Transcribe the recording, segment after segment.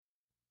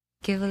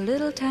Give a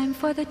little time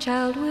for the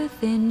child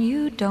within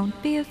you. Don't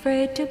be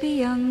afraid to be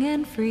young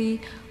and free.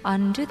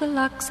 Undo the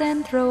locks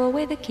and throw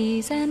away the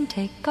keys and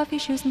take off your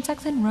shoes and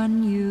socks and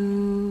run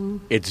you.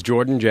 It's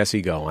Jordan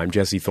Jesse Go. I'm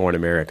Jesse Thorne,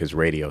 America's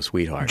radio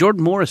sweetheart.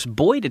 Jordan Morris,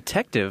 boy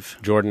detective.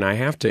 Jordan, I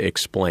have to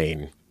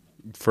explain,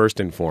 first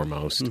and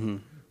foremost,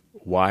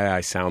 why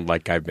I sound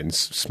like I've been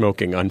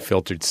smoking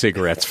unfiltered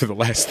cigarettes for the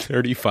last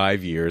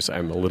 35 years.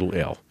 I'm a little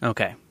ill.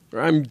 Okay.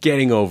 I'm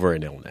getting over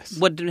an illness.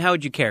 How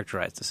would you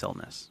characterize this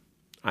illness?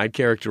 I'd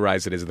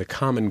characterize it as the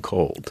common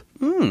cold.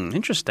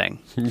 Interesting.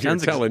 You're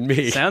telling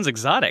me. Sounds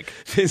exotic.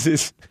 This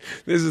is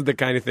the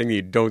kind of thing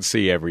you don't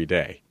see every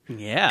day.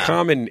 Yeah.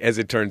 Common, as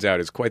it turns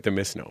out, is quite the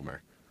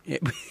misnomer.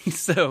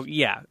 So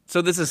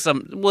this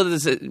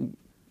is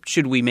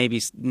should we maybe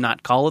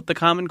not call it the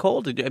common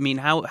cold? I mean,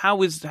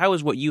 how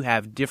is what you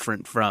have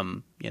different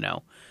from,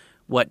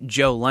 what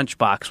Joe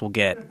Lunchbox will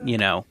get,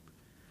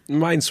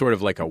 Mine's sort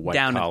of like a white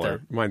Down at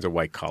collar. Mine's a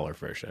white collar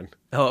version.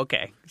 Oh,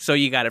 okay. So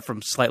you got it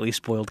from Slightly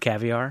Spoiled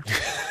Caviar?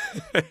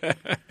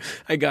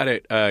 I got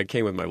it.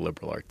 Came with my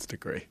liberal arts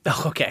degree.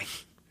 Oh, okay.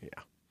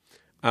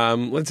 Yeah.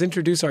 Let's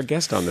introduce our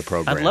guest on the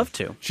program. I'd love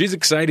to. She's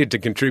excited to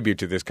contribute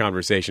to this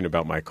conversation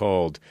about my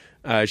cold.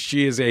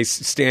 She is a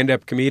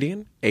stand-up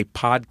comedian, a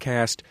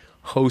podcast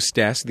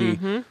hostess,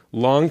 the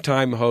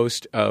longtime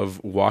host of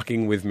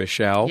Walking with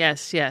Michelle.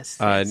 Yes.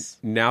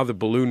 Now the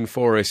Balloon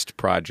Forest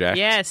Project.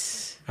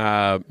 Yes.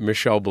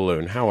 Michelle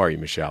Balloon. How are you,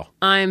 Michelle?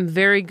 I'm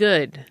very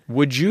good.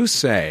 Would you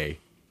say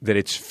that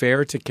it's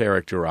fair to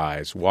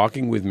characterize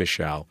Walking with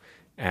Michelle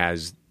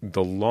as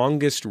the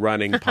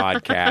longest-running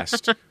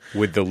podcast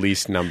with the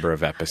least number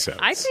of episodes?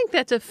 I think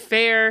that's a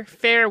fair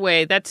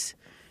way. That's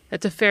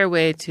a fair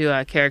way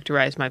to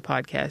characterize my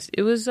podcast.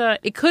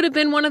 It could have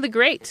been one of the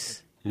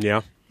greats.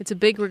 Yeah. It's a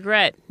big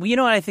regret. Well, you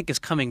know what I think is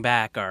coming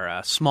back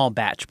are small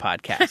batch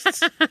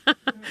podcasts.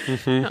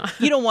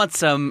 You don't want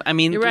some. I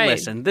mean, You're right.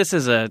 Listen. This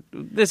is a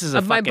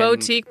my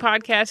boutique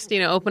podcast.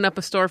 Open up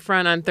a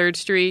storefront on 3rd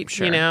Street.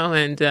 Sure.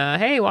 And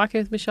hey, Walking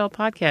with Michelle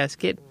podcast.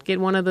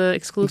 Get one of the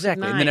exclusive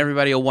Exactly, 9. and then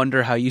everybody will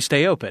wonder how you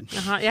stay open.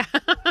 Yeah.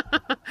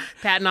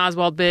 Patton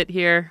Oswalt bit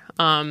here.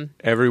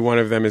 Every one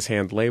of them is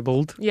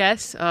hand-labeled.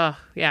 Yes. Yeah.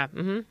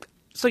 Mm-hmm.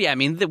 So yeah, I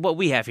mean, what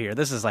we have here,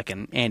 this is like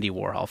an Andy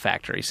Warhol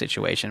factory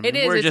situation. It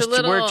is.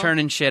 We're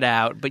turning shit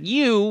out, but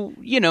you're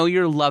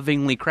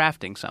lovingly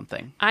crafting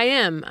something. I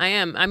am.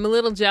 I'm a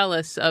little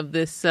jealous of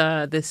this.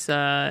 It's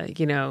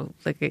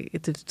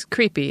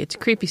creepy. It's a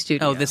creepy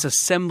studio. Oh, this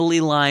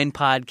assembly line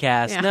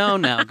podcast. Yeah.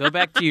 No. Go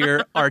back to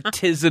your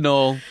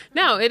artisanal.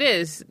 No, it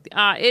is.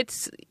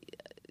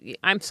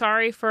 I'm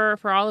sorry for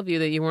all of you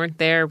that you weren't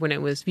there when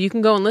it was. You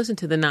can go and listen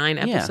to the 9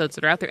 episodes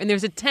that are out there, and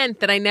there's a 10th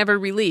that I never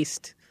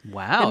released.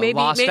 Wow, maybe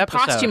episode.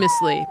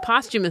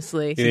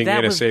 posthumously. You think you're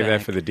going to save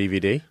that for the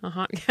DVD?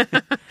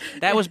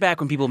 That was back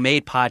when people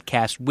made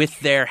podcasts with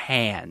their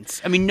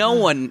hands. I mean, no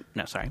one.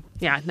 No, sorry.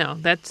 Yeah, no,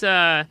 that's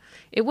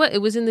it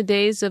was in the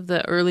days of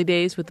the early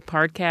days with the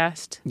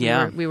podcast.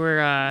 Yeah, we were.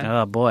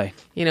 Oh boy.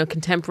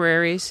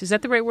 Contemporaries. Is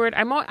that the right word?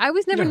 I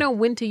always never know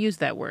when to use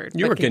that word.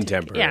 You were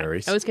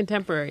contemporaries. Yeah, I was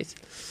contemporaries.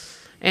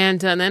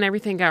 And then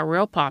everything got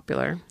real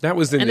popular. That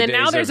was in the days of... And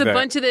then now there's a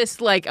bunch of this,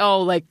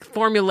 formulaic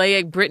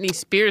Britney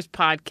Spears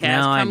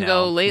podcast,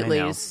 go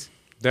latelys.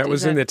 That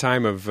was in the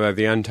time of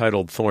the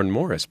untitled Thorne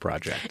Morris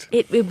project.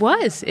 It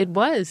was.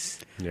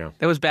 Yeah.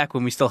 That was back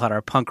when we still had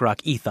our punk rock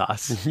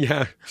ethos.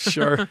 Yeah,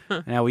 sure.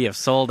 Now we have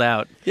sold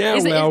out.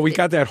 Yeah, we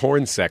got that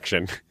horn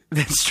section.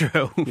 That's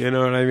true. You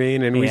know what I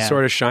mean? And we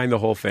sort of shined the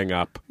whole thing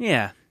up.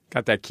 Yeah.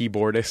 Got that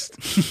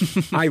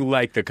keyboardist. I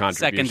like the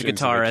contributions Second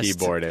guitarist. of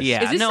the keyboardist.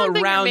 Yeah. Is this something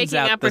you're making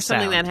up or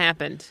something sound. that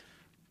happened?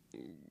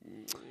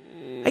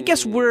 I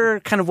guess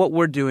what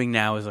we're doing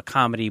now is a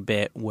comedy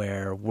bit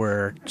where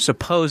we're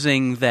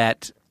supposing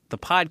that the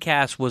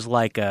podcast was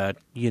like a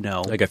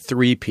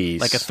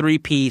 3-piece. Like a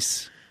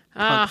 3-piece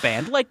punk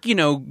band. Like,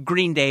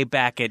 Green Day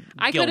back at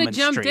Gilman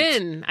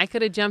Street. I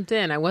could have jumped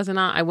in. I wasn't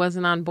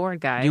on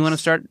board, guys. Do you want to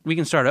start? We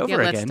can start over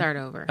again. Let's start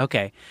over.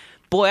 Okay.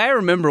 Boy, I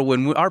remember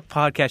when our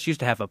podcast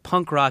used to have a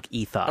punk rock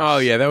ethos. Oh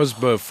yeah, that was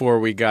before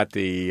we got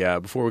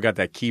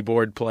that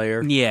keyboard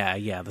player.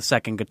 Yeah, the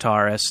second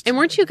guitarist. And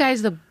weren't you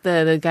guys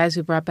the guys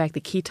who brought back the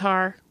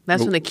keytar?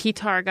 That's when the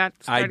keytar got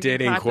started. I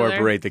did popular.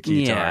 incorporate the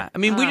keytar. Yeah, I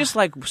mean, we just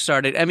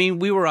started. I mean,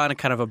 we were on a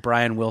kind of a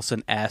Brian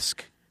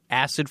Wilson-esque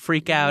acid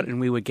freak out,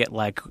 and we would get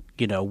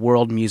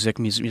world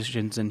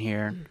musicians in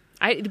here.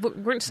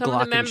 Weren't some of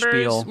the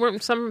members?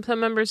 Weren't some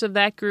members of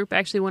that group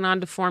actually went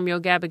on to form Yo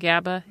Gabba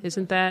Gabba?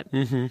 Isn't that?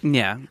 Mm-hmm.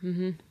 Yeah.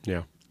 Mm-hmm.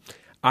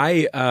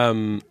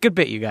 Yeah. Good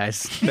bit, you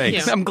guys.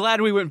 Thanks. I'm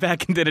glad we went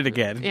back and did it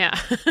again. Yeah.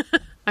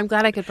 I'm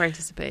glad I could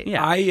participate.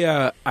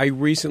 Yeah. I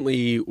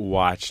recently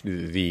watched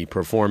the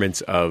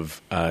performance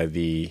of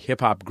the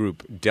hip hop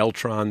group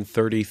Deltron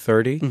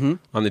 3030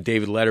 on the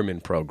David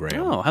Letterman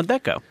program. Oh, how'd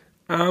that go?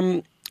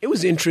 It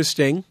was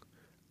interesting.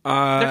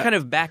 They're kind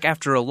of back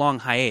after a long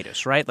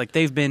hiatus, right? Like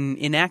they've been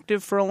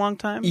inactive for a long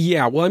time?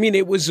 Yeah. Well, I mean,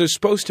 it was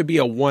supposed to be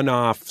a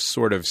one-off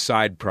sort of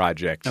side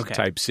project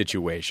type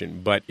situation,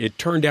 but it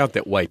turned out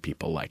that white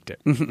people liked it.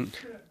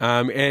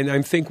 And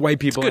I think white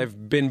people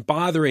have been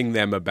bothering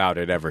them about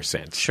it ever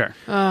since. Sure.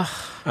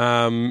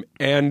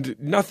 And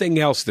nothing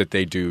else that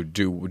they do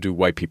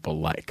white people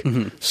like.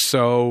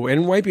 So,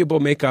 and white people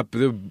make up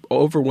the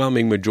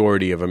overwhelming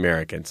majority of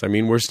Americans. I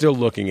mean, we're still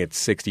looking at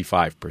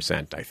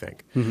 65%, I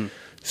think.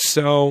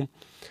 So,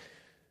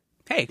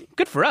 hey,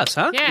 good for us,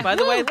 huh? Yeah. By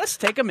the way, Woo. let's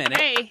take a minute.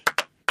 Hey.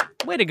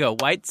 Way to go,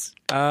 whites.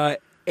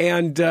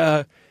 and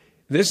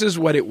this is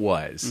what it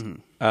was.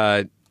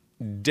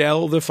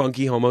 Del the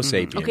Funky Homo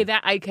Sapien.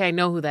 Okay, I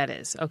know who that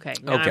is. Okay,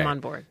 now I'm on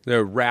board.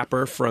 The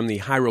rapper from the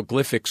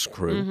Hieroglyphics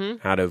crew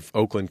out of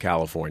Oakland,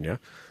 California.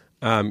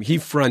 He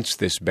fronts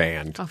this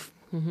band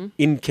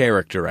in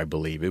character, I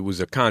believe. It was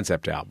a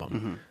concept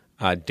album.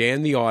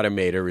 Dan the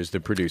Automator is the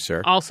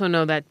producer. Also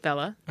know that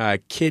fella.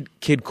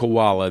 Kid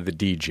Koala, the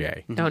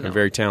DJ. Don't know. A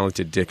very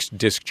talented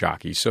disc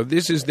jockey. So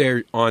this is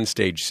their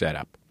onstage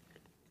setup.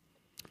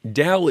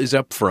 Del is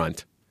up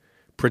front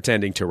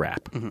pretending to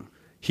rap.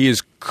 He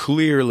is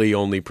clearly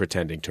only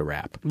pretending to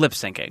rap. Lip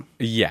syncing.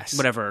 Yes.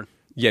 Whatever.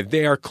 Yeah,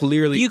 they are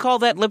clearly... Do you call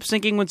that lip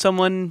syncing when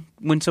someone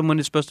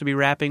is supposed to be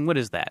rapping? What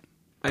is that?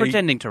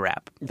 Pretending to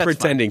rap. That's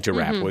pretending fine. to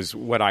rap was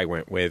what I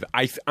went with.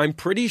 I'm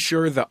pretty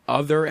sure the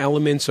other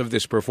elements of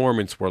this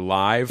performance were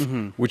live,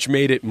 which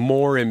made it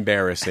more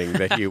embarrassing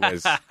that he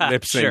was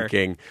lip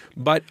syncing.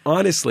 But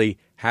honestly,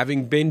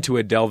 having been to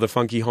a Del the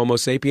Funky Homo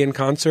Sapien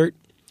concert,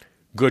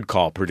 good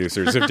call,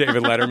 producers of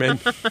David Letterman.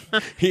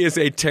 He is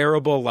a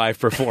terrible live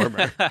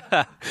performer.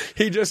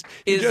 He just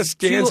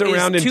stands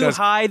around and does. does...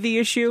 Too high the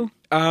issue?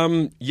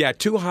 Yeah,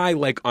 too high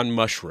like on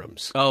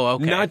mushrooms. Oh,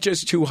 okay. Not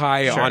just too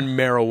high on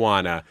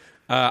marijuana.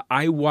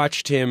 I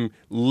watched him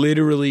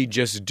literally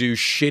just do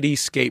shitty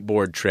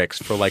skateboard tricks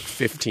for like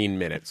 15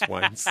 minutes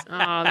once.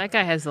 Oh, that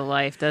guy has the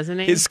life, doesn't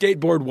he? His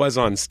skateboard was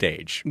on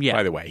stage,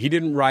 by the way. He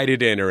didn't ride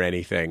it in or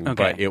anything,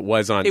 but it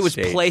was on stage. It was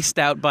placed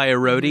out by a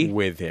roadie?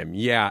 With him,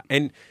 yeah.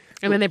 And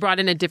then they brought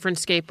in a different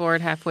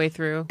skateboard halfway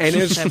through. And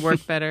that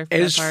worked better for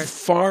as that part.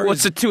 far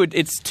as...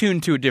 it's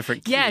tuned to a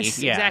different key. Yes,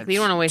 exactly.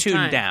 You don't want to waste tuned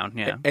time. down,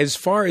 yeah. As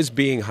far as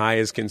being high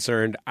is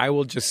concerned, I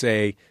will just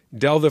say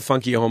Del the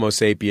Funky Homo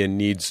Sapien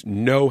needs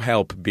no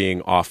help being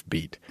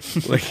offbeat.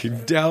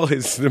 Like, Del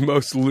is the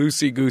most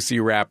loosey-goosey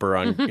rapper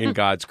in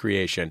God's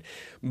creation.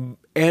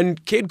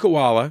 And Kid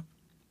Koala,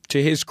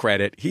 to his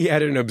credit, he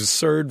had an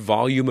absurd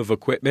volume of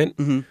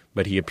equipment,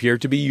 but he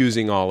appeared to be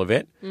using all of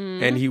it,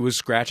 and he was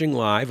scratching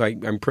live,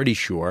 I'm pretty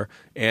sure,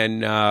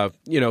 and,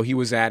 he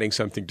was adding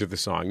something to the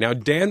song. Now,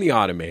 Dan the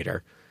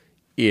Automator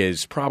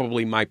is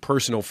probably my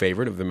personal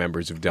favorite of the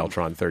members of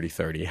Deltron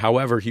 3030.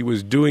 However, he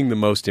was doing the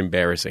most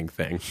embarrassing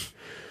thing,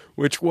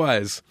 which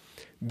was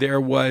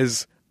there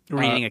was...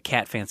 Reading a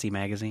Cat Fancy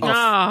magazine.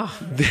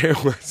 There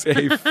was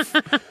a...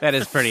 That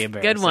is pretty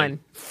embarrassing. Good one.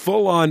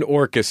 Full-on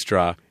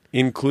orchestra,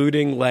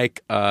 including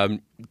like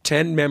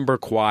 10-member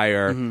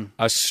choir,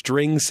 a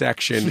string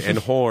section, and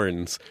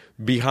horns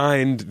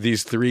behind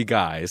these three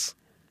guys.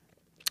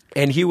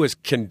 And he was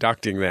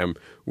conducting them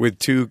with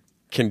two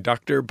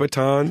conductor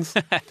batons.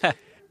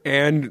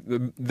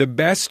 And the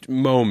best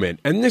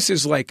moment, and this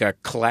is like a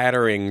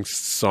clattering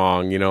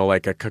song,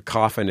 like a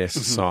cacophonous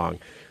song.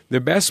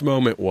 The best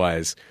moment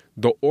was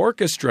the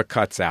orchestra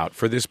cuts out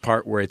for this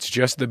part where it's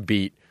just the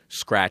beat,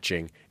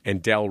 scratching,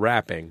 and Del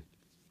rapping.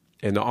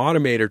 And the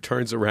Automator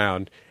turns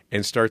around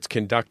and starts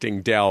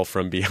conducting Del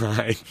from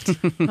behind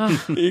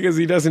because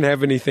he doesn't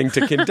have anything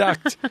to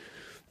conduct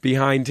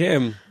behind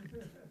him.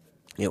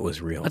 It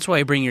was real. That's why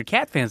you bring your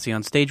Cat Fancy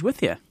on stage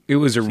with you. It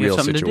was a So you have real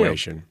something to do.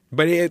 situation,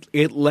 but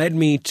it led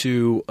me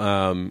to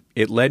like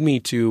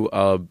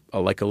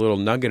a little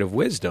nugget of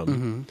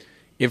wisdom.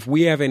 If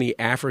we have any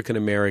African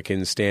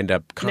American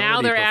stand-up comedy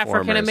Now they're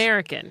performers, African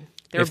American.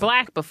 They were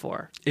black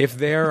before. if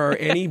there are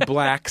any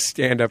black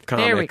stand-up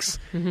There we comics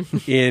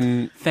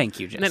in Thank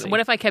you, And Jesse. then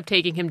what if I kept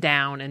taking him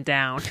down and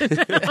down?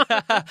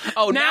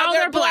 Oh, Now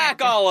they're they're black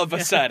black. all of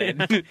a sudden.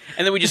 And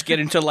then we just get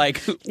into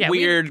like Yeah,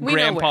 weird we know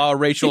grandpa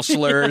racial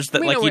slurs that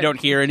We like know you where. don't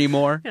hear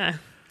anymore. Yeah.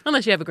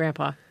 Unless you have a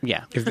grandpa.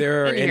 Yeah. if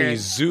there are Didn't hear any it.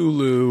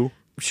 Zulu,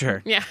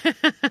 Sure. Yeah.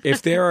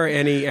 if there are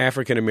any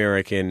African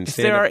American If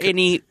there are stand-up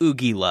any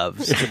Oogie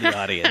Loves to the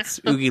audience,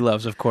 Oogie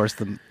Loves, of course,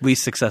 the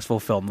least successful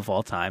film of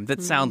all time.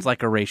 That sounds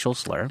like a racial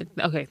slur.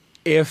 Okay.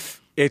 if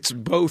it's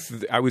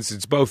both,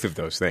 it's both of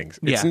those things.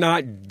 It's Yeah.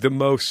 not the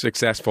most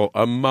successful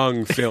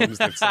among films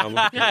that sound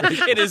like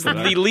It is the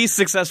least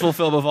successful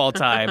film of all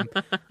time.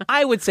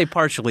 I would say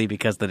partially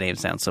because the name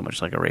sounds so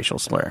much like a racial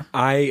slur.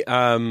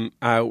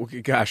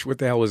 gosh, what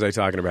the hell was I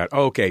talking about?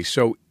 Okay,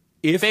 so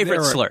if Favorite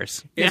there are,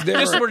 slurs. if there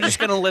We're are, just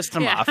going to list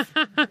them off.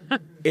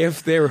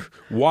 if they're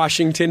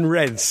Washington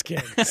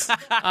Redskins,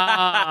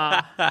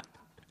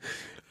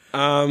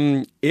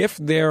 if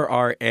there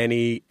are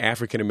any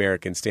African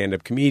American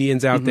stand-up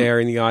comedians out there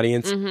in the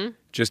audience,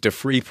 just a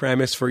free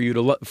premise for you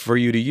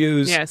to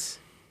use. Yes.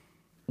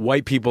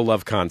 White people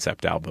love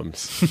concept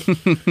albums,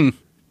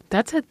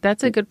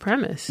 That's a good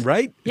premise.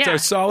 right? It's Yeah. a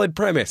solid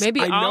premise. Maybe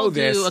I know I'll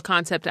this. do a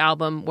concept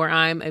album where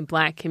I'm a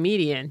black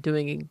comedian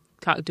doing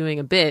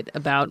a bit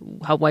about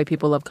how white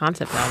people love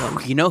concept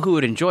albums. You know who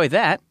would enjoy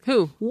that?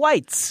 Who?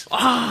 Whites.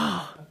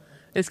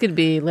 This could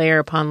be layer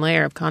upon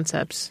layer of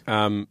concepts.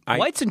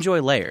 Whites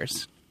enjoy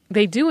layers.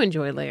 They do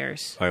enjoy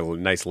layers. A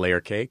nice layer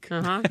cake.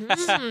 Uh-huh.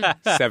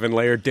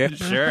 7-layer dip.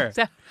 Sure.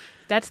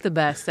 That's the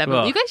best. You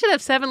Ugh. guys should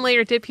have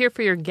 7-layer dip here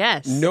for your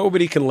guests.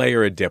 Nobody can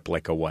layer a dip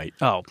like a white.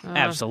 Oh,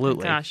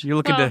 absolutely. Gosh. You're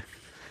looking Well,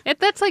 to...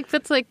 That's like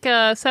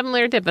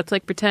 7-layer dip. That's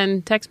like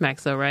pretend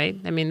Tex-Mex, though, right?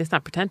 I mean, it's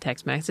not pretend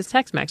Tex-Mex. It's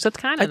Tex-Mex, so it's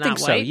kind I of not think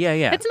so. white.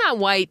 Yeah. It's not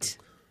white.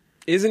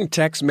 Isn't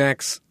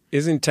Tex-Mex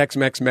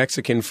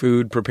Mexican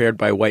food prepared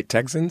by white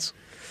Texans?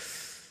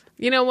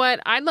 You know what?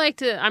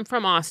 I'm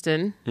from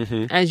Austin,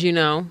 as you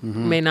know,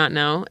 may not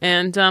know,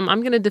 and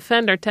I'm going to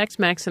defend our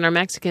Tex-Mex and our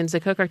Mexicans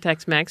that cook our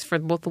Tex-Mex for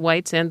both the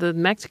whites and the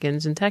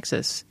Mexicans in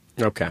Texas.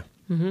 Okay.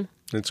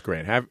 That's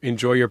great.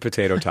 Enjoy your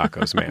potato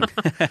tacos, ma'am.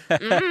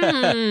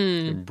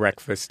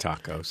 Breakfast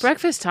tacos.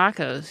 Breakfast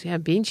tacos. Yeah,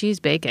 bean, cheese,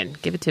 bacon.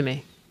 Give it to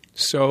me.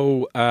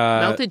 So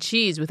Melted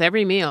cheese with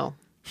every meal.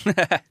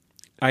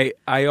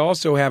 I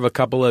also have a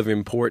couple of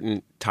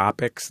important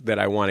topics that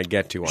I want to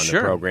get to on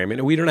Sure. the program.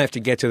 And we don't have to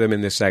get to them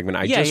in this segment.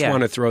 I just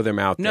want to throw them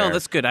out there. No,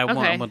 that's good. I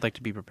Okay. would like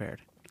to be prepared.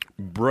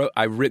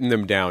 I've written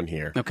them down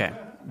here. Okay.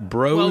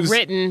 Bros. Well,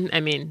 written, I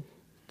mean,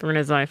 on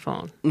his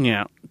iPhone.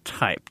 Yeah,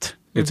 typed.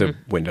 It's a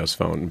Windows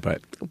phone,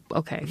 but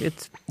Okay,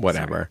 it's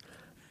whatever.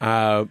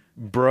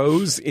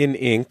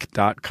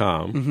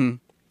 Brosinink.com.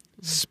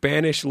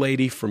 Spanish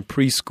lady from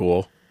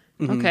preschool.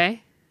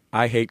 okay.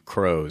 I hate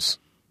crows.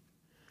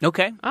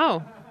 Okay.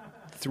 Oh,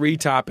 3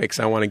 topics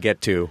I want to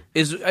get to.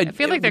 I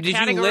feel like they're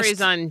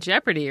categories on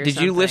Jeopardy or Did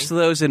something. you list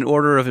those in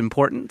order of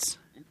importance?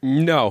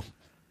 No.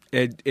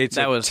 It's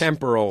That a was-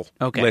 temporal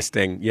Okay.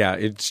 listing. Yeah,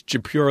 it's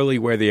purely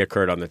where they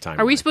occurred on the timeline.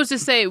 Are we supposed to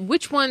say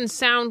which ones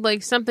sound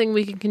like something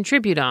we can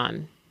contribute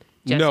on?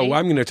 Jesse? No,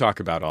 I'm going to talk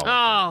about all of them.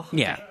 Oh,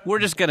 Yeah, we're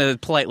just gonna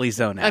politely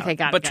zone out. Okay,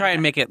 got it, But got try it.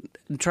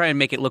 and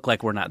make it look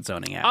like we're not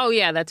zoning out. oh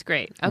yeah, that's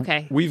great.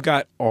 Okay. We've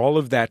got all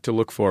of that to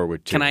look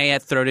forward to. Can I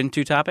throw it in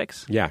 2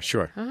 topics? Yeah,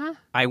 sure.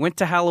 I went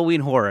to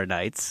Halloween Horror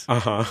Nights,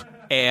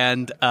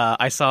 and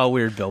I saw a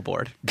weird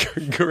billboard.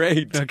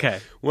 Great. Okay.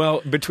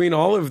 Well, between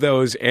all of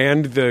those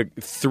and the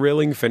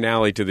thrilling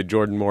finale to the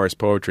Jordan Morris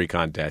Poetry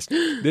Contest,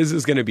 this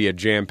is going to be a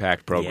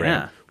jam-packed program.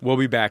 Yeah. We'll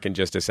be back in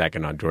just a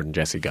second on Jordan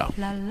Jesse Go.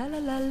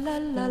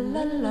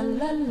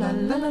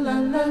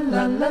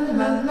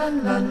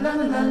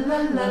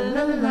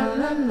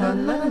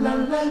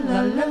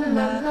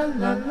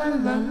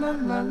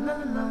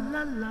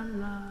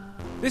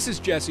 This is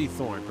Jesse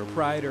Thorne,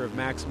 proprietor of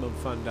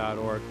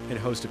MaximumFun.org and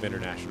host of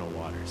International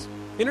Waters.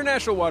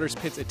 International Waters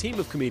pits a team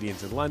of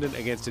comedians in London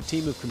against a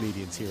team of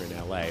comedians here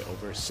in LA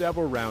over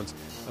several rounds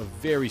of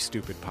very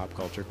stupid pop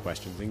culture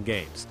questions and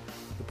games.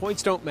 The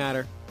points don't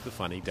matter, the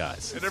funny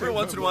does. And every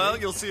once in a while,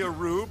 you'll see a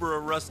rube or a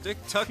rustic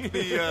tuck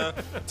the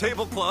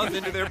tablecloth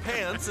into their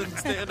pants and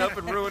stand up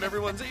and ruin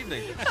everyone's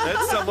evening.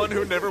 That's someone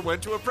who never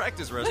went to a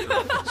practice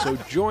restaurant. So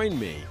join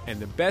me and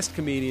the best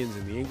comedians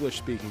in the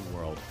English-speaking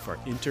world for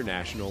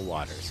International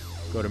Waters.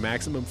 Go to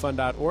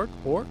MaximumFun.org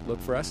or look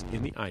for us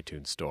in the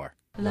iTunes Store.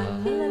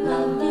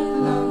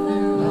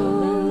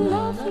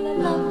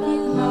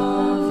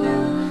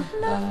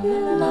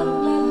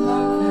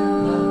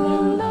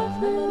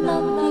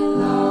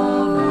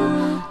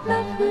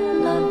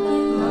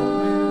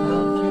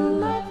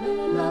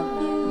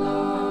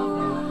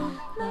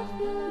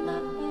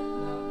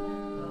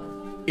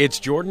 It's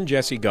Jordan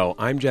Jesse Go.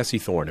 I'm Jesse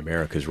Thorne,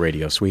 America's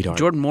radio sweetheart.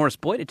 Jordan Morris,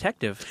 boy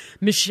detective.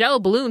 Michelle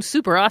Balloon,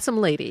 super awesome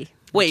lady.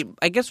 Wait,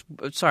 I guess.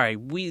 Sorry,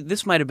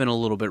 this might have been a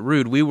little bit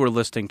rude. We were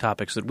listing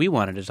topics that we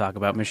wanted to talk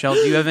about. Michelle,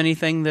 do you have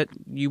anything that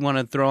you want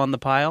to throw on the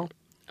pile?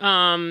 Should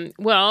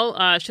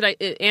I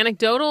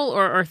anecdotal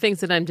or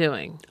things that I'm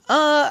doing?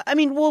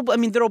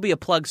 There'll be a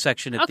plug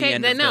section at the Okay,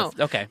 end. then no.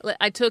 Okay.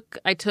 I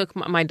took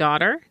my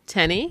daughter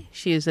Tenny.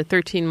 She is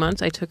 13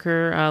 months. I took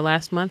her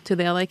last month to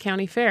the LA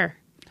County Fair.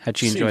 How'd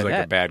she enjoy Seems like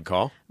that? a bad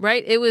call.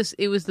 Right, it was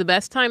the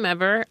best time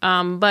ever.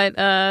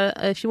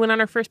 But she went on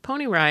her first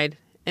pony ride,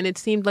 and it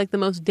seemed like the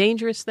most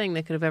dangerous thing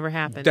that could have ever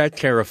happened. That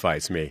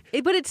terrifies me.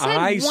 But it said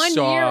I 1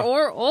 saw- year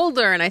or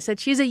older, and I said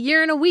she's a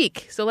year and a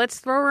week, so let's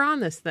throw her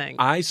on this thing.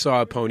 I saw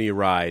a pony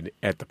ride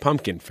at the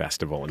Pumpkin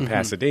Festival in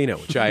Pasadena,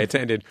 which I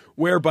attended,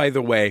 where, by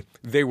the way,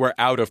 they were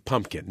out of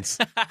pumpkins.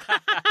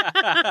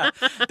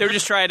 They were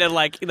just trying to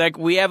like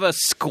we have a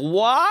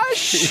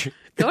squash.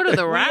 Go to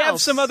the We Ralphs.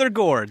 have some other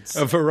gourds.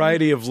 A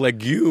variety of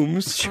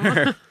legumes.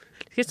 Sure.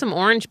 Get some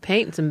orange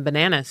paint and some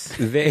bananas.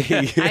 They.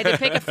 I had to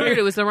pick a fruit.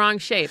 It was the wrong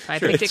shape. I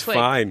picked It's it quick.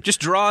 fine. Just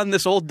draw on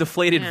this old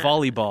deflated Yeah.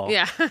 volleyball.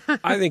 Yeah.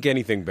 I think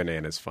anything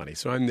banana's funny,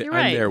 so I'm You're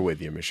right. there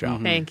with you, Michelle.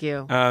 Thank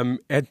you.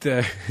 At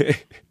the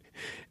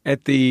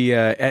at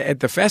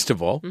the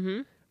festival,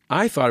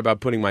 I thought about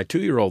putting my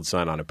 2-year-old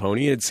son on a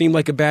pony, and it seemed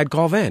like a bad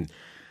call then.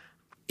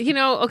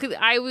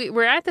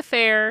 We're at the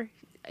fair,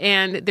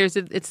 and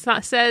it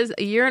says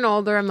a year and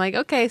older. I'm like,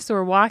 okay, so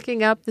we're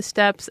walking up the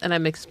steps, and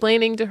I'm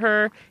explaining to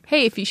her,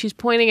 hey, she's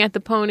pointing at the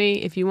pony.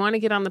 If you want to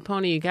get on the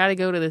pony, you got to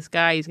go to this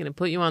guy. He's going to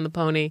put you on the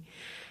pony.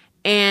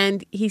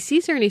 And he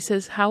sees her, and he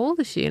says, how old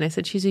is she? And I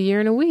said, she's a year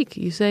and a week.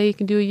 You say you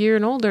can do a year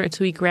and older. And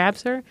so he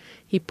grabs her,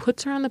 he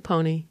puts her on the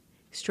pony,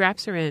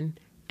 straps her in,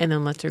 and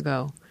then lets her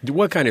go.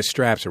 What kind of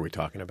straps are we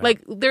talking about?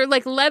 Like they're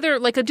like leather,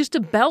 like just a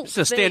belt. It's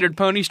a standard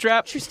pony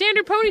strap. Your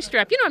standard pony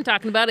strap. You know what I'm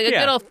talking about? A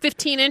Yeah. good old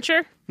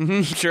 15-incher.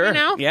 Sure. You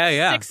know?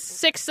 Yeah.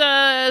 Six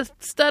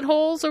stud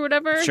holes or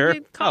whatever. Sure.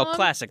 you call them.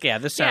 Classic. Yeah.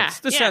 This Yeah,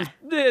 sounds.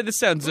 yeah. This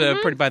sounds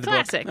pretty by the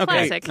Classic, book.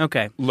 Okay. classic.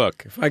 Okay.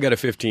 Look, if I got a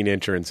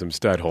 15-incher and some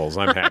stud holes,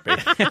 I'm happy.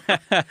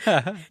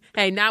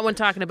 Hey, not when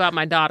talking about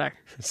my daughter.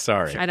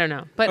 Sorry. I don't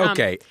know, but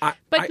Okay.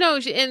 no,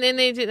 and then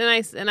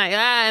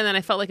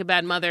I felt like a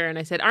bad mother, and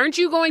I said, "Aren't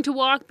you going to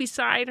walk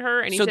beside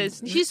her?" And he So-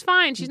 says, "She's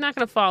fine. She's not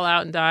going to fall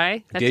out and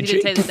die." Did he didn't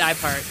she? say the die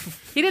part.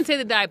 He didn't say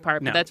the die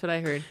part, No. but that's what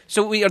I heard.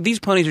 So these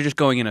ponies are just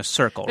going in a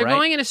circle, They're right?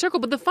 going in a circle,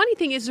 but the funny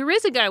thing is, there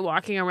is a guy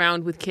walking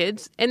around with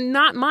kids, and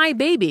not my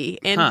baby.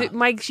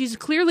 And she's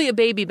clearly a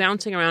baby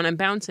bouncing around. I'm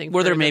bouncing.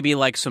 Were there for the- maybe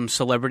like some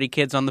celebrity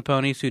kids on the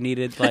ponies who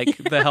needed like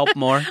the help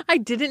more? I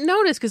didn't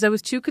notice because I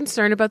was too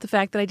concerned about the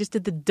fact that I just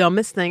did the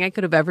dumbest thing I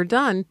could have ever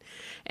done.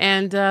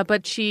 And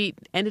but she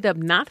ended up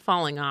not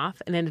falling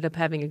off and ended up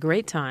having a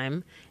great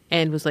time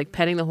and was like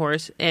petting the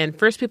horse. And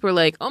first people were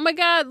like, "Oh my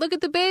God, look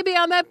at the baby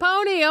on that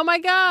pony. Oh my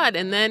God."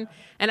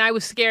 And I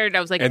was scared. I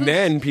was like, And "Oops."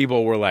 then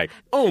people were like,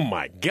 "Oh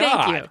my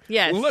God! you.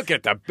 Yes. Look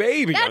at the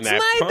baby on That's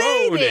that my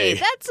pony." baby.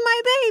 That's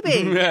my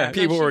baby. Yeah,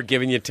 people were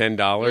giving you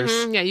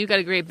 $10. Yeah, you got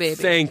a great baby.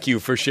 Thank you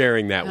for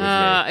sharing that with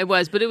me. It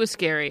was, but it was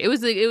scary. It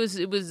was.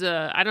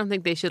 I don't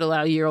think they should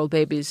allow year-old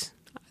babies.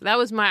 That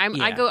was my.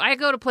 Yeah. I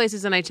go to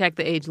places and I check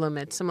the age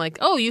limits. I'm like,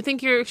 oh, you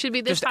think you should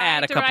be this Just high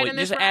add a to ride couple. in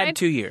this Just ride? add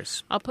 2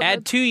 years. I'll put add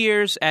my- 2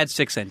 years. Add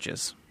 6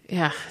 inches.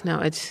 Yeah, no,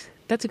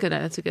 that's a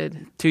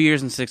good. 2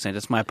 years and 6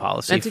 inches. That's my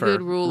policy. That's a for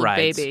good rule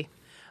rides. of baby.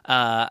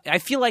 I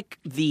feel like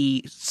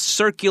the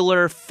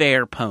circular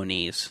fair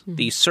ponies, Mm-hmm.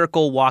 the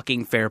circle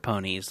walking fair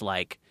ponies,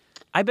 like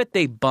I bet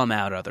they bum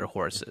out other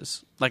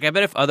horses. Like I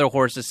bet if other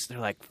horses, they're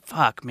like,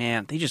 "Fuck,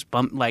 man," they just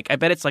bum. Like I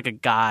bet it's like a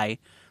guy,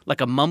 like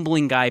a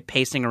mumbling guy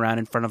pacing around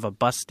in front of a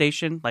bus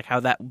station, like how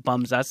that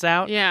bums us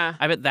out. Yeah.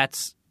 I bet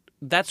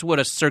that's what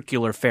a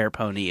circular fair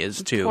pony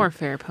is too. Poor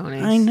fair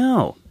ponies. I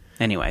know.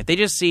 Anyway, they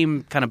just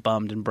seem kind of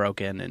bummed and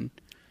broken and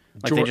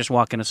like they Jor- just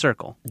walk in a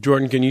circle.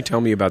 Jordan, can you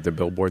tell me about the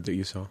billboard that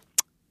you saw?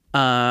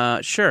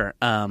 Sure.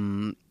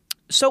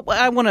 So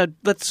I want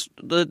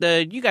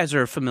to you guys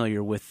are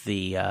familiar with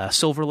the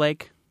Silver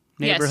Lake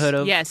neighborhood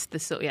of yes,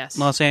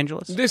 Los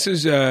Angeles? This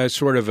is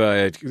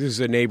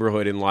a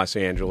neighborhood in Los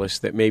Angeles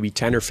that maybe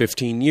 10 or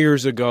 15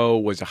 years ago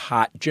was a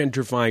hot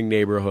gentrifying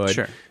neighborhood.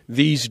 Sure.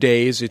 These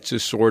days, it's a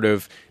sort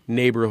of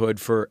neighborhood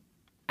for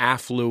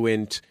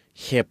affluent,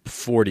 hip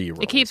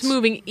 40-year-olds. It keeps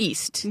moving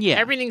east. Yeah.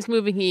 Everything's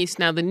moving east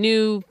now. The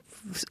new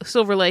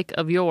Silver Lake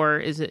of yore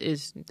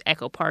is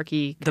Echo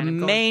Parky.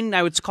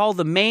 I would call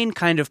the main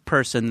kind of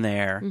person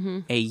there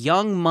a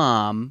young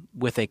mom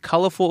with a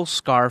colorful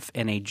scarf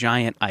and a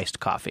giant iced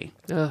coffee.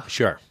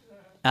 Sure.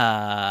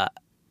 I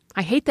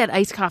hate that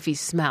iced coffee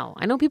smell.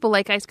 I know people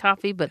like iced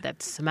coffee, but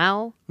that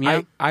smell.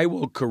 Yeah. I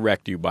will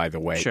correct you, by the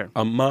way. Sure.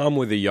 A mom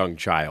with a young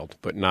child,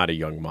 but not a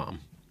young mom.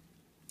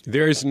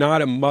 There is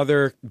not a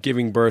mother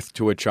giving birth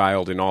to a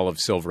child in all of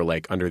Silver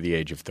Lake under the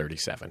age of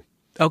 37.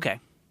 Okay.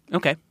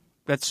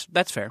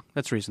 That's fair.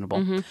 That's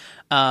reasonable.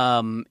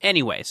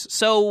 Anyways,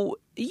 so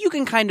you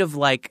can kind of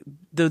like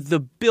the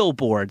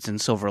billboards in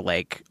Silver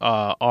Lake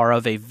are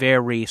of a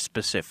very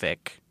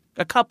specific,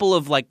 a couple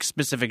of like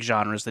specific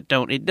genres that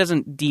it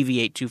doesn't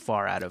deviate too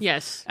far out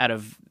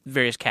of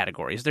various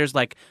categories. There's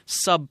like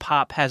Sub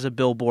Pop has a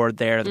billboard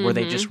there where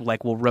they just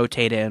like will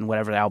rotate in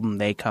whatever album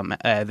they've come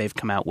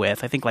out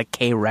with. I think like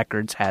K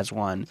Records has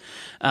one,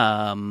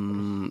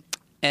 and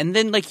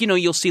then like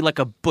you'll see like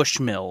a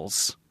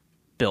Bushmills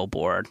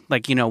billboard,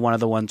 like one of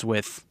the ones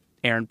with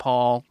Aaron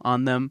Paul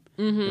on them.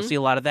 You'll see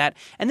a lot of that,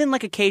 and then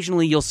like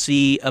occasionally you'll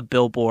see a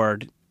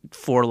billboard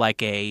for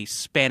like a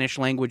Spanish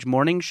language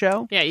morning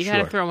show. Yeah, you got to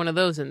Sure. throw one of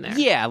those in there.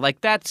 Yeah,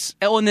 like that's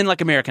and then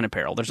like American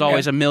Apparel. There's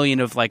always a million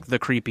of like the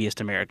creepiest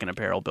American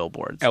Apparel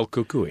billboards. El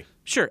Cucuy.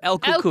 Sure, El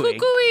El Cucuy,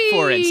 Cucuy!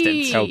 for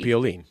instance. El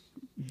Piolín.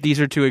 These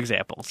are two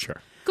examples.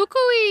 Sure.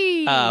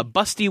 Cuckooey.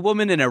 Busty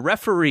woman in a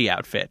referee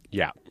outfit.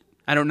 Yeah.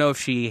 I don't know if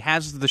she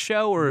has the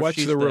show or if What's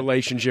she's the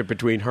relationship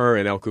between her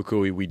and El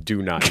Cucuy? We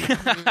do not know.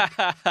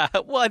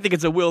 Well, I think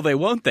it's a will they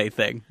won't they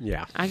thing.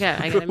 Yeah. I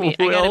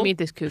gotta meet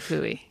this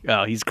cuckooey.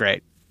 Oh, he's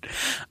great.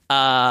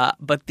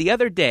 But the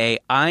other day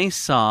I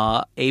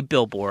saw a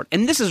billboard,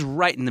 and this is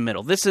right in the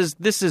middle. This is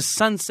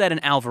Sunset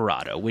and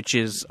Alvarado, which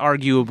is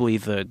arguably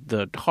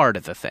the heart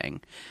of the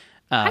thing.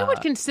 I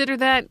would consider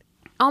that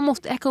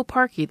almost Echo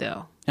Parky,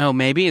 though. Oh,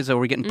 maybe? Is that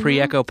we're getting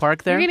pre-Echo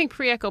Park there? You're getting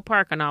pre-Echo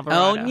Park on Oh,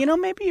 Alvarado.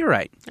 maybe you're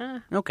right.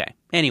 Okay.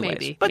 Anyways,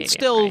 maybe, but maybe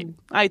still, I'm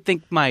right. I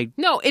think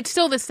No, it's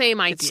still the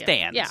same idea.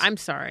 stands. Yeah, I'm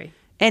sorry.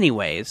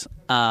 Anyways,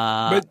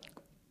 But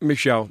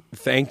Michelle,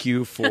 thank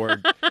you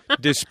for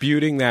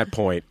disputing that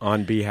point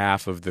on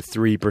behalf of the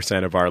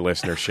 3% of our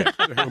listenership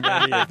who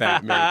many of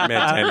that meant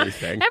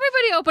anything.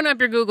 Everybody open up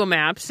your Google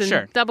Maps and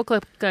Sure.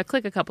 double-click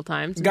click a couple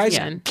times. and Guys,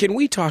 see it. can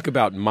we talk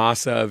about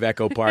Masa of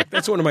Echo Park?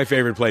 That's one of my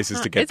favorite places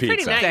to get It's pretty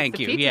pizza. nice. Thank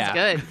The you.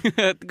 pizza's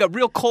Yeah. Got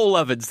real coal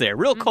ovens there.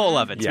 Real coal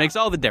ovens. Yeah. Makes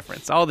all the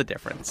difference. All the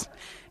difference.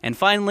 And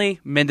finally,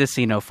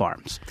 Mendocino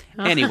Farms.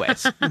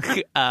 Anyways,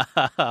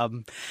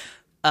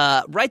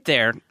 right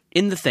there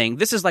in the thing,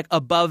 this is like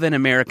above an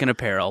American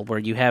Apparel where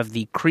you have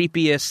the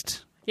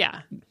creepiest,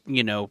 Yeah.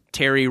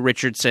 Terry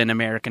Richardson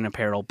American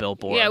Apparel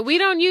billboard. Yeah, we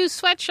don't use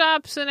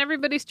sweatshops and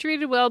everybody's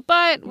treated well,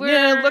 but we're...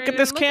 Yeah, look at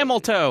this camel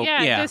toe.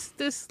 Yeah, Yeah.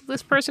 This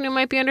person who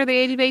might be under the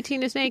age of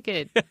 18 is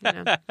naked.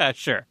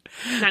 Sure.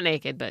 Not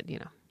naked, but,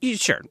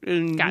 Sure.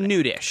 Got it.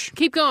 Nude-ish.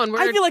 Keep going.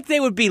 I feel like they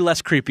would be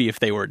less creepy if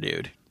they were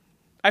nude.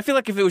 I feel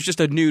like if it was just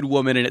a nude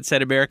woman and it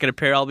said American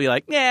Apparel, I'd be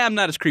like, yeah, I'm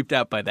not as creeped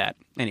out by that.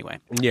 Anyway.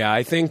 Yeah,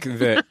 I think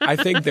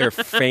they're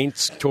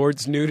feints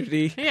towards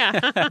nudity. Yeah.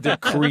 The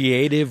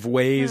creative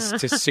ways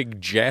to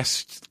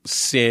suggest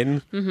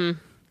sin. Mm-hmm.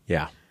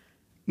 Yeah.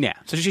 Yeah.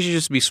 So she should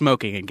just be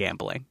smoking and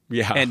gambling.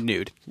 Yeah. And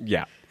nude.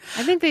 Yeah.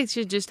 I think they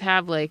should just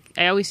have, I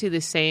always see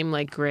the same,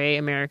 gray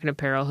American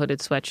Apparel hooded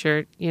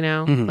sweatshirt,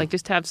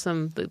 just have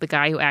the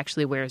guy who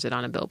actually wears it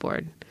on a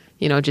billboard.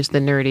 Just the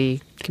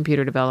nerdy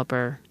computer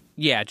developer.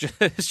 Yeah,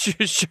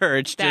 sure.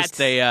 It's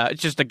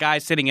just a guy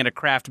sitting in a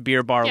craft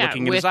beer bar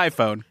looking at his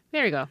iPhone.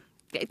 There you go.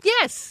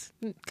 Yes.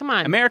 Come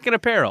on. American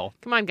Apparel.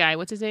 Come on, guy.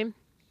 What's his name?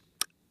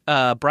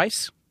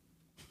 Bryce?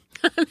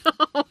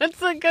 What's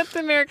the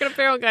American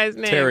Apparel guy's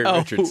name? Terry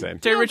Richardson.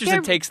 Terry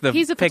Richardson takes the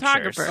he's a pictures.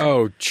 photographer.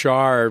 Oh,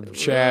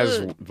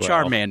 Chaz. well,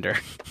 Charmander.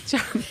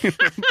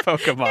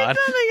 Pokemon.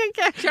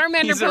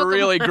 Charmander He's Pokemon. a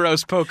really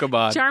gross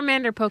Pokemon.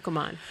 Charmander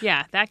Pokemon.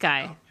 Yeah, that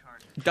guy.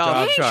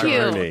 Dog Thank you.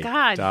 Charney.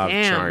 God Dov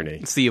damn. Charney.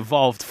 It's the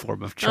evolved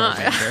form of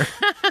Charmander.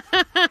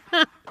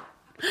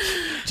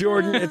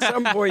 Jordan, at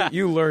some point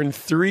you learned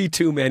 3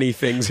 too many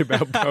things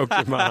about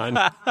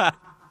Pokemon.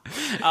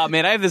 Oh,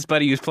 man, I have this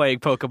buddy who's playing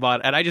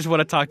Pokemon, and I just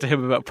want to talk to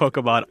him about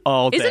Pokemon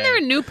all day. Isn't there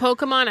a new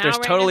Pokemon out There's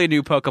right totally now? a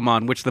new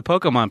Pokemon, which the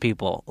Pokemon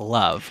people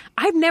love.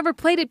 I've never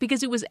played it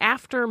because it was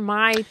after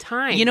my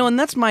time. And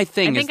that's my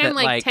thing. I think is I'm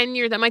that, 10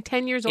 years. Am I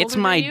 10 years older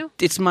than you?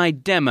 It's my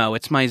demo.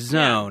 It's my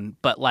zone.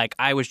 But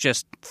I was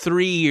just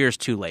 3 years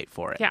too late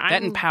for it. Yeah,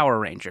 that and Power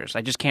Rangers.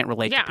 I just can't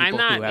relate Yeah, to people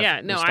I'm not. who have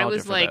Yeah, no, nostalgia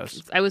for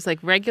those. I was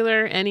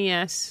regular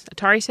NES,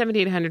 Atari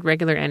 7800,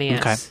 regular NES.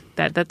 Okay.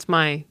 That's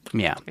my.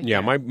 Yeah.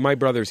 Yeah, my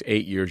brother's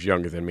 8 years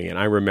younger than me, and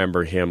I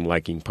remember him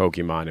liking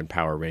Pokemon and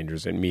Power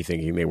Rangers and me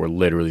thinking they were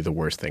literally the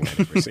worst thing I'd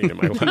ever seen in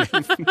my life.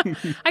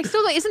 I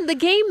still isn't the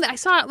game that I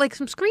saw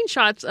some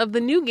screenshots of the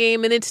new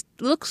game, and it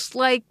looks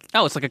like.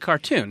 Oh, it's like a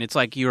cartoon. It's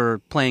like you're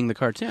playing the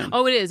cartoon.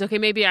 Oh, it is. Okay,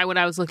 maybe what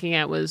I was looking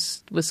at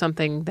was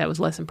something that was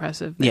less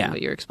impressive than Yeah.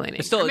 what you're explaining.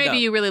 It's still- Or maybe no.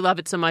 you really love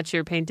it so much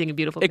you're painting a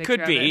beautiful It picture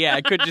could be. of it. Yeah,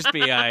 it could just be.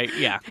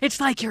 Yeah. It's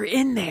like you're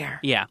in there.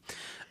 Yeah.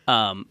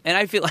 And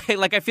I feel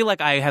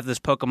like I have this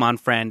Pokemon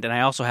friend, and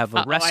I also have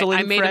a wrestling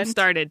I made friend. him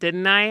start it,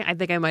 didn't I? I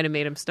think I might have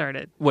made him start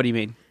it. What do you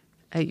mean?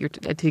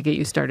 To get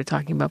you started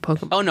talking about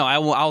Pokemon. Oh no,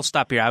 I'll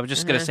stop here. I was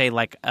just going to say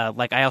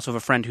I also have a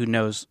friend who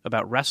knows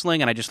about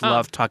wrestling, and I just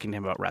love talking to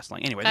him about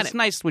wrestling. Anyway, Got it's it.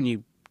 nice when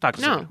you talk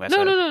to No, someone who has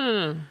no.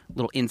 a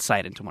little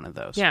insight into one of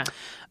those. Yeah.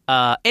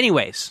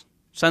 Anyways,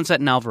 Sunset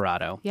and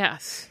Alvarado,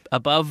 Yes.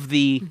 above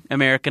the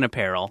American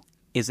Apparel,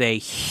 is a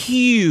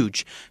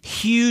huge,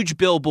 huge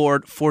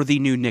billboard for the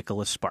new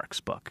Nicholas Sparks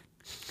book,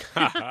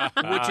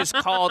 which is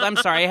called. I'm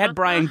sorry, I had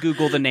Brian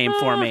Google the name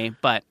for me,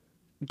 but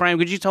Brian,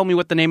 would you tell me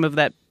what the name of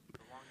that?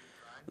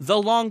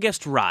 The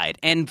Longest Ride,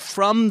 and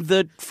from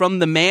the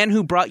man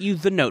who brought you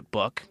the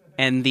Notebook,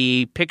 and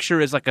the picture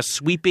is like a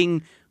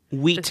sweeping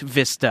wheat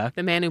vista.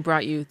 The man who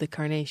brought you the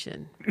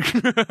carnation.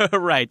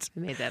 Right, I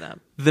made that up.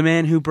 the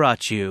man who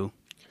brought you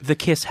the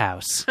Kiss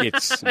House.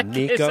 It's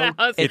Nico.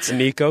 House. It's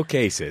Nico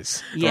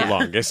Cases. Yeah. The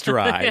longest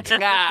ride.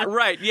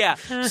 Right, yeah.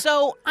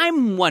 So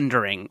I'm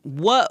wondering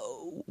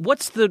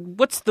what's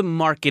the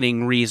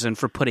marketing reason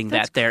for putting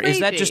That's that there? Is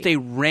that crazy. just a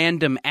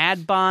random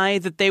ad buy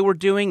that they were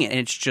doing and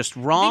it's just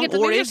wrong, Maybe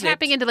or they're is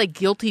tapping it into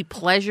guilty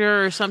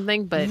pleasure or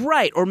something? But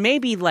right? Or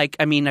maybe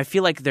I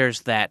feel like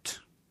there's that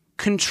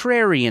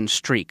contrarian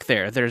streak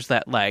there. There's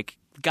that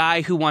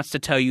guy who wants to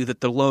tell you that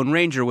the Lone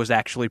Ranger was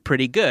actually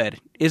pretty good.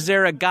 Is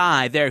there a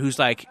guy there who's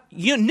like,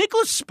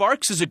 Nicholas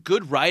Sparks is a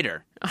good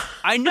writer.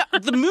 I know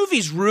the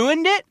movie's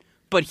ruined it,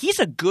 but he's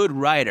a good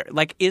writer.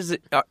 Is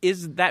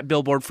that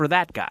billboard for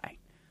that guy?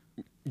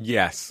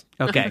 Yes.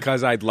 Okay.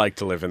 Because I'd like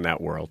to live in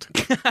that world.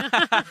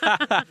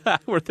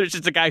 Where there's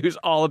just a guy who's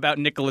all about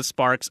Nicholas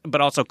Sparks, but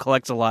also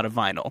collects a lot of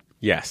vinyl.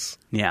 Yes.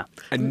 Yeah.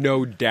 And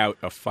no doubt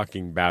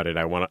about it.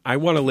 I want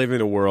to live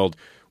in a world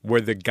where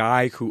the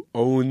guy who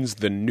owns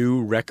the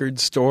new record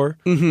store,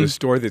 the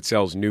store that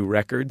sells new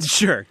records,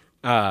 Sure.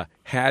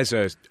 has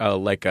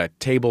a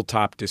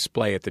tabletop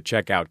display at the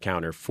checkout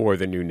counter for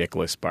the new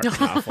Nicholas Sparks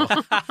novel.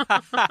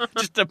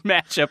 Just a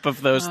mashup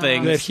of those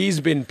things. That he's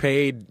been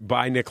paid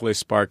by Nicholas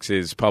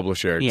Sparks'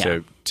 publisher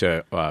to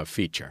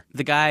feature.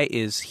 The guy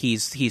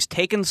he's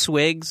taken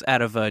swigs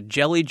out of a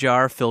jelly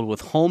jar filled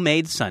with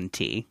homemade sun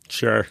tea.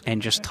 Sure.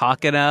 And just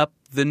talking up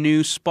the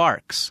new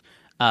Sparks.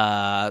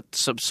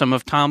 Some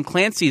of Tom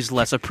Clancy's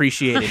less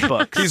appreciated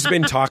books. He's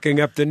been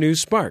talking up the new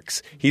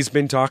Sparks. He's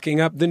been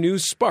talking up the new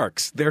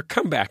Sparks, their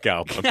comeback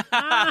album.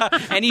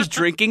 And he's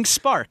drinking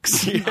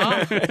Sparks.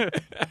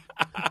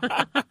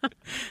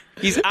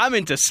 I'm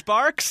into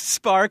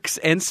Sparks,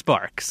 and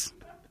Sparks.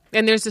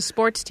 And there's a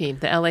sports team,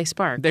 the LA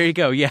Sparks. There you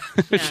go. Yeah.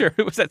 Sure.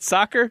 Was that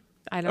soccer?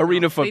 I don't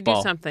Arena know. football.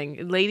 They do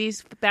something.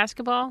 Ladies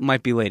basketball?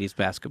 Might be ladies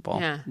basketball.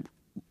 Yeah.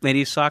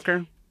 Ladies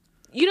soccer?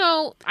 You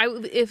know,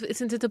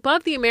 since it's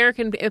above the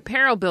American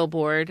Apparel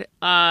billboard,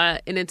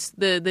 and it's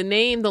the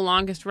name "The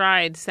Longest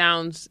Ride"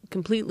 sounds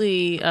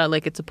completely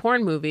like it's a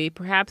porn movie.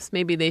 Perhaps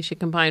maybe they should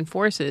combine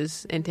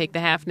forces and take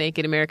the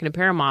half-naked American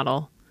Apparel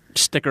model.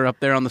 Stick her up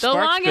there on the Sparks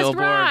longest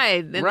billboard,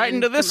 ride. And right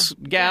then, into this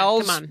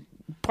gal's come on.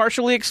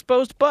 partially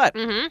exposed butt.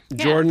 Mm-hmm.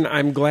 Yeah. Jordan,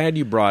 I'm glad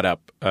you brought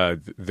up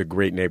the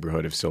great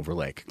neighborhood of Silver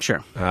Lake.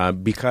 Sure.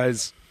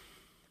 Because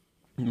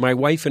my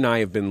wife and I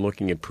have been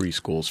looking at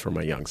preschools for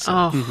my young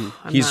son. Oh,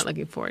 I'm He's not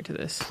looking forward to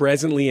this.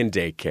 presently in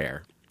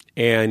daycare.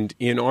 And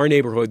in our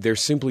neighborhood, there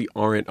simply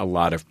aren't a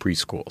lot of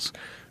preschools.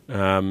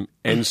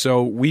 And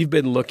so we've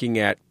been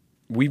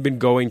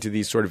going to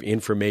these sort of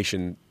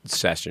information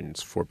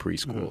sessions for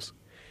preschools.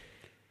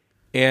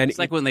 And It's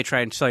like when they try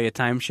and sell you a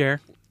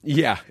timeshare.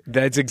 yeah,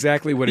 that's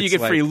exactly what You it's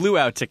get like. free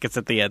luau tickets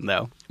at the end,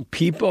 though.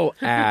 People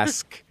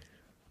ask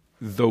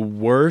the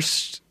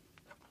worst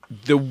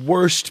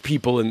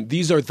people, and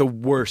these are the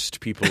worst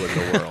people in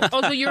the world.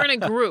 Oh, so you're in a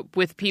group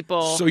with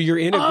people. So you're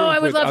in a group I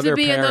would with love other to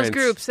be parents. in those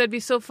groups. That'd be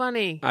so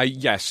funny.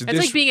 Yes. It's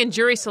like being in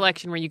jury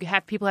selection where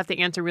people have to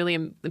answer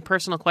really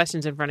personal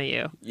questions in front of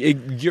you.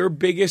 Your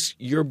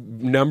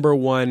number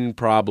one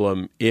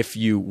problem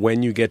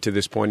when you get to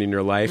this point in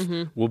your life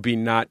will be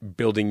not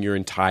building your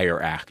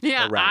entire act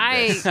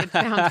around this. It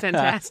sounds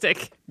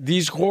fantastic.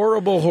 These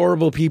horrible,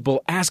 horrible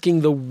people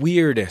asking the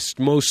weirdest,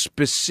 most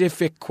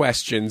specific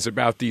questions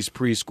about these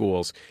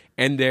preschools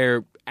and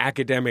their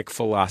academic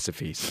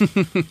philosophies.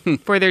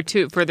 for their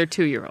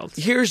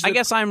 2-year-olds. I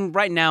guess I'm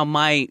right now.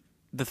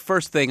 The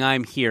first thing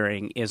I'm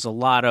hearing is a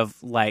lot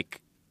of what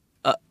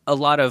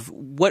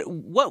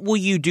will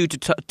you do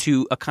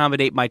to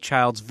accommodate my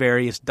child's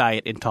various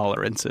diet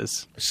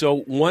intolerances? So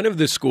one of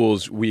the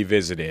schools we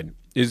visited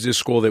is a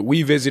school that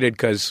we visited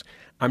because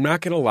I'm not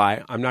going to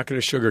lie, I'm not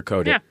going to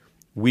sugarcoat it.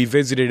 We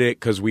visited it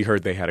because we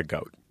heard they had a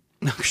goat.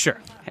 Sure,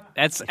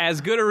 that's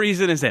as good a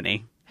reason as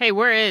any. Hey,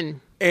 we're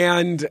in.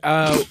 And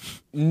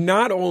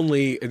not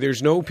only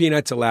there's no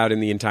peanuts allowed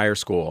in the entire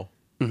school.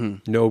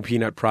 Mm-hmm. No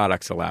peanut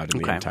products allowed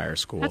in the entire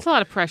school. That's a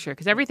lot of pressure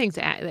because everything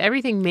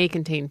may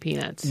contain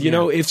peanuts. You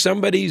know, if one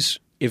of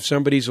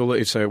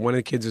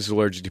the kids is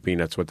allergic to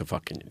peanuts, what the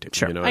fuck can you do?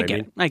 Sure, You know what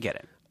I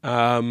get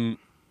it.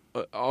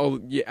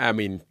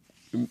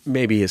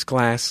 Maybe his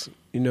class,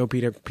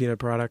 peanut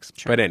products.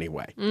 Sure. But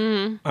anyway,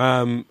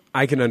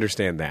 I can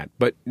understand that.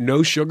 But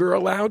no sugar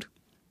allowed.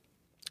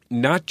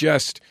 Not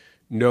just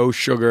no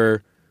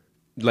sugar,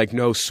 like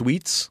no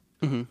sweets,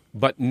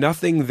 but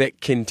nothing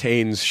that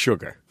contains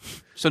sugar.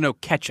 So no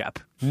ketchup.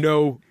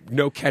 No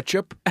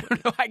ketchup. I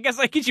don't know. I guess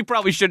you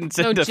probably shouldn't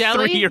send a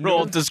jelly?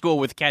 3-year-old to school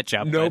with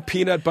ketchup. No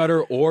peanut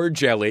butter or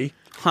jelly.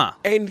 Huh.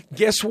 And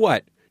guess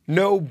what?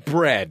 No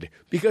bread,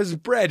 because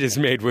bread is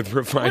made with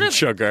refined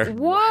sugar.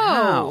 Whoa.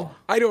 Wow.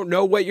 I don't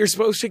know what you're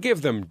supposed to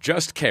give them.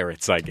 Just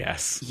carrots, I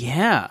guess.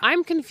 Yeah.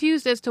 I'm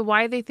confused as to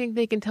why they think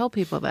they can tell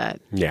people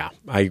that. Yeah.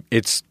 They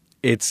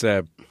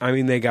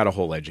got a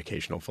whole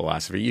educational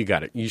philosophy.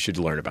 You should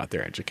learn about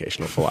their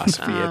educational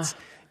philosophy. It's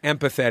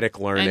empathetic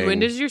learning. And when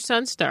does your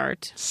son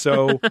start?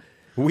 So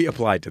we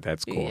applied to that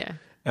school.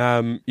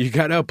 Yeah. You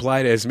got to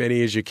apply to as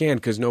many as you can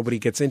because nobody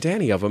gets into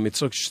any of them. It's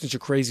such a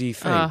crazy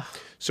thing.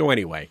 So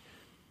anyway,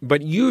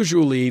 but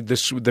usually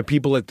the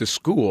people at the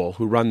school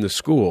who run the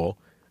school,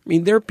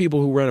 they're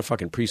people who run a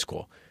fucking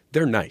preschool.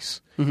 They're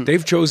nice. Mm-hmm.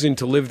 They've chosen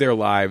to live their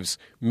lives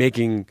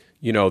making,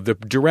 the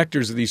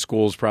directors of these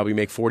schools probably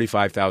make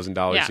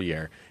 $45,000 a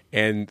year.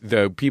 And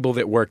the people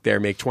that work there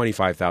make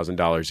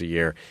 $25,000 a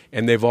year,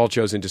 and they've all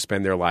chosen to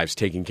spend their lives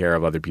taking care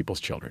of other people's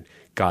children.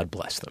 God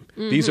bless them.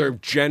 Mm-hmm. These are,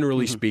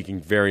 generally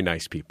speaking, very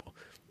nice people.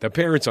 The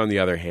parents, on the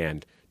other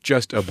hand,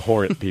 just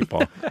abhorrent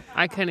people.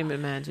 I couldn't even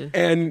imagine.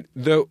 And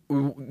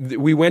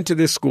we went to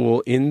this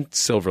school in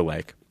Silver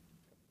Lake,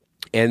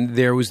 and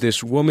there was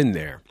this woman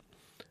there.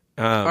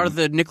 Are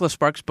the Nicholas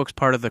Sparks books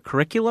part of the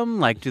curriculum?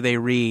 Like, do they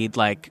read,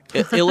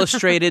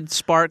 illustrated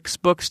Sparks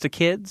books to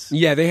kids?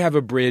 Yeah, they have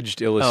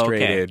abridged,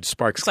 illustrated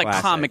Sparks It's like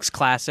comics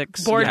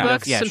classics. Board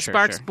books? Yeah, Some sure,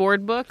 Sparks sure.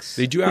 board books?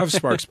 They do have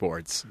Sparks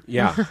boards.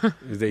 Yeah,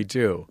 they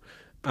do.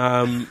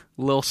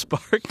 Lil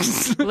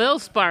Sparks. Lil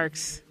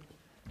Sparks.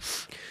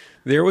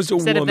 There was a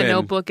Instead woman. of the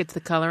notebook, it's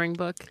the coloring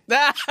book.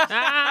 Come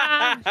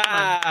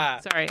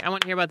on. Sorry, I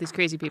want to hear about these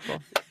crazy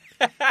people.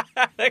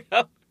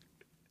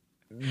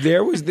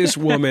 There was this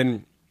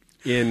woman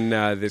in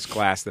this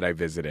class that I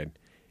visited,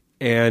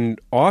 and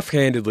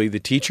offhandedly the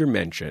teacher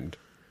mentioned,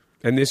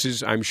 and this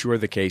is, I'm sure,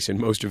 the case in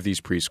most of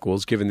these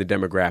preschools, given the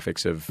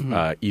demographics of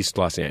East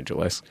Los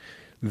Angeles,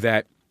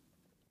 that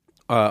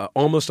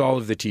almost all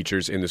of the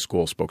teachers in the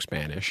school spoke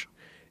Spanish,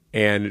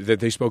 and that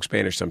they spoke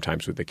Spanish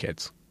sometimes with the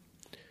kids.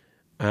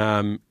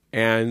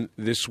 And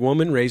this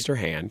woman raised her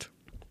hand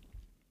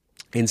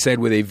and said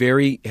with a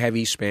very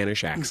heavy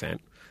Spanish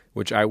accent,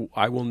 which I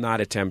will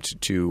not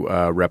attempt to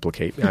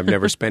replicate. I've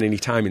never spent any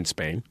time in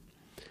Spain.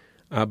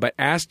 But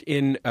asked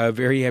in a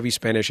very heavy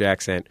Spanish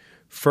accent.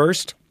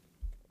 First,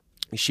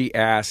 she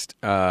asked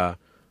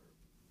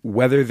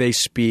whether they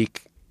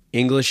speak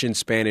English and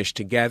Spanish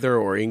together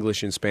or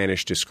English and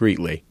Spanish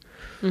discreetly.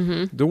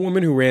 Mm-hmm. The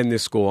woman who ran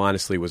this school,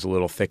 honestly, was a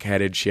little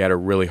thick-headed. She had a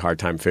really hard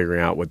time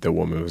figuring out what the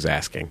woman was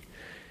asking.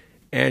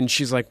 And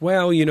she's like,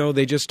 well, you know,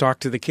 they just talk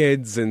to the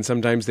kids, and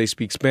sometimes they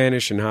speak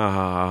Spanish, and ha,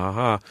 ha, ha, ha,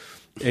 ha.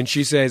 And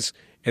she says,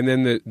 and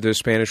then the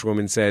Spanish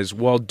woman says,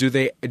 well, do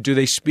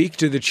they speak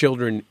to the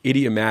children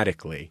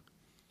idiomatically?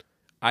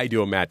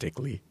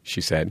 Idiomatically, she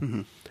said.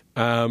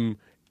 Mm-hmm.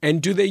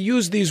 And do they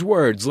use these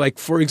words? Like,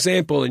 for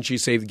example, and she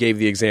gave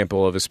the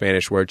example of a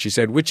Spanish word. She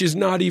said, which is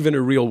not even a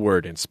real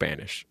word in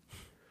Spanish.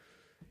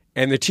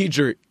 And the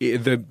teacher,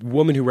 the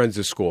woman who runs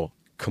the school,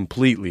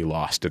 completely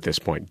lost at this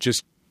point,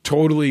 just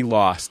totally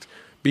lost.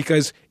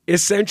 Because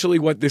essentially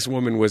what this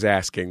woman was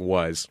asking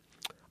was,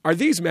 are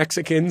these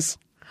Mexicans?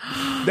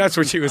 That's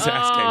what she was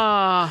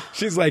asking.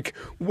 She's like,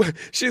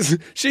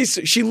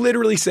 she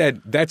literally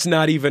said, that's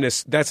not even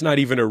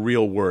a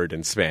real word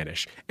in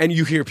Spanish. And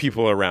you hear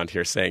people around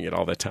here saying it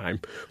all the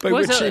time. But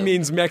which she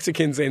means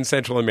Mexicans and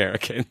Central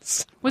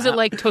Americans. Was it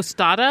like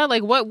tostada?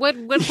 Like what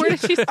word did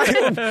she say?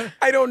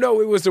 I don't know.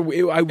 It was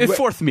a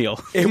fourth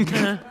meal.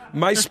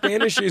 My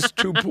Spanish is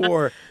too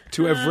poor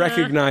to have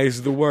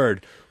recognized the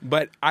word.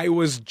 But I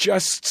was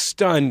just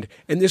stunned.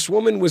 And this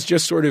woman was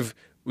just sort of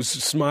was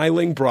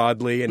smiling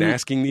broadly and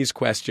asking these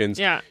questions.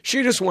 Yeah.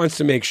 She just wants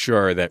to make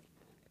sure that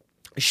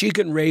she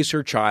can raise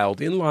her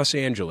child in Los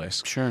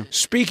Angeles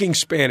speaking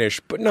Spanish,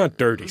 but not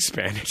dirty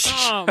Spanish.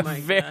 Oh, my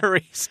God.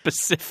 Very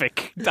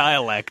specific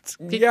dialect.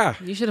 Yeah.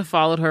 You should have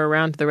followed her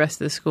around to the rest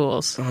of the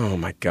schools. Oh,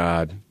 my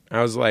God.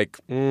 I was like,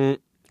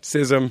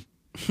 schism.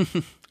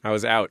 I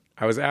was out.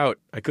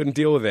 I couldn't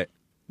deal with it.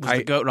 Was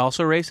the goat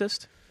also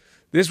racist?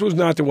 This was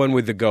not the one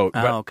with the goat.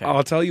 But okay.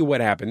 I'll tell you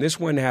what happened. This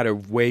one had a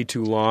way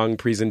too long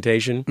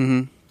presentation.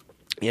 Mm-hmm.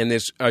 And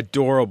this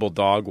adorable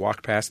dog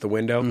walked past the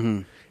window.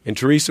 Mm-hmm. And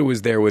Teresa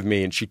was there with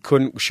me, and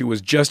she was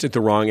just at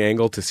the wrong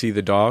angle to see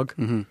the dog.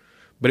 Mm-hmm.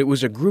 But it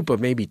was a group of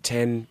maybe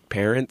 10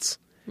 parents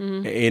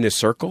in a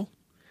circle.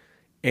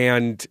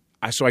 And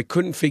so I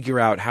couldn't figure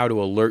out how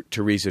to alert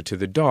Teresa to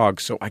the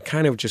dog. So I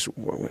kind of just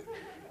went,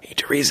 hey,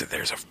 Teresa,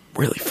 there's a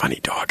really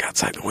funny dog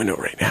outside the window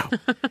right now.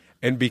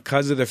 And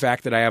because of the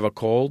fact that I have a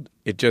cold,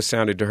 it just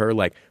sounded to her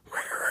like,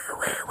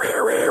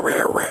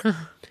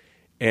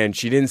 and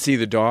she didn't see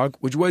the dog,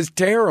 which was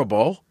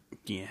terrible.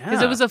 Yeah.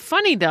 Because it was a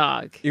funny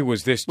dog. It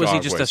was this dog. Was he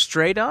just a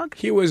stray dog?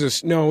 He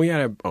was no, he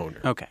had an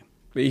owner. Okay.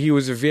 He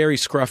was a very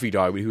scruffy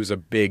dog, but he was a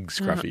big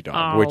scruffy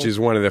dog, which is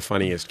one of the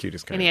funniest,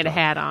 cutest kind And he had of a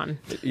hat on.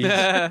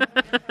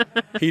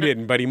 He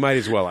didn't, but he might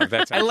as well have.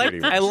 That's how cute he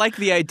was. I like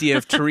the idea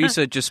of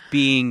Teresa just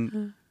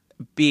being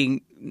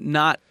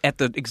not at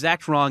the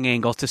exact wrong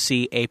angle to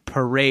see a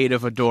parade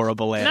of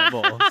adorable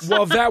animals.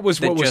 Well, that was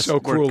what was just so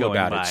weren't cruel going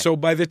about by. it. So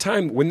by the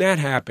time when that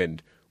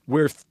happened,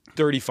 we're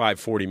 35,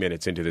 40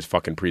 minutes into this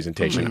fucking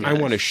presentation. I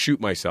want to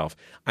shoot myself.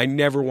 I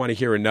never want to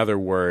hear another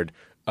word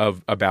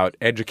about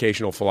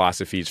educational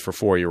philosophies for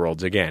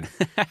 4-year-olds again.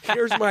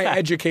 Here's my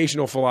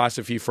educational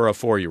philosophy for a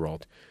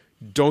 4-year-old.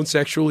 Don't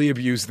sexually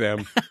abuse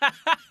them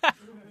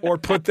or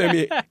put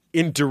them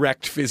in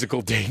direct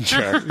physical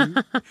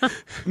danger.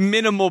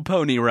 Minimal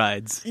pony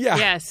rides. Yeah.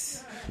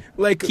 Yes.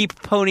 Like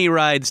Keep pony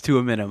rides to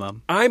a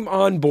minimum. I'm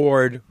on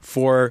board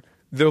for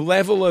the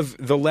level of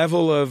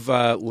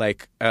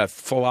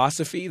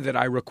philosophy that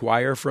I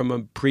require from a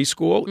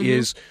preschool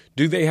is,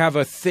 do they have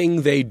a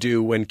thing they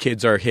do when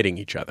kids are hitting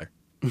each other?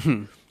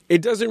 Mm-hmm.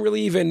 It doesn't really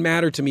even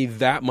matter to me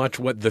that much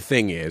what the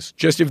thing is.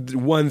 Just if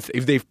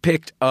they've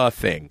picked a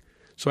thing,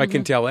 so I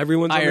can tell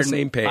everyone's on the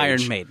same page.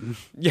 Iron Maiden.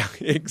 Yeah,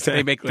 exactly.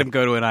 They make them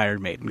go to an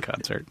Iron Maiden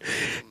concert.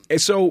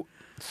 So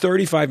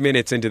 35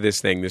 minutes into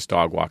this thing, this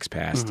dog walks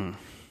past.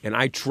 And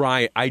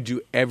I do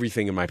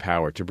everything in my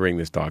power to bring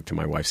this dog to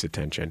my wife's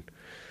attention.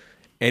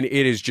 And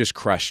it has just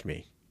crushed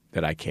me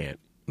that I can't.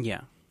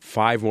 Yeah.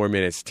 5 more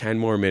minutes, 10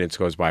 more minutes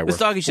goes by. This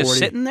dog is just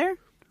sitting there?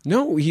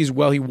 No, he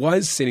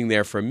was sitting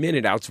there for a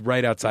minute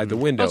right outside the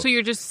window. Oh, so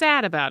you're just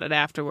sad about it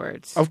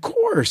afterwards. Of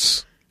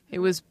course. It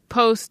was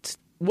post,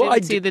 Well,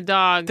 didn't see the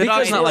dog. The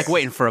dog's not like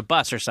waiting for a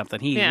bus or something.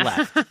 He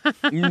left.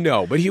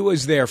 No, but he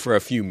was there for a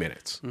few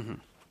minutes. Mm-hmm.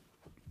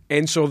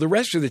 And so the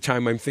rest of the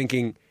time I'm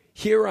thinking,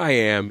 here I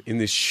am in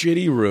this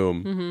shitty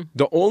room. Mm-hmm.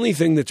 The only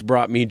thing that's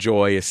brought me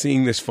joy is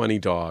seeing this funny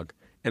dog.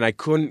 And I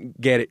couldn't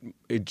get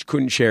it,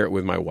 couldn't share it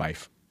with my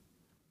wife.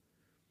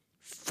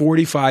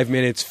 45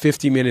 minutes,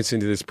 50 minutes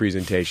into this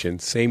presentation,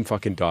 same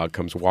fucking dog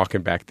comes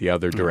walking back the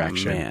other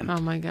direction. man. Oh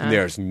my God.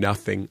 There's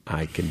nothing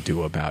I can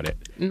do about it.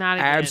 Not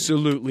again.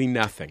 Absolutely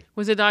nothing.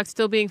 Was the dog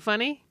still being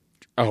funny?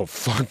 Oh,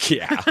 fuck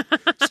yeah.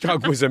 This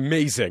dog was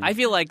amazing. I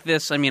feel like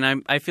this. I mean,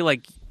 I feel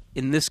like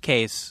in this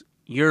case,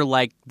 you're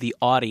like the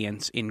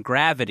audience in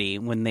Gravity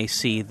when they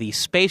see the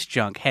space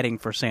junk heading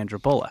for Sandra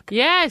Bullock.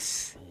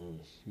 Yes.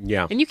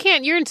 yeah. And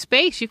you're in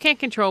space. You can't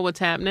control what's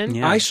happening.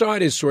 Yeah. I saw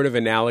it as sort of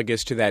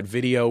analogous to that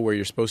video where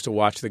you're supposed to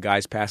watch the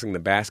guys passing the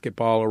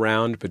basketball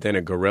around, but then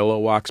a gorilla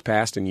walks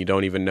past and you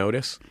don't even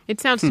notice. It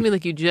sounds to me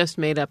like you just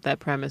made up that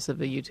premise of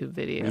a YouTube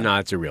video. No,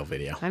 it's a real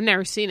video. I've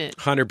never seen it.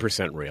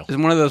 100% real. Is it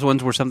one of those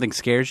ones where something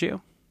scares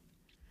you?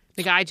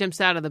 The guy jumps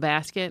out of the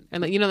basket,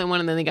 and you know the one,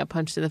 and then they got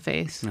punched in the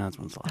face. No, that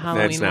one's a lot.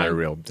 Halloween That's not a one.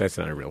 real. That's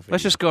not a real video.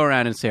 Let's just go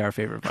around and say our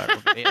favorite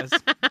viral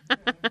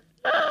videos.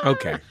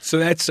 Okay, so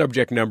that's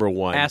subject number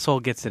one.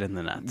 Asshole gets it in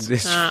the nuts.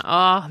 This,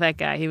 That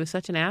guy. He was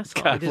such an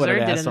asshole. God, He what an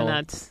deserved it in asshole. the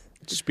nuts.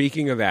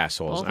 speaking of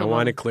assholes, Both I of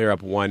want to them. clear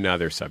up one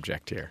other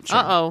subject here.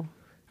 Uh-oh.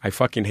 I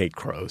fucking hate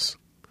crows.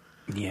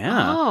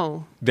 Yeah.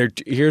 Oh.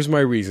 Here's my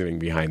reasoning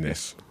behind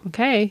this.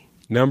 Okay.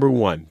 Number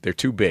one, they're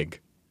too big.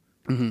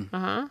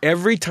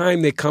 Every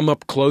time they come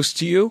up close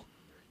to you,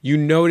 you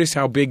notice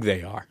how big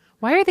they are.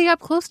 Why are they up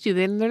close to you?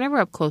 They're never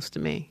up close to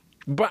me.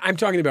 But I'm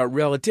talking about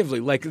relatively.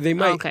 Like they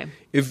might, okay.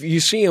 if you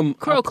see them,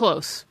 Crow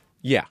close.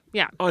 yeah,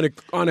 Yeah.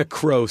 on a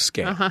crow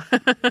scale.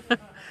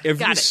 If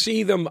Got you it.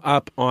 see them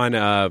up on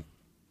a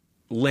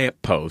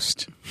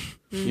lamppost,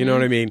 you know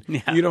what I mean.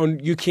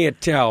 You can't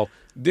tell.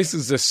 This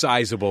is a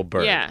sizable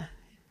bird. Yeah.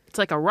 It's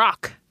like a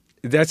rock.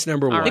 That's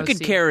number one. They could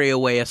ROC. carry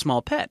away a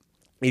small pet.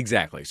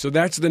 Exactly. So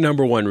that's the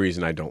number one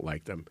reason I don't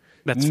like them.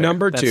 That's fair.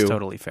 Number That's two.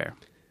 totally fair.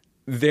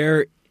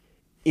 They're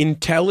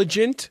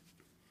intelligent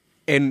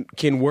and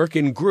can work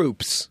in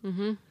groups,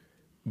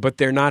 but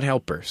they're not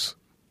helpers.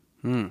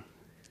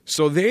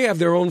 So they have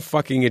their own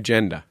fucking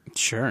agenda.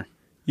 Sure.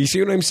 You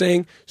see what I'm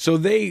saying? So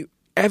they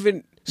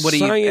haven't. What do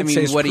you- I Science mean,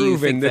 has what do you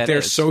proven think that that they're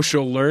is?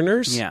 social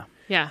learners. Yeah.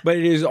 Yeah. But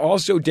it is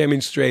also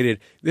demonstrated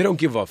they don't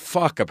give a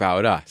fuck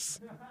about us.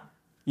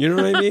 You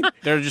know what I mean?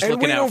 They're just And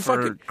looking we out don't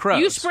for fucking-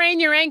 crows. You sprain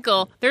your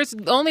ankle. There's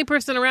the only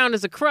person around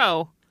is a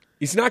crow.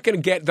 He's not going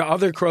to get the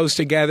other crows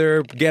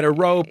together, get a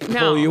rope, No.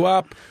 pull you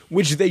up,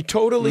 which they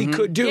totally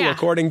could do Yeah.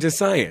 according to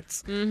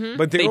science.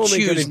 But they're They only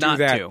going to choose do not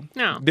that. to.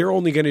 No. They're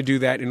only going to do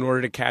that in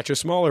order to catch a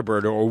smaller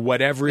bird or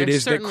whatever it They're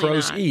is that certainly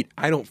crows not. eat.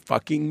 I don't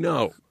fucking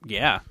know.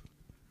 Yeah.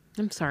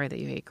 I'm sorry that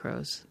you hate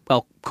crows.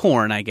 Well,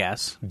 corn, I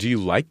guess. Do you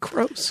like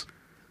crows?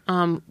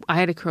 I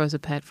had a crow as a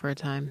pet for a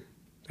time.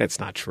 That's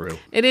not true.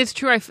 It is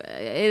true.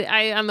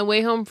 I on the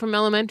way home from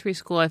elementary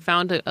school, I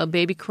found a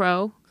baby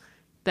crow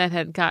that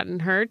had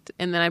gotten hurt,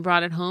 and then I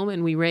brought it home,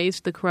 and we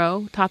raised the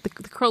crow. Taught the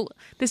crow.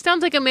 This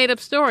sounds like a made up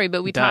story,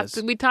 but we taught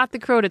the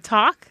crow to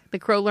talk. The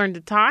crow learned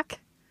to talk.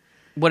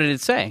 What did it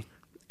say?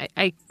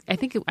 I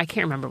think I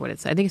can't remember what it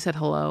said. I think it said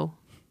hello.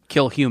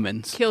 Kill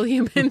humans. Kill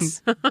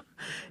humans.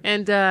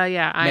 And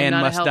yeah, I'm Man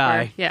not must a helper.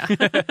 die.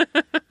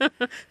 Yeah.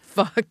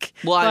 Fuck.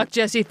 Well, I- Fuck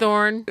Jesse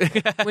Thorne.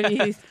 When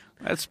he,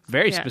 That's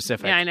very yeah.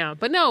 specific. Yeah, I know.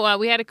 But no,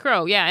 we had a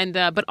crow. Yeah, and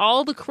but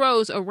all the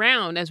crows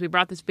around as we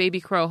brought this baby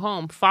crow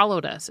home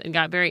followed us and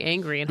got very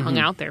angry and hung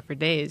out there for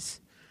days.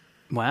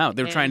 Wow,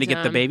 they're trying to And,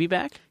 get the baby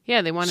back?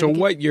 Yeah, they wanted. So to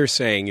get- what you're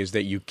saying is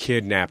that you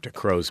kidnapped a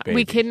crow's baby.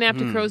 We kidnapped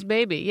a crow's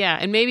baby. Yeah,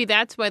 and maybe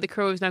that's why the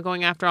crow is now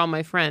going after all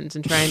my friends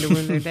and trying to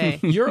ruin their day.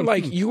 You're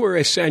like, you were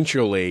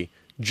essentially,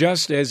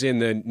 just as in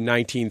the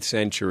 19th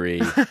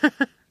century,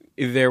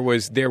 there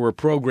were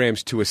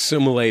programs to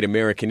assimilate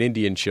American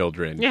Indian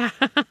children Yeah.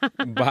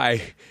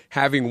 by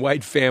having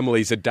white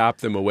families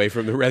adopt them away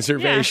from the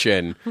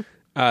reservation.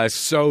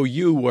 So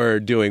you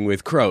were doing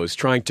with crows,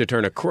 trying to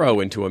turn a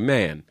crow into a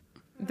man.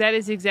 That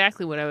is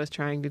exactly what I was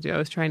trying to do. I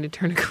was trying to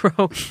turn a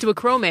crow to a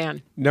crow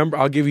man.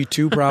 I'll give you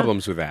two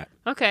problems with that.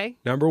 Okay.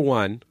 Number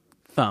one,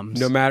 Thumbs.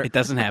 No matter- It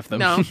doesn't have them.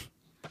 No.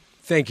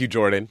 thank you,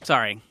 Jordan.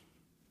 Sorry.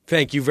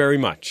 Thank you very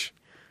much.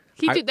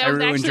 That I was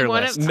ruined actually your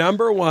one list. of.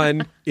 Number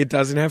one, it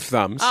doesn't have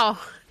thumbs.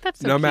 Oh, that's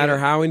so No cute. matter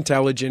how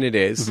intelligent it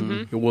is,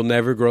 it will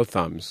never grow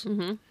thumbs.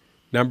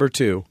 Number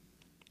two,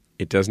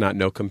 it does not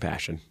know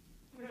compassion.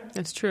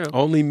 That's true.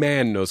 Only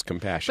man knows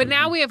compassion. But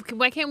now we have.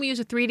 Why can't we use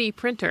a 3D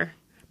printer?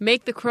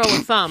 Make the crow a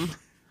thumb,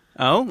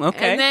 Oh,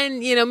 okay. and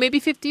then maybe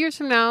 50 years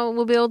from now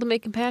we'll be able to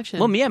make compassion.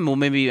 well, yeah,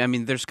 maybe, I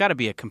mean, there's got to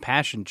be a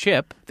compassion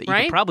chip that you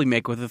Right? could probably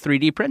make with a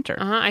 3D printer.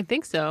 I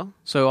think so.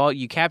 So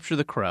you capture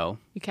the crow,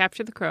 You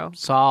capture the crow.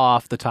 saw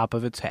off the top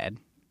of its head,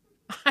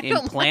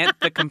 implant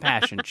the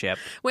compassion chip.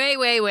 Wait.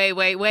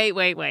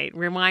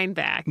 Rewind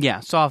back. Yeah,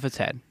 saw off its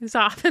head. It's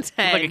off its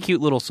head. Like a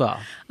cute little saw.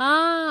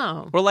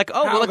 Oh. We're like,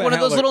 How we're like the one of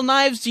hell those are- little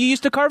knives you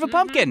used to carve a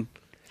pumpkin.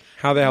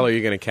 How the hell are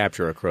you going to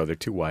capture a crow? They're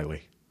too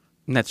wily.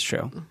 That's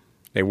true.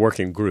 They work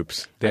in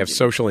groups. They have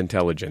social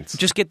intelligence.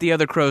 Just get the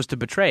other crows to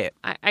betray it.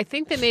 I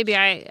think that maybe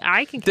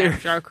I can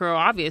capture our crow. You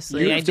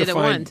Obviously, have I to did it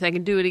find- once. I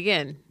can do it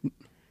again.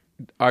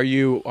 Are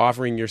you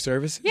offering your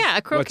services? Yeah,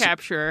 a crow What's-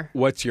 capturer.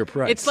 What's your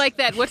price? It's like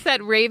that. What's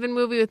that Raven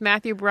movie with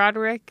Matthew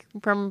Broderick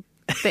from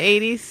The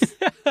 80s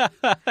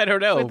I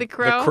don't know. with the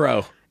crow. The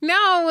Crow.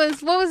 No, it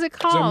was what was it It's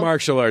called? a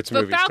martial arts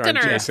The movie starring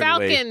Falconer, Jason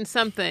Falcon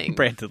something.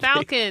 Brandon Lee.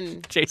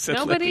 Falcon. Jason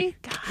Nobody? Lee.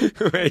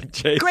 God. Lee. Wait,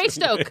 Jason.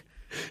 Greystoke.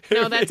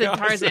 No, that's a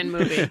Tarzan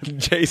movie.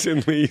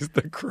 Jason Lee's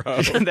The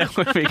Crow. That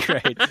would be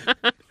great.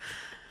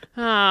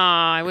 Oh,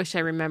 I wish I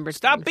remembered.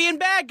 Stop things. being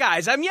bad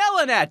guys. I'm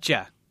yelling at you.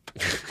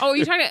 Oh,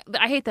 you're talking.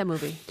 I hate that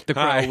movie. The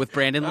Crow Hi. with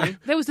Brandon Lee.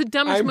 That was the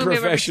dumbest I'm movie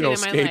I've ever seen professional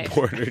in my life.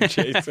 skateboarder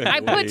Jason I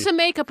Lee. put some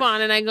makeup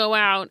on and I go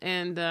out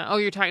and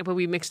you're talking, but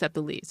we mixed up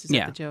the leads. Is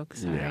that the joke?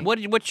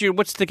 Sorry.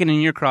 What's sticking in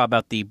your craw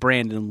about the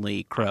Brandon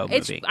Lee Crow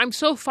movie? I'm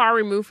so far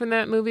removed from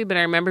that movie, but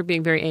I remember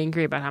being very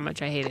angry about how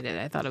much I hated it.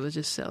 I thought it was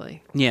just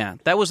silly. Yeah,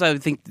 that was, I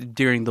think,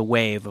 during the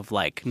wave of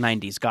like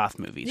 90s goth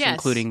movies, Yes.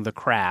 including The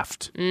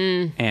Craft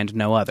and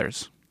No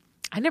Others.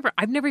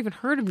 I've never even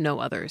heard of No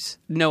Others.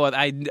 No,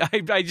 I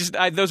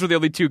those were the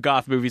only two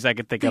goth movies I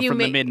could think of you from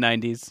the make- mid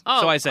 90s.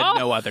 Oh, So I said oh.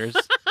 No Others.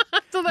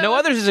 So that No was-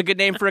 Others is a good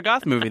name for a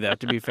goth movie, though.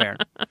 To be fair,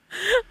 I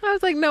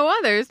was like, No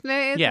Others. Is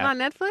Yeah. it on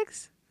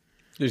Netflix?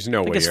 There's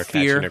no way guess you're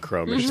Fear. catching a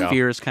crow, Michelle.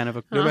 Fear is kind of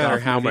a No matter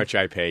goth how movie. much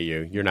I pay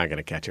you, you're not going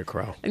to catch a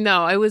crow.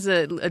 No, it was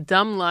a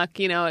dumb luck,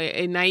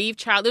 a naive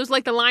child. It was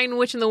like the Lion,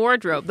 Witch, and the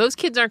Wardrobe. Those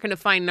kids aren't going to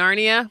find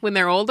Narnia when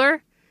they're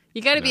older.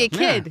 You got to be a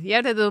kid. You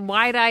have to have the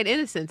wide-eyed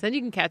innocence. Then you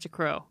can catch a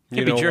crow.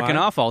 Could be know jerking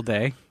why? off all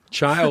day.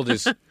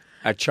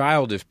 A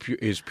child is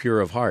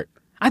pure of heart.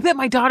 I bet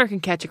my daughter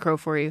can catch a crow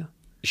for you.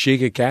 She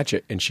could catch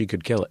it and she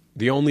could kill it.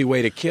 The only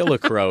way to kill a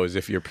crow is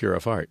if you're pure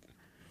of heart.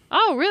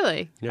 Oh,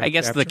 really? Yeah, I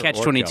guess the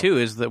capture or catch-22 kill.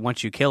 is that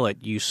once you kill it,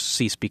 you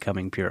cease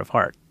becoming pure of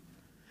heart.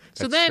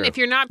 So That's then, true. if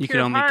you're not You pure can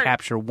of only heart,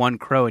 capture one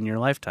crow in your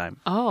lifetime.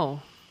 oh,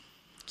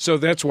 So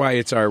that's why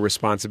it's our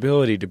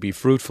responsibility to be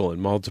fruitful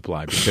and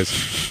multiply,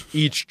 because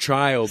each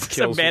child a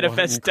kills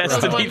manifest one crow.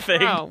 destiny. one thing.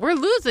 crow. We're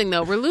losing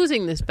though. We're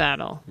losing this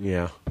battle.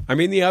 Yeah. I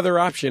mean, the other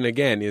option,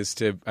 again, is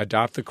to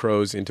adopt the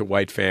crows into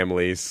white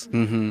families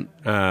along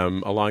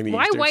the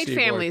Why eastern white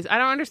seaboard. families? I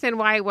don't understand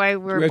why we're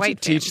We have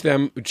white. to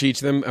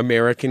teach them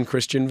American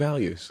Christian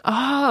values.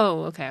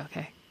 Oh,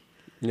 okay.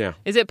 Yeah.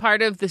 Is it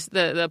part of this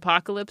the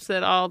apocalypse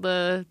that all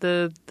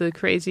the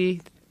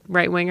crazy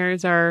right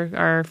wingers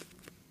are?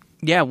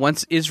 Yeah,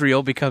 once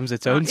Israel becomes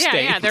its own Yeah,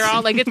 state, yeah, they're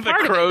all like, it's the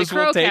part of it. The crows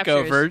crow will take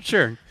captures. over.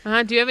 Sure.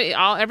 Do you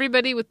have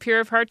everybody with pure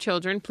of heart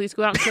children? Please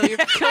go out and kill your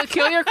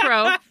kill your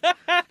crow.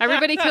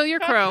 Everybody, kill your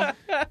crow.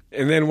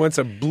 And then once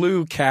a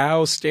blue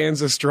cow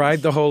stands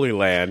astride the Holy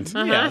Land,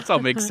 Yeah, that all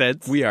makes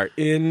sense. we are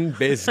in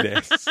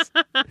business.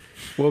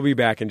 We'll be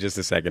back in just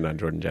a second on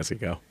Jordan Jesse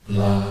Go.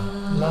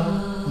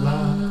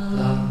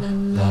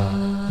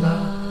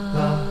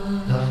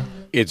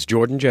 It's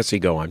Jordan Jesse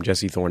Go. I'm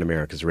Jesse Thorne,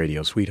 America's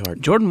radio sweetheart.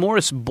 Jordan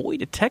Morris, boy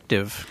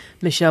detective.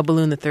 Michelle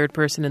Balloon, the third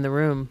person in the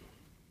room.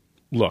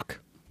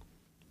 Look,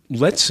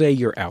 let's say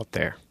you're out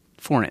there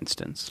For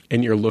instance.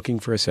 and you're looking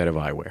for a set of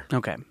eyewear.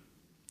 Okay.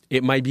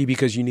 It might be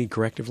because you need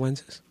corrective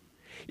lenses.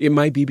 It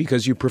might be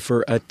because you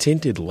prefer a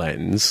tinted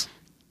lens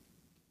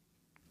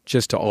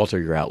just to alter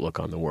your outlook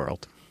on the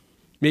world.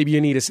 Maybe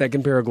you need a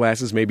second pair of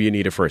glasses. Maybe you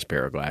need a first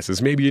pair of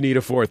glasses. Maybe you need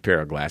a fourth pair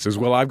of glasses.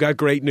 Well, I've got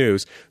great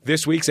news.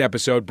 This week's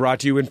episode brought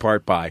to you in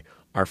part by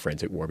our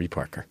friends at Warby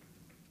Parker.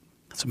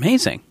 That's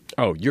amazing.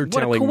 Oh, you're What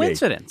a telling me.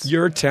 coincidence.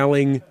 You're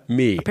telling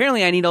me.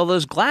 Apparently, I need all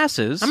those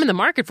glasses. I'm in the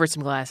market for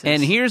some glasses.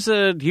 and here's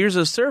a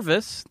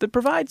service that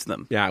provides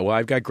them. Yeah, well,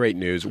 I've got great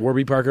news.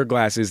 Warby Parker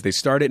glasses, they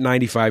start at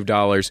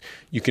 $95.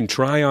 You can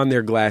try on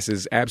their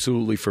glasses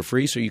absolutely for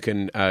free, so you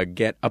can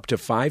get up to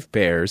 5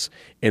 pairs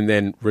and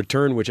then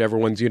return whichever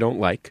ones you don't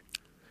like.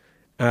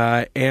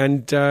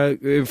 And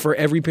for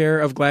every pair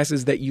of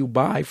glasses that you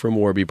buy from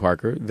Warby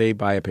Parker, they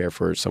buy a pair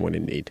for someone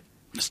in need.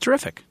 It's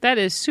terrific. that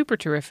is super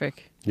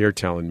terrific. You're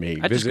telling me.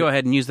 I'd just go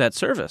ahead and use that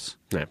service.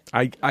 Yeah,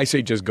 I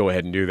say just go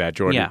ahead and do that,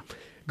 Jordan. Yeah.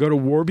 Go to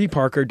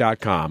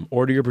warbyparker.com.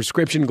 Order your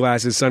prescription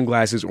glasses,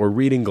 sunglasses, or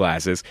reading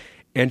glasses.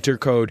 Enter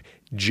code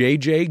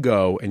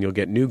JJGO, and you'll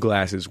get new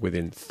glasses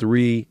within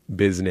 3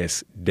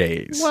 business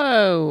days.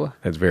 Whoa,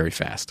 That's very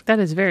fast. that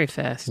is very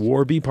fast.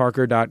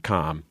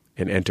 warbyparker.com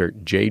and enter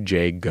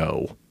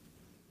JJGO.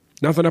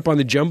 Nothing up on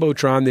the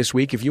Jumbotron this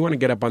week. If you want to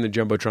get up on the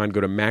Jumbotron, go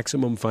to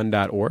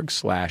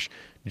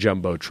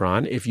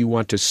MaximumFun.org/Jumbotron. If you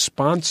want to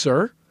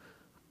sponsor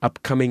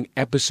upcoming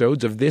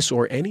episodes of this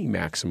or any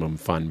Maximum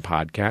Fun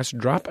podcast,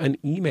 drop an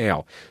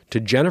email to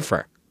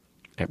Jennifer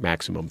at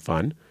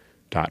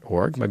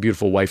MaximumFun.org. My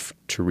beautiful wife,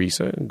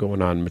 Teresa,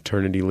 going on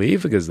maternity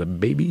leave because the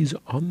baby's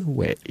on the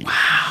way.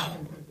 Wow.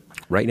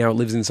 Right now it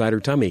lives inside her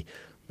tummy,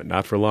 but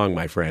not for long,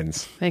 my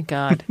friends. Thank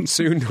God.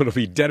 Soon it'll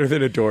be deader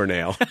than a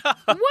doornail.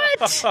 What?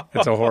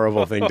 That's a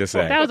horrible thing to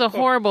say. That was a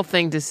horrible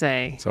thing to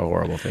say. It's a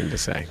horrible thing to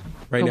say.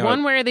 Right But now,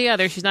 one way or the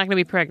other, she's not going to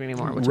be pregnant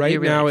anymore. Which would be right a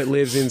relief. now it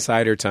lives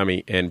inside her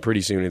tummy, and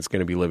pretty soon it's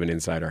going to be living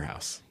inside our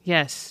house.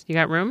 Yes. You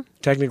got room?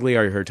 Technically,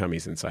 her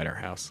tummy's inside our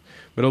house,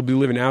 but it'll be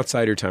living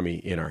outside her tummy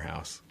in our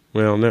house.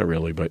 Well, not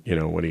really, but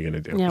what are you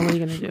going to do? Yeah, what are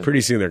you going to do?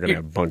 Pretty soon they're going to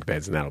have bunk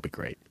beds, and that'll be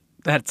great.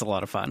 That's a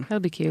lot of fun. That'll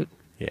be cute.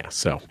 Yeah,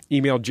 so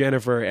email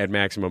Jennifer at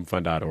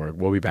MaximumFun.org.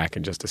 We'll be back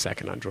in just a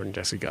second on Jordan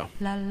Jesse Go.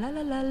 La la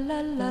la la la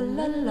la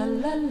la la la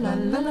la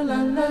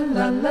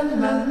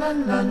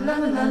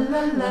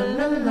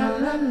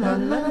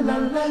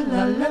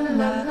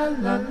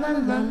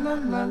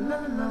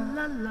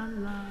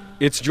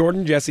It's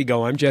Jordan Jesse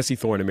Go. I'm Jesse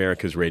Thorne,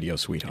 America's radio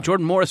sweetheart.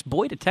 Jordan Morris,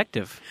 boy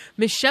detective.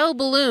 Michelle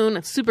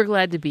Balloon, super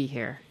glad to be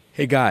here.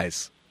 Hey,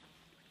 guys.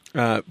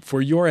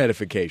 For your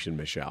edification,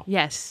 Michelle.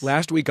 Yes.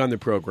 Last week on the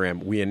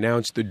program, we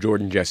announced the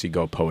Jordan Jesse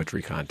Go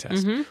Poetry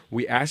Contest.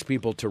 We asked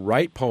people to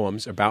write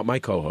poems about my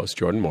co-host,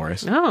 Jordan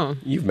Morris. Oh,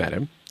 You've met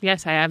him.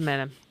 yes, I have met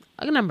him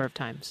a number of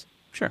times.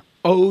 Sure.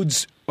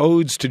 Odes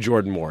to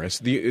Jordan Morris.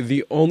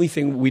 The only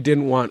thing we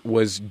didn't want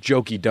was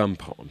jokey dumb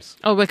poems.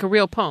 Oh, like a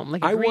real poem,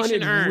 like a I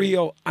Grecian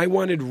urn.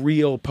 wanted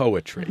real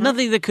poetry.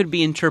 Nothing that could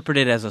be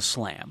interpreted as a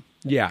slam.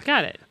 Yeah.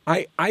 Got it.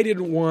 I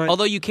didn't want...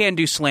 Although you can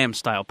do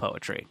slam-style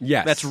poetry.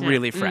 Yes. That's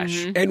really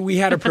fresh. And we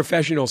had a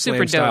professional Super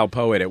slam-style dope.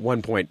 poet at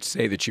one point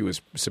say that she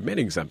was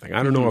submitting something.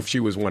 I don't know if she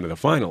was one of the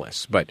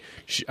finalists, but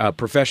a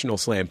professional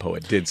slam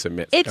poet did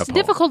submit a It's poem.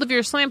 difficult if you're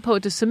a slam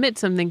poet to submit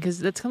something because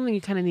that's something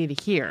you kind of need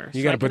to hear.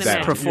 You So got I to put can that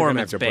imagine.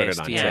 Performance you're gonna have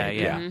to put it based, on yeah,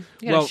 tape. yeah.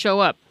 You got to show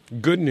up.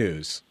 Good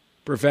news.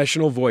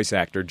 Professional voice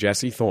actor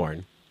Jesse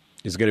Thorne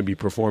is going to be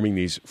performing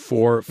these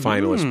 4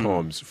 finalist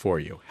poems for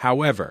you.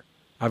 However,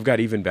 I've got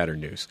even better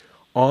news.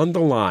 On the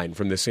line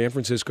from the San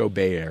Francisco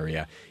Bay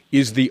Area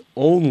is the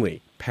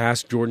only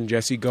past Jordan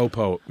Jesse Go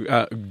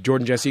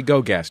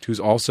guest who's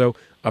also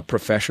a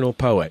professional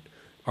poet,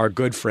 our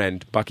good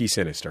friend Bucky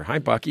Sinister. Hi,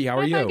 Bucky. How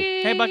are you?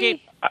 Bucky. Hey,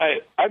 Bucky.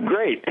 I'm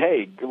great.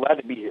 Hey, glad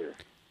to be here.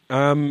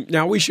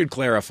 Now, we should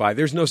clarify,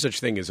 there's no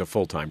such thing as a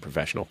full-time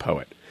professional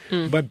poet.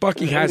 But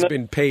Bucky has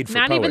been paid for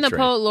Not poetry. even the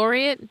poet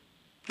laureate?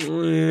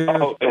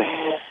 Oh,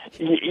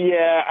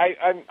 yeah.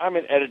 I'm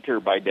an editor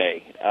by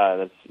day.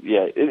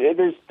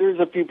 There's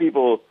a few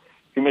people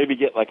who maybe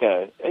get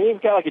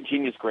you've got like a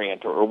Genius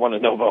Grant or won a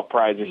Nobel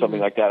Prize or something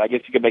like that. I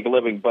guess you could make a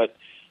living, but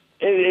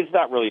it's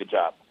not really a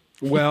job.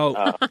 Well,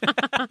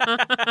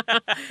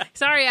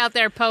 Sorry out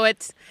there,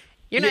 poets.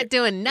 You're not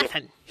doing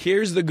nothing.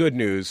 here's the good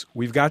news.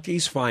 We've got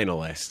these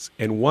finalists,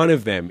 and one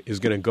of them is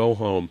going to go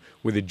home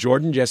with a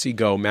Jordan Jesse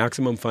Go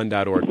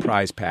MaximumFun.org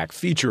prize pack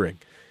featuring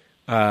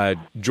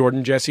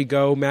Jordan Jesse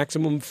Go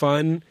Maximum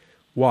Fun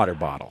water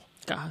bottle,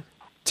 God.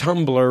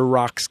 tumbler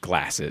rocks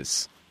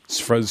glasses,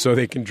 so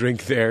they can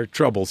drink their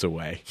troubles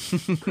away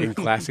in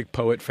classic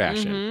poet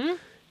fashion.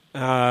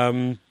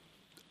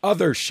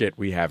 Other shit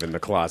we have in the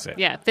closet.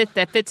 Yeah,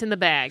 that fits in the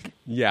bag.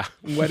 Yeah,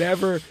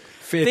 whatever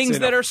fits Things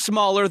in that a, are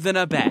smaller than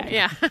a bag.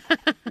 Yeah.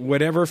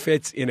 whatever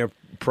fits in a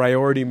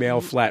priority mail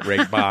flat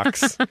rate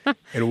box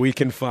and we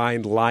can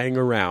find lying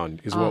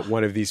around is what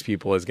one of these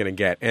people is going to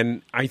get.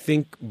 And I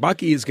think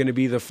Bucky is going to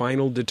be the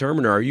final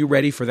determiner. Are you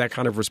ready for that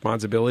kind of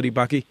responsibility,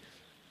 Bucky?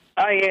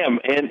 I am,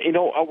 and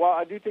while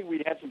I do think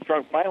we had some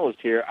strong finalists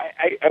here,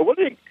 I want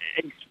to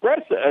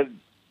express a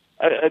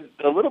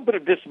little bit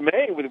of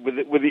dismay with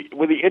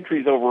the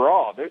entries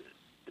overall.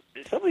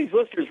 Some of these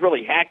listeners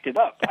really hacked it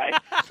up.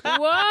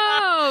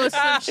 Whoa,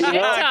 some shit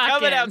talking.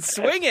 Coming out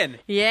swinging.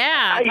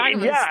 Yeah. I'm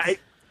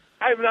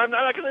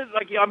not going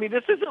to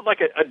this isn't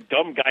like a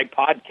dumb guy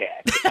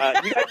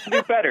podcast. You guys can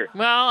do better.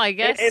 Well, I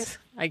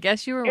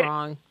guess you were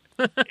wrong.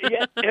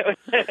 Yeah.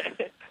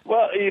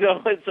 Well,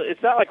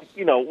 it's not like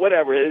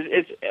whatever.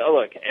 It's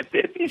look.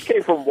 If these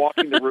came from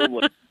Walking the Room,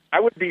 I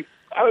would be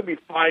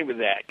fine with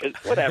that. 'Cause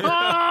whatever.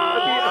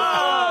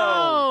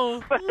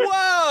 Oh,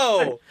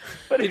 Whoa!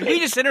 Did we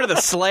just enter the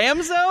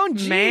slam zone?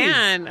 Jeez.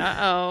 man.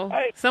 Uh-oh.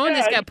 Someone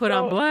just got put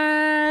on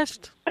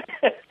blast.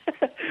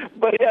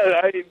 But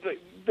yeah,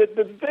 the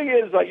thing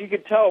is, you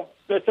could tell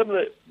that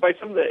by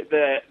some of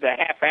the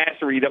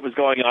half-assery that was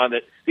going on,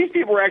 that these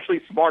people were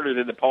actually smarter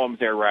than the poems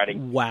they're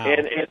writing. Wow.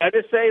 And I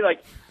just say,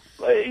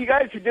 you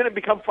guys who didn't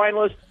become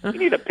finalists, you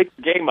need to pick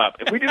the game up.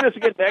 If we do this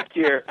again next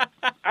year,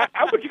 I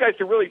want you guys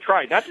to really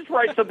try. Not just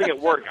write something at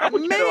work. I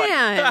want you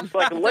Man. to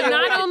lay awake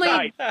Not at only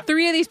night.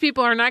 3 of these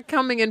people are not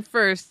coming in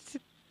first,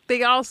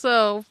 they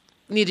also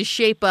need to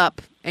shape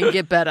up and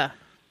get better.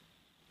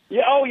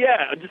 Yeah, oh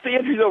yeah, just the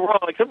entries overall.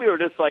 Some people are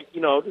just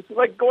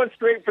just going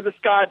straight for the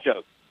ska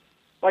joke.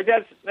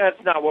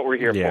 That's not what we're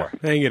here for.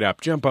 Hang it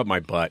up. Jump up my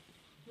butt.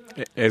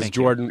 As Thank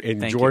Jordan you. in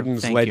Thank you.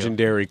 Jordan's Thank you.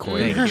 legendary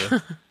coinage. Thank you.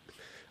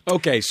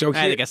 Okay, so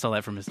I think I stole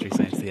that from Mystery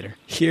Science Theater.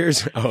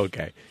 Here's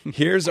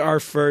our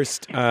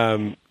first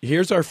poem.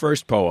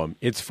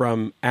 It's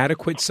from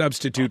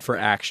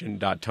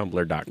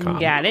adequatesubstituteforaction.tumblr.com.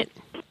 Got it.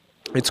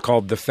 It's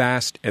called The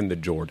Fast and the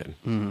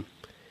Jordan.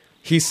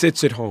 He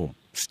sits at home,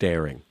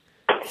 staring,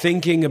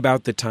 thinking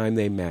about the time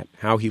they met,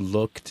 how he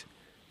looked,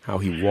 how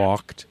he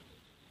walked.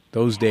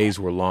 Those days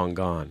were long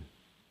gone.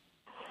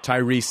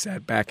 Tyrese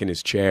sat back in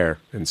his chair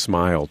and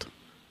smiled.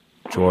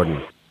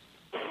 Jordan,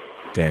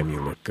 damn,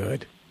 you look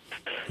good,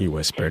 he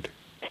whispered.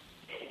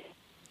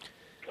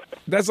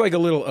 That's like a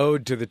little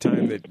ode to the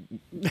time that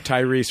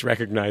Tyrese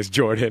recognized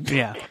Jordan.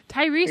 Yeah.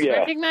 Tyrese Yeah.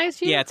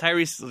 recognized you? Yeah,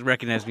 Tyrese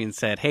recognized me and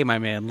said, "Hey, my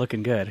man,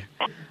 looking good."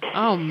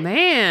 Oh,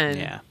 man.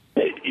 Yeah.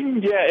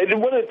 Yeah,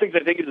 and one of the things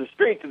I think is a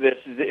strength of this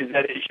is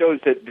that it shows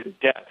that the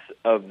depth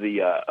of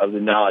the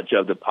knowledge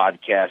of the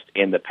podcast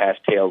and the past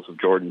tales of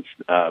Jordan's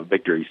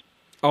victories.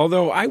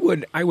 Although I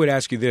would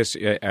ask you this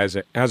as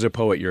a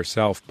poet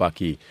yourself,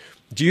 Bucky.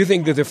 Do you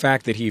think that the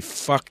fact that he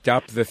fucked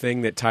up the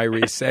thing that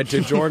Tyrese said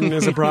to Jordan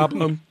is a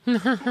problem? Yeah,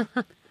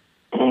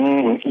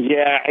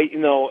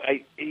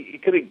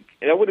 it could have.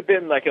 It would have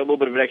been like a little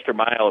bit of an extra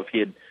mile if he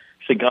had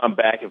gone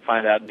back and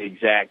find out the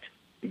exact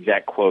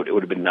quote. It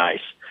would have been nice.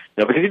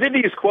 No, because he did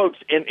use quotes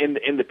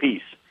in the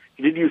piece.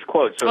 He did use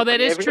quotes. So that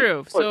is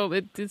true. So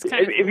it's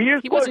kind of. If you use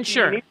he quotes, wasn't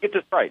sure. You need to get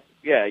this right.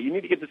 Yeah, you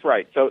need to get this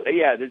right. So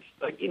yeah, it's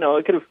like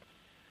it could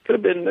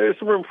have been. There's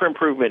some room for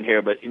improvement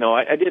here, but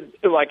I did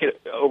like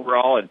it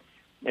overall, and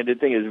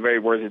did think it was very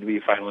worthy to be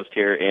a finalist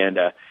here, and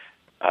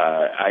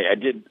I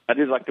did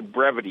like the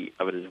brevity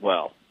of it as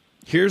well.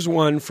 Here's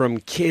one from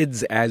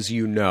Kids As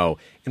You Know.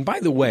 And by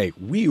the way,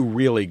 we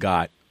literally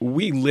got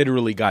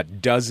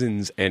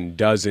dozens and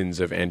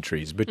dozens of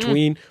entries.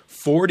 Between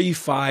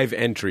 45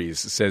 entries,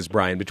 says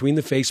Brian, between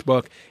the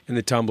Facebook and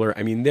the Tumblr.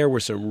 I mean, there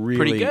were some really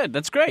pretty good.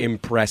 That's great.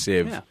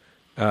 Impressive.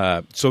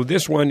 Yeah. So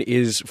this one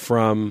is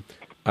from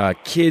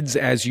Kids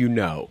As You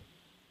Know.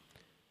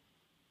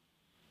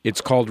 It's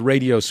called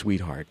Radio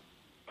Sweetheart.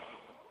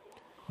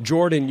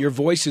 Jordan, your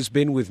voice has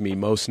been with me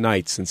most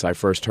nights since I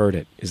first heard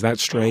it. Is that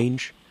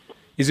strange?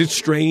 Is it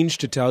strange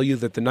to tell you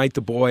that the night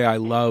the boy I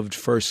loved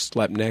first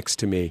slept next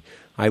to me,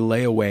 I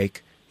lay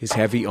awake, his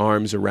heavy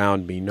arms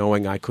around me,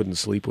 knowing I couldn't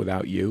sleep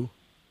without you?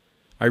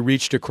 I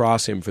reached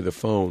across him for the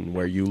phone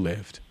where you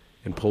lived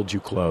and pulled you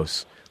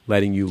close,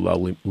 letting you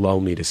lull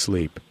me to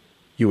sleep.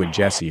 You and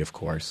Jesse, of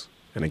course,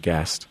 and a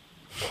guest.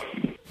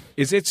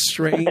 Is it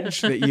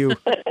strange that you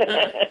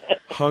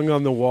hung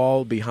on the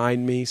wall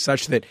behind me,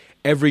 such that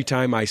every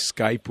time I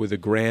Skype with a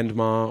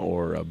grandma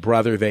or a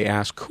brother, they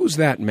ask, "Who's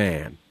that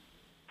man?"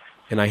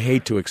 And I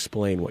hate to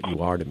explain what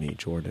you are to me,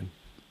 Jordan.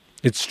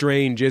 It's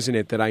strange, isn't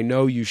it, that I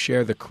know you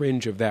share the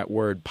cringe of that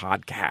word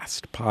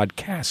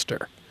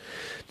podcaster,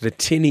 the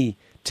tinny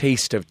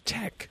taste of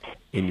tech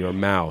in your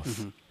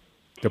mouth,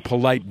 the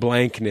polite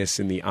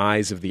blankness in the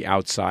eyes of the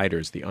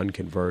outsiders, the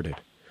unconverted.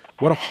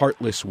 What a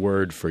heartless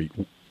word for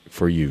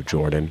you,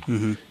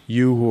 Jordan.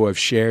 You who have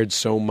shared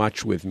so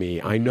much with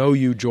me. I know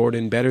you,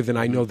 Jordan, better than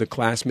I know the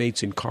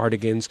classmates in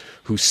cardigans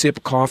who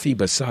sip coffee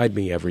beside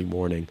me every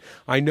morning.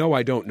 I know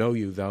I don't know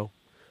you, though.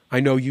 I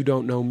know you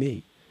don't know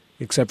me.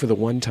 Except for the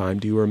one time,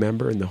 do you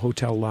remember, in the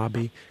hotel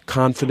lobby,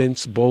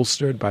 confidence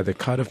bolstered by the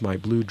cut of my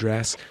blue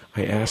dress,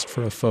 I asked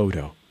for a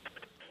photo.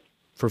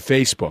 For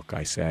Facebook,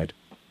 I said.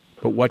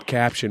 But what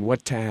caption,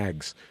 what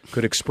tags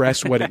could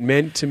express what it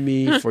meant to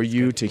me for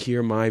you to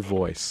hear my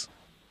voice?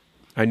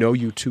 I know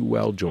you too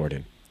well,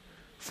 Jordan,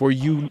 for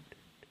you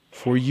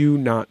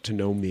not to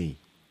know me.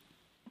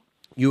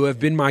 You have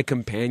been my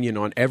companion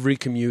on every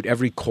commute,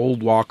 every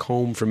cold walk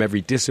home from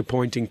every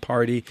disappointing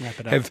party,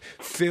 have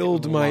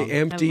filled my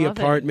empty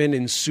apartment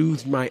and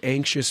soothed my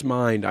anxious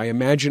mind. I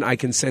imagine I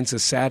can sense a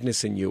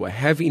sadness in you, a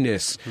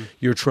heaviness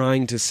you're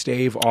trying to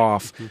stave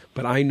off,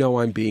 but I know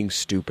I'm being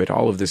stupid.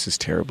 All of this is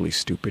terribly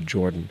stupid,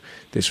 Jordan.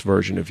 This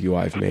version of you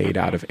I've made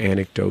out of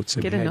anecdotes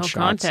and Get a no headshots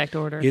contact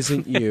order.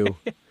 Isn't you.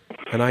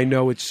 And I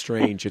know it's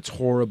strange. It's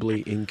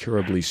horribly,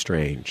 incurably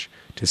strange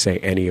to say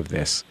any of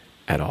this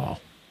at all.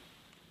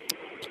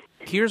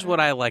 Here's what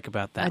I like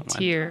about that one. A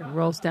tear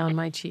rolls down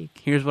my cheek.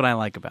 Here's what I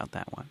like about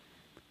that one.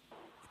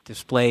 It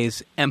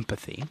displays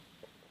empathy.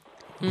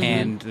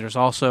 And there's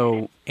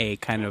also a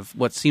kind of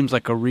what seems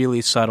like a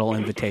really subtle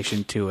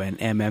invitation to an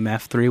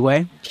MMF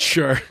three-way.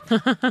 Sure.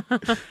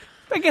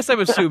 I guess I'm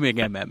assuming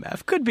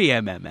MMF. Could be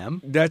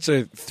MMM. That's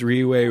a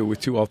three-way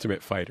with two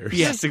Ultimate Fighters.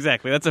 Yes,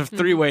 exactly. That's a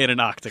three-way in an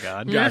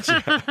octagon.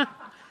 Gotcha.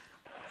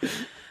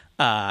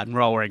 And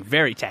we're all wearing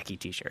very tacky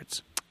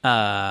T-shirts.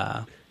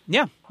 Yeah,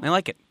 I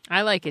like it.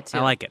 I like it, too.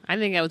 I like it. I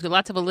think that was good.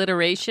 Lots of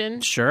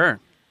alliteration.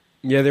 Sure.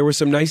 Yeah, there were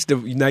some nice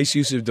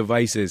use of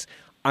devices.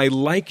 I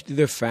liked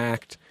the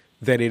fact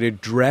that it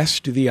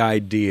addressed the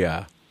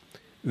idea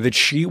that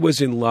she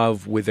was in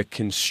love with a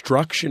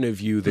construction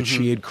of you that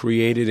she had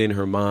created in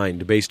her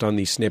mind based on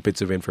these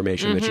snippets of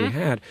information that she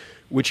had,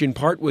 which in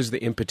part was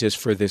the impetus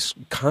for this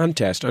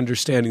contest,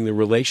 understanding the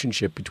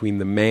relationship between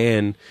the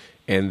man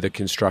and the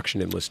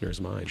construction in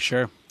listeners' minds.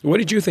 Sure. What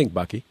did you think,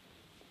 Bucky?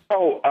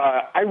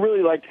 I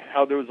really liked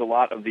how there was a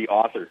lot of the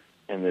author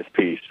in this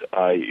piece.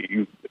 A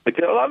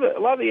lot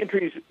of the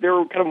entries, they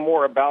were kind of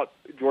more about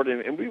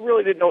Jordan, and we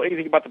really didn't know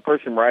anything about the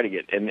person writing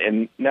it.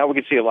 And now we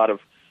can see a lot of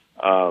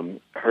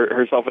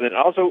herself in it.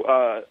 Also,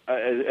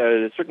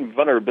 a certain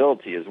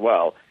vulnerability as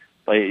well.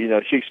 Like,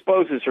 she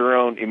exposes her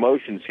own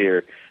emotions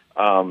here,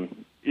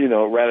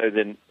 rather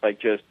than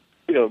just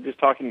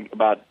talking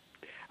about.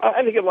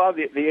 I think a lot of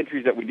the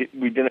entries that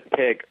we didn't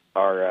pick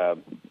are,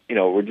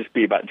 would just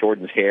be about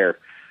Jordan's hair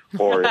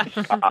or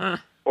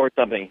or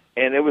something,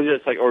 and it was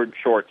just or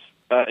shorts.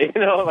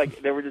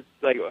 They were just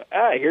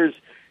here's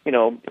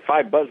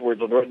 5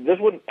 buzzwords on Jordan. This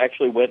one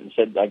actually went and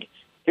said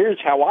here's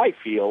how I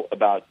feel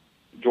about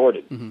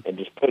Jordan, and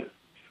just put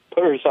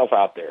herself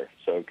out there.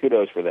 So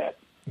kudos for that.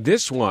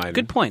 This one,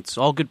 Good points.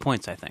 All good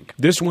points, I think.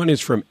 this one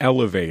is from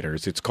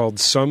Elevators. It's called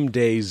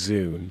Someday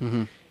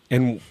Zune,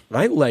 and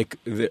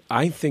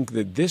I think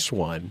that this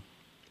one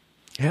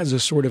has a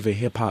sort of a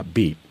hip hop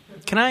beat.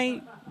 Can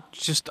I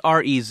just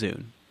R.E.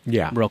 Zune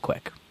Yeah, real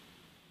quick?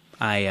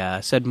 I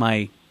said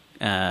my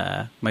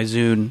my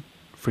Zune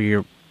for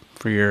your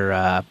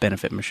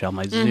benefit, Michelle.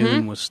 My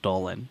Zune was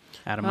stolen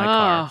out of my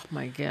car. Oh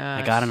my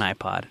gosh. I got an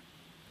iPod.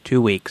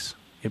 2 weeks.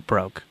 It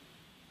broke.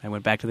 I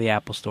went back to the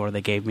Apple store.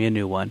 They gave me a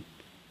new one.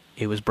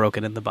 It was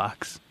broken in the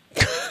box.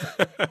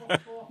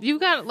 You've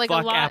got like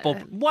Fuck a lot. Apple.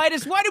 Why do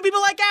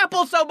people like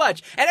Apple so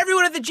much? And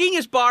everyone at the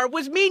Genius Bar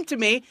was mean to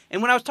me.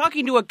 And when I was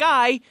talking to a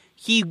guy,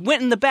 he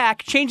went in the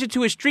back, changed it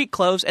to his street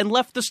clothes, and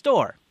left the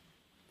store.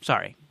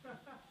 Sorry.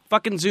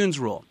 Fucking Zune's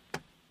rule.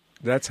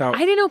 that's how. I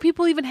didn't know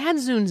people even had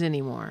Zunes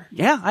anymore.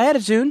 Yeah, I had a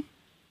Zune.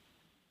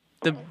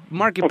 The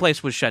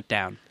marketplace was shut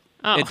down.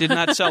 Oh. It did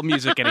not sell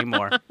music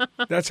anymore.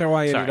 That's how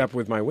I ended Sorry. up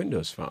with my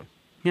Windows phone.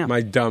 Yeah.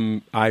 My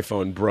dumb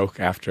iPhone broke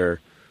after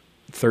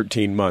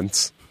 13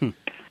 months.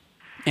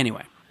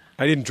 Anyway.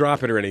 I didn't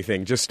drop it or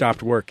anything, just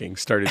stopped working,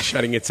 started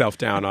shutting itself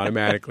down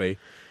automatically.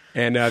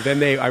 And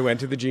then I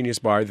went to the Genius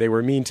Bar. They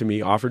were mean to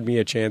me, offered me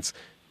a chance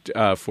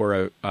for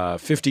a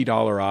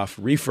 $50 off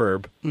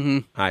refurb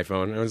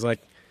iPhone. I was like,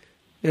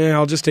 yeah,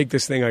 I'll just take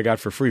this thing I got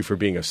for free for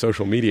being a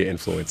social media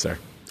influencer.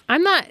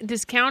 I'm not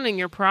discounting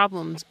your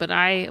problems, but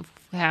I'm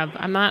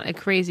not a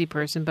crazy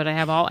person, but I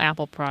have all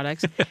Apple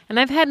products, and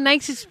I've had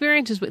nice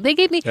experiences with. They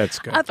gave me That's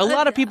good. A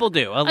lot of people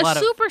do. a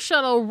super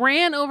shuttle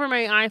ran over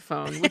my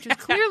iPhone, which is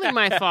clearly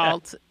my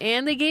fault,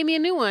 and they gave me a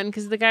new one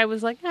because the guy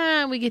was like,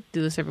 we get to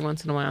do this every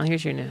once in a while.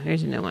 Here's your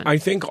new one. I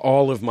think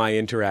all of my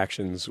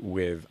interactions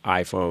with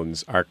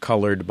iPhones are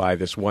colored by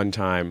this one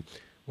time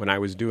when I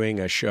was doing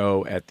a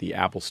show at the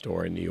Apple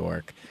Store in New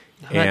York.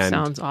 That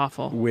sounds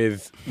awful.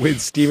 With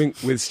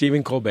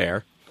Stephen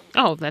Colbert.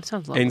 Oh, that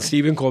sounds lovely. And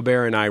Stephen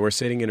Colbert and I were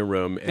sitting in a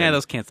room. And Yeah,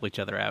 those cancel each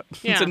other out.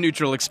 Yeah. It's a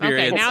neutral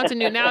experience. Okay, now it's a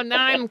new. Now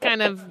I'm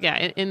kind of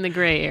in the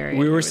gray area.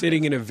 we were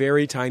sitting in a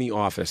very tiny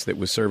office that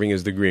was serving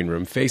as the green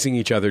room, facing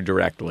each other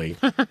directly.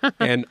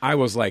 And I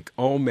was like,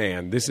 oh,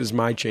 man, this is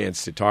my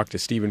chance to talk to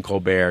Stephen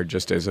Colbert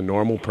just as a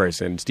normal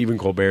person. Stephen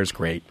Colbert's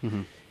great.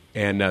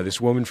 And this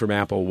woman from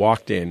Apple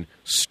walked in,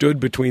 stood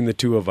between the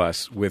two of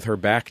us with her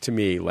back to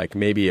me, like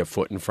maybe a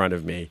foot in front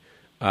of me,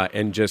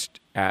 and just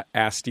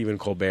asked Stephen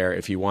Colbert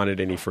if he wanted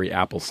any free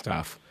Apple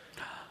stuff.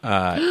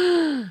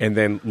 And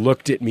then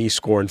looked at me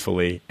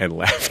scornfully and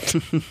left.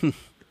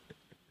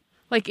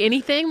 Like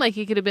anything? Like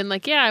he could have been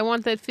like, yeah, I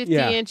want that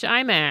 50-inch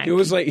iMac. It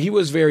was like, he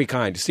was very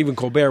kind. Stephen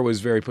Colbert was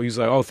very, he was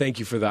like, oh, thank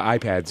you for the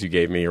iPads you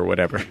gave me or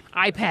whatever.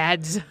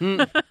 iPads.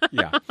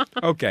 Yeah.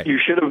 Okay. You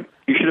should have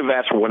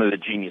asked for one of the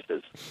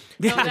geniuses.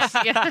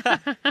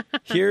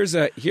 Here's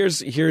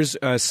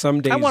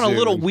someday. I want a Zoom.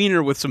 little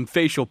wiener with some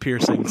facial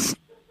piercings.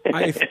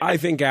 I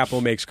think Apple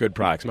makes good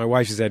products. My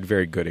wife has had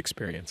very good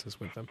experiences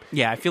with them.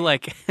 Yeah, I feel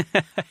like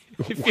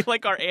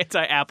our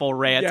anti-Apple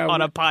rant Yeah,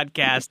 on a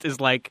podcast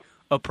is like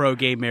a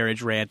pro-gay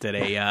marriage rant at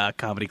a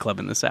comedy club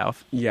in the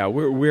South. Yeah,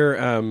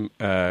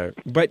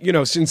 but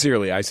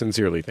sincerely, I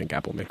sincerely think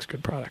Apple makes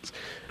good products.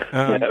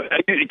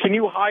 Can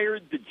you hire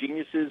the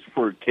geniuses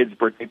for kids'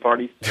 birthday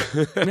parties?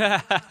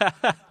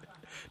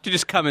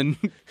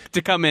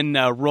 To come and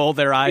roll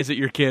their eyes at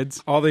your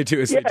kids. All they do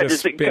is they just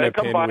spin a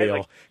come by, pinwheel.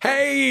 like-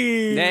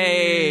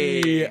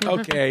 Hey!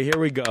 Okay, here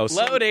we go.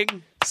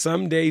 Loading.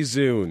 Someday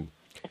Zune.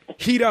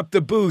 Heat up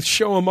the booth,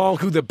 show them all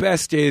who the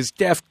best is,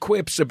 deft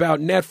quips about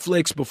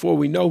Netflix before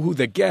we know who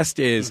the guest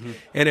is,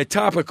 and a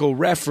topical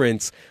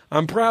reference.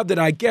 I'm proud that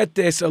I get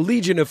this, a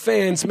legion of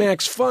fans,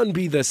 Max Fun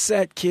be the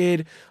set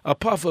kid, a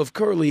puff of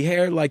curly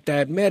hair like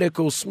that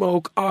medical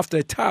smoke off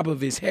the top of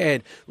his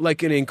head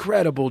like an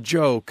incredible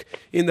joke.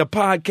 In the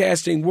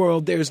podcasting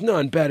world, there's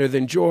none better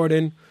than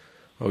Jordan.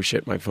 Oh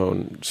shit, my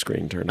phone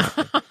screen turned off.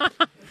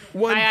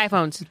 Buy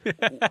iPhones.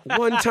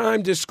 One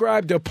time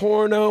described a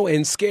porno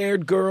and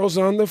scared girls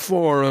on the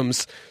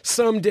forums.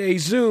 Someday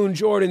Zune,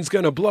 Jordan's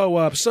gonna blow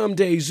up.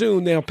 Someday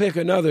Zune, they'll pick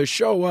another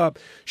show up.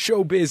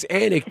 Showbiz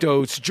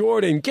anecdotes.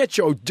 Jordan, get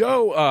your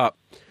dough up.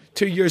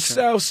 To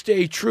yourself,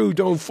 stay true.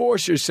 Don't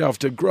force yourself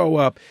to grow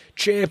up.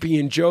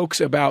 Champion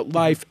jokes about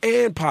life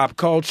and pop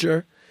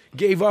culture.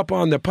 Gave up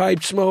on the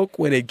pipe smoke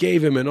when it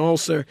gave him an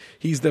ulcer.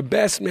 He's the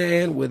best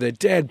man with a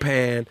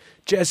deadpan.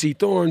 Jesse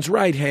Thorne's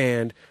right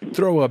hand.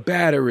 Throw a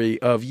battery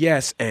of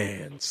yes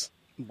ands.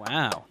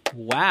 Wow.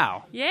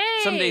 Yay!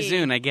 Someday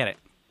Zune, I get it.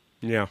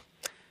 Yeah.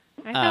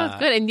 I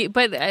thought it was good,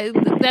 but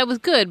that was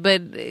good.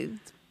 But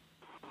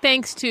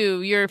thanks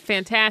to your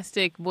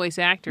fantastic voice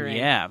acting,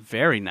 Yeah,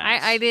 very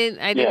nice. I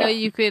didn't know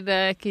you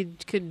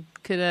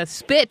could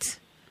spit.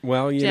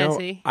 Well,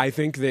 Jesse. I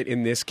think that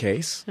in this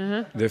case,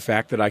 the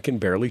fact that I can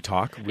barely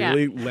talk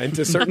really lent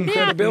a certain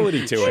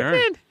credibility to Sure.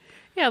 it.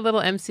 Yeah, a little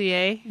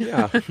MCA.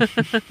 Yeah,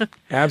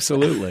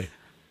 absolutely.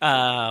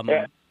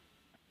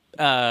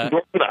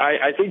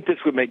 I think this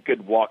would make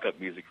good walk-up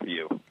music for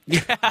you.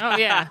 Oh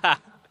yeah.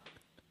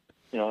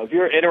 If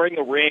you're entering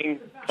a ring,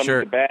 coming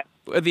Sure. to bat,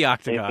 The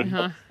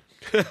Octagon.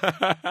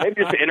 maybe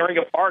just entering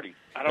a party.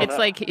 I don't know.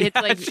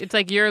 It's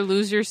like you're a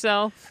lose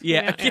yourself.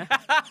 Yeah. Yeah.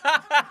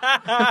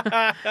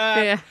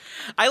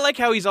 I like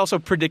how he's also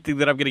predicting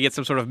that I'm going to get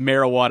some sort of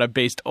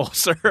marijuana-based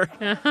ulcer.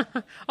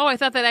 Oh, I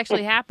thought that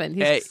actually happened.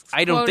 He's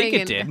I don't think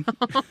it quoting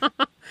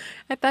did.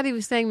 I thought he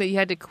was saying that you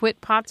had to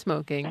quit pot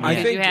smoking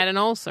because you had an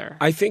ulcer.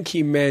 I think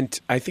he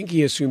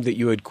assumed that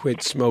you had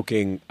quit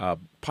smoking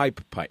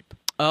pipe.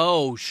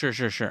 Oh, sure.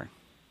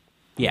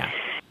 Yeah.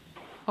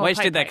 Oh, Well, I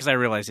just did that pipe. because I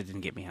realized it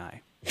didn't get me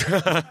high.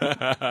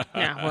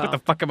 Yeah, What the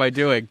well, fuck am I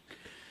doing?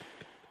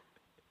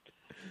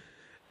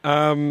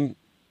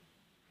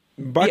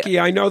 Bucky,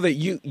 I know that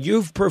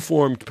you've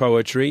performed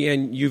poetry,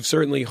 and you've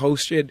certainly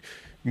hosted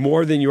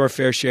more than your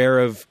fair share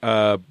of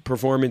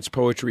performance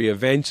poetry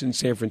events in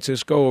San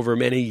Francisco over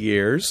many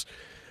years.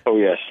 Oh,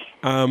 yes.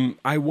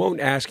 I won't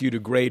ask you to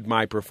grade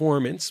my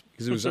performance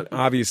because it was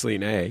obviously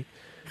an A.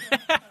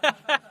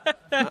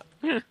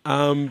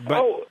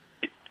 But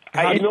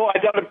I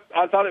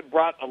thought it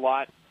brought a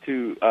lot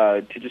to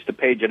just the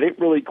page. I didn't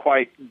really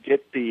quite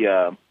get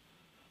the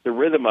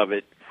rhythm of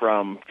it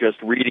from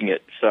just reading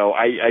it. So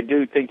I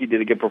do think he did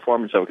a good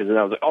performance of it, because then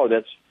I was like, oh,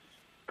 that's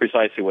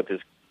precisely what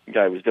this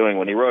guy was doing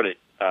when he wrote it.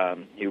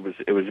 It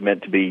was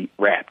meant to be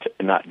rapped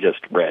and not just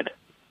read.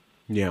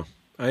 Yeah,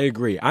 I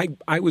agree.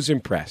 I was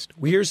impressed.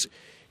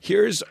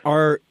 Here's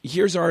our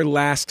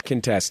last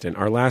contestant,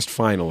 our last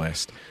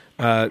finalist.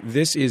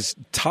 This is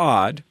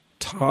Todd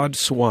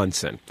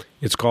Swanson.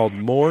 It's called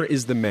More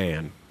is the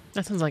Man.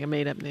 that sounds like a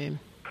made-up name.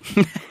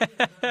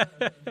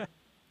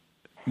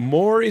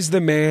 More is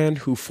the man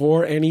who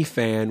for any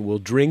fan will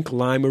drink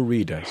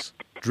limeritas,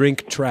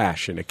 drink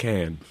trash in a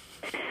can.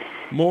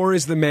 More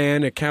is the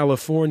man, a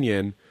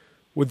Californian,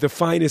 with the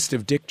finest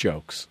of dick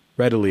jokes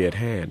readily at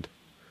hand.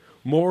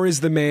 More is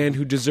the man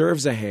who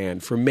deserves a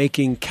hand for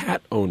making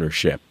cat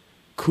ownership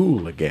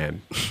cool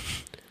again.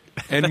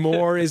 And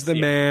more is the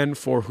man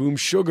for whom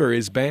sugar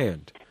is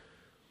banned.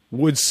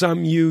 Would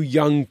some you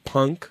young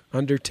punk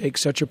undertake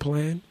such a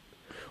plan?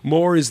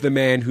 More is the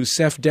man whose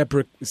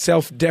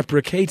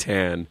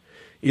self-deprecatan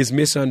is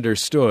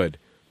misunderstood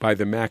by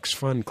the Max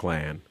Fun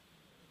clan.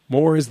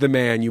 More is the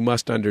man you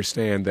must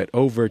understand that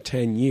over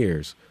 10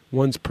 years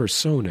one's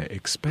persona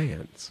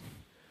expands.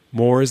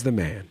 More is the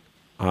man,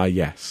 ah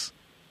yes,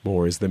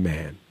 more is the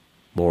man,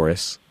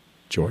 Morris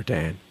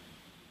Jordan.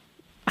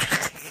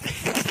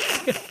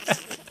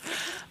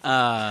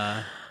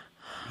 Yeah.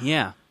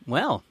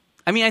 Well,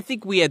 I mean, I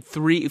think we had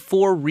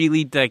 4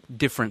 really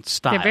different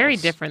styles. They're very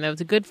different. That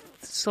was a good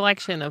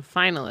selection of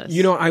finalists.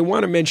 You know, I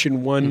want to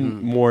mention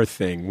one more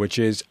thing, which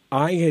is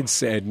I had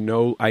said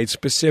no, I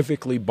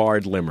specifically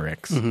barred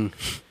limericks.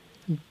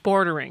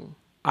 Bordering.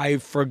 I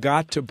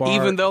forgot to bar...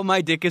 Even though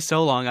my dick is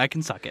so long, I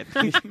can suck it.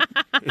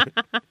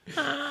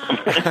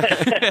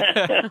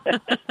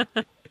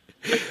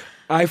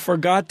 I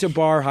forgot to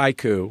bar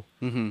haiku.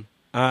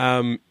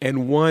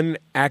 And one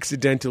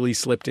accidentally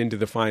slipped into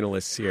the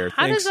finalists here.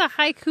 How does a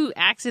haiku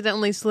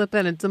accidentally slip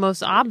in? It's the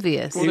most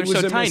obvious. Well, they're It was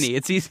so a tiny.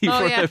 It's easy Oh,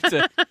 for yeah. them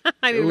to...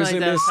 I It didn't was a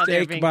realize that's how they were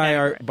mistake being by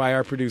categorized.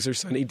 our producer,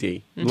 Sunny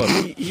D. Look,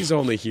 he's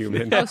only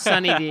human. Oh,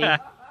 Sunny D.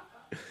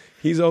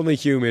 He's only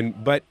human,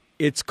 but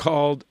it's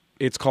called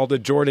a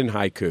Jordan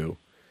haiku.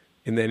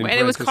 And then in And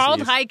it was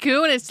called parentheses-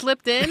 haiku and it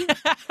slipped in?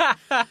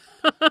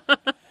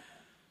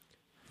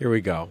 Here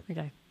we go.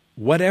 Okay.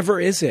 Whatever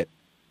is it?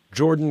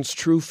 Jordan's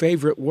true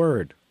favorite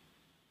word.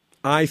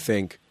 I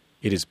think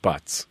it is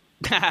butts.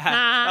 Oh,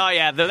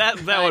 yeah.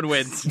 That one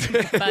wins.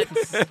 But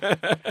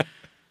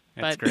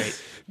That's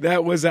great.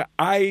 That was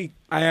I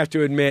have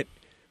to admit,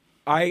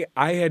 I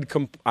had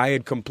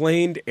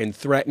complained and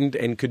threatened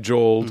and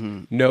cajoled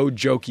no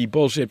jokey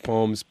bullshit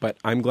poems, but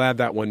I'm glad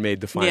that one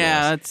made the finals.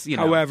 Yeah, that's, you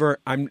know. However,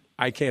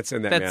 I can't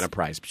send that man a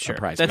prize. Sure. A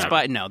prize That's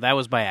pack. that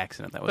was by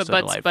accident. That was but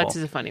so delightful. butts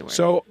is a funny word.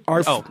 So I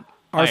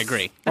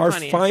agree. Our The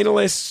funniest.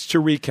 finalists,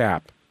 to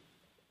recap: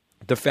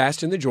 The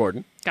Fast and the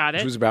Jordan, Got it.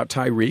 which was about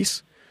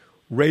Tyrese;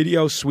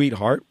 Radio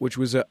Sweetheart, which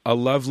was a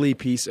lovely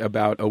piece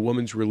about a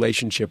woman's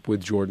relationship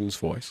with Jordan's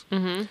voice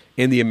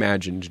in the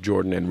imagined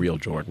Jordan and real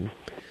Jordan;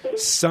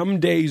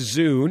 Someday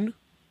Zune,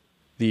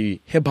 the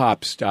hip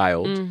hop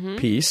styled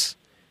piece;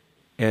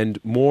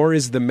 and More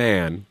is the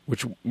Man,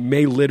 which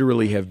may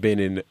literally have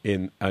been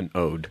in an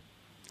ode.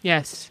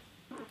 Yes.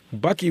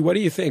 Bucky, what do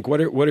you think? What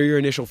are your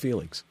initial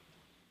feelings?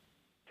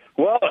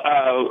 Well,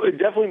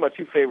 definitely my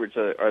two favorites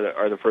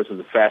are the first of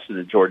The Fast and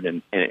the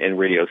Jordan and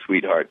Radio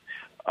Sweetheart.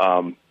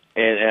 And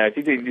I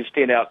think they just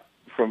stand out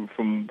from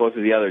both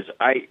of the others.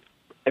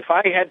 If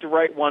I had to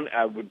write one,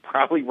 I would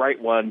probably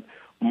write one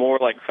more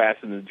like Fast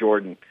and the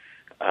Jordan,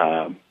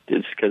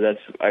 just because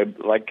I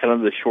like kind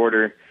of the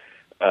shorter,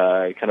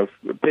 kind of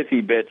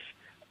pithy bits.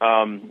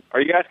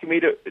 Are you asking me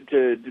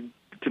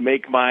to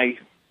make my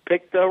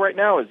pick though right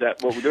now? Is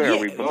that what we're doing? Are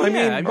we voting? I mean,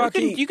 Yeah,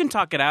 Bucky- you can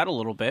talk it out a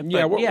little bit.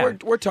 Yeah,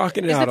 but we're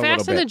talking it Is out the a little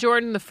Fast and the bit.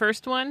 Jordan the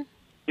first one?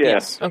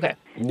 Yes. Okay.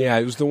 Yeah,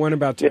 it was the one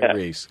about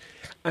Tyrese.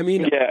 I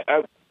mean,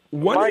 Yeah.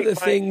 one of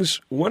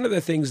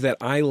the things that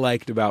I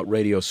liked about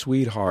Radio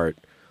Sweetheart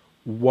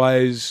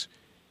was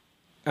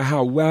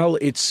how well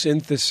it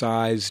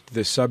synthesized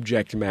the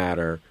subject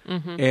matter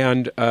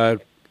and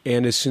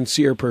and a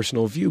sincere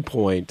personal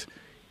viewpoint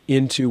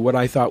into what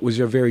I thought was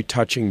a very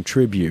touching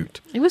tribute.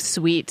 It was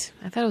sweet.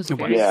 I thought it was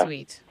very Yeah.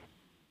 sweet.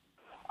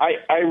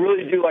 I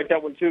really do like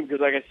that one too, because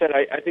like I said,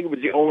 I think it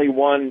was the only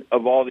one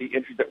of all the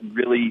entries that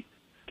really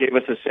gave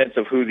us a sense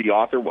of who the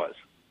author was,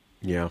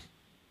 Yeah.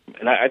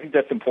 and I think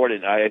that's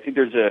important. I think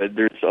there's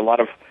a lot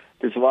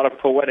of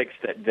poetics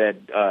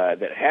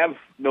that have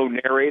no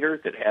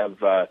narrator, that have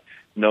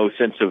no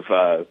sense of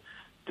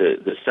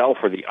the self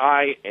or the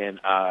I, and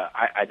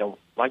I don't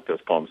like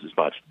those poems as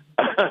much.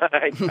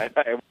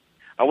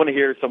 I want to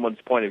hear someone's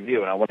point of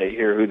view, and I want to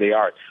hear who they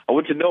are. I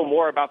want to know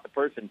more about the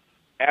person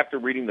after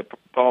reading the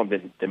poem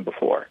than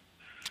before.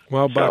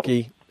 Well,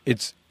 Bucky,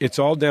 it's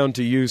all down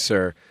to you,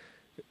 sir.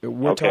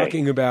 We're Okay.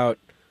 talking about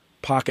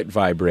pocket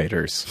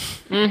vibrators.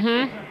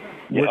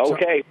 Yeah,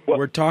 okay. Well,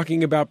 We're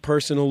talking about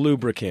personal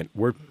lubricant.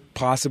 We're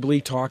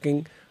possibly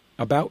talking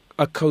about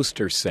a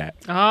coaster set.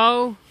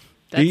 Oh,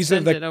 that These are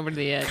sent the it over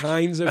the edge.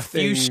 kinds of A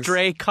few things.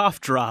 stray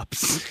cough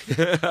drops.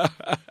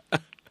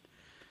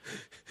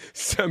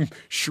 Some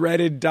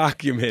shredded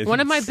documents. One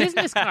of my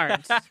business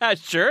cards.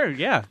 Sure,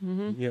 yeah.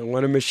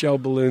 One of Michelle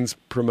Balloon's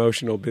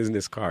promotional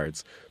business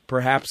cards.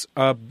 Perhaps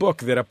a book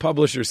that a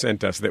publisher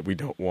sent us that we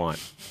don't want.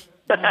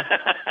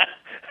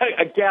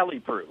 a galley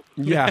proof.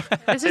 Yeah,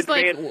 This is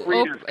like Advanced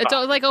reader's it's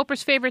copy. like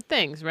Oprah's favorite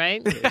things,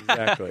 right?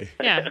 exactly.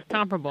 Yeah,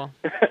 comparable.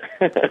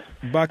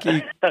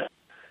 Bucky,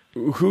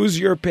 who's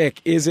your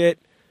pick? Is it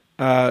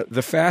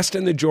The Fast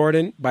and the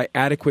Jordan by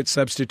Adequate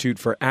Substitute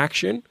for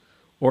Action,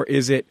 or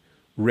is it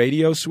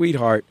Radio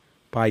Sweetheart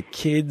by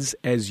Kids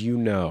As You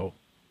Know?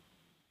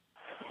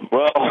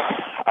 Well,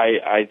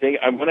 I think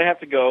I'm going to have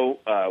to go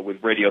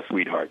with Radio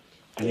Sweetheart.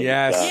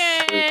 Yes.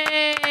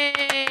 Yay!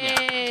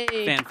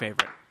 Fan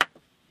favorite.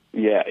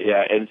 Yeah,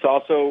 and it's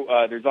also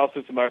there's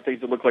also some other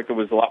things that look like there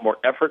was a lot more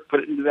effort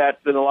put into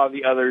that than a lot of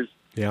the others.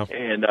 Yeah.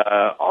 And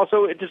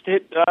also it just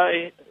hit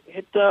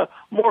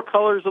more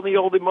colors on the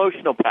old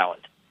emotional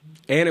palette.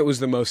 And it was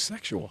the most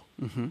sexual.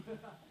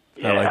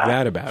 I like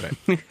that about it.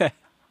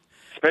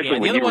 Especially Yeah, the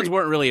when other you ones read-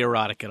 weren't really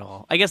erotic at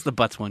all. I guess the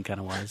butts one kind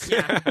of was.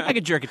 I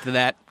could jerk it to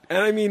that. And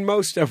I mean,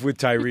 most stuff with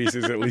Tyrese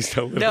is at least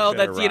a little No, bit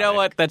that's you know erotic.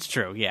 what? That's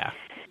true. Yeah,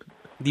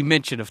 the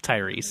mention of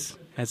Tyrese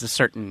has a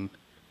certain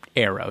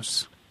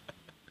eros.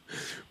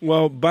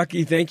 Well,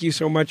 Bucky, thank you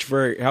so much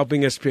for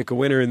helping us pick a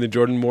winner in the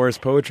Jordan Morris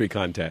Poetry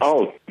Contest.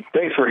 Oh,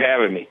 thanks for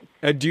having me.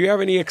 Do you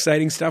have any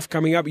exciting stuff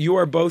coming up? You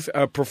are both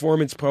a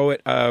performance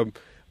poet, a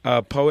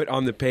poet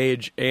on the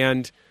page,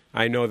 and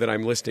I know that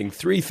I'm listing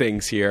three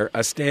things here,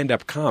 a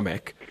stand-up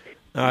comic.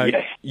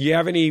 Yes. You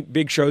have any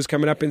big shows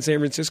coming up in San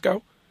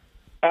Francisco?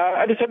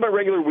 I just have my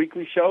regular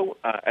weekly show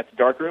at the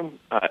Dark Room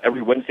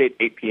every Wednesday at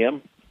 8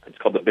 p.m. It's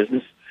called The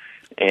Business.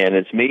 And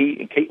it's me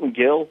and Caitlin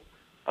Gill,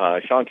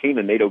 Sean Keane,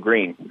 and Nato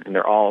Green. And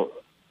they're all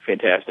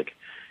fantastic.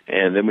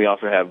 And then we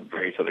also have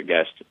various other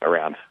guests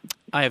around.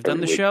 I have done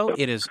the Every week, show. so-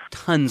 It is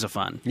tons of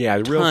fun. Yeah,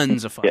 real-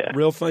 tons of fun. Yeah.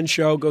 Real fun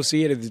show. Go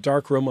see it at the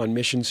Dark Room on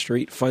Mission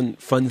Street. Fun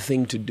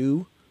thing to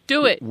do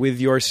Do it. with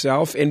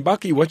yourself. And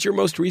Bucky, what's your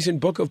most recent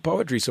book of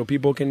poetry so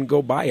people can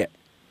go buy it?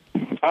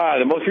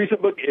 The most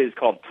recent book is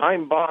called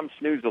Time Bomb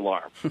Snooze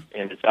Alarm,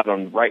 and it's out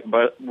on Right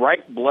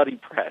Bloody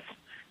Press,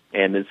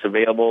 and it's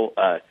available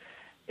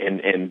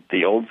in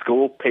the old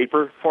school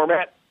paper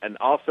format, and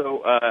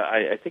also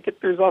I think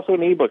there's also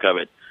an ebook of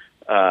it.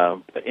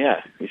 But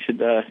yeah, you should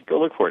go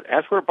look for it.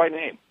 Ask for it by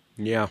name,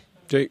 Yeah.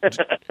 rather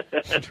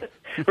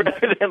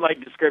than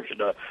like description.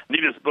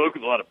 Need this book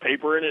with a lot of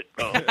paper in it.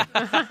 Oh,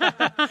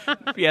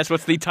 Yes,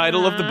 what's the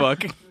title of the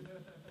book?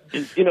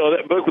 you know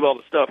that book with all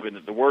the stuff in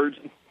it, the words.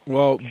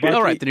 Well, Bucky,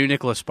 All right, the new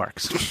Nicholas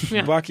Sparks.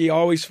 Bucky,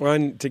 always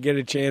fun to get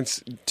a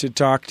chance to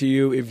talk to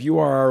you. If you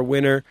are our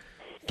winner,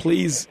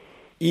 please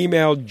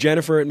email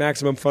Jennifer at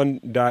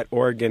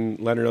MaximumFun.org and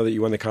let her know that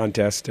you won the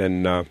contest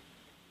and,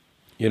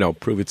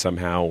 prove it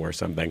somehow or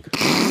something.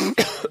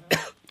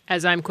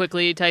 As I'm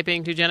quickly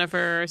typing to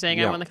Jennifer saying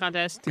Yeah. I won the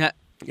contest.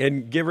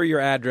 And give her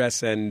your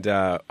address and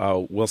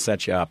we'll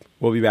set you up.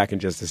 We'll be back in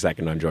just a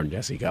second on Jordan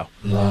Jesse Go.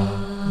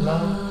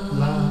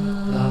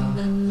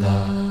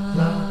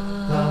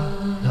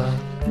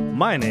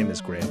 My name is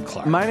Graham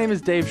Clark. My name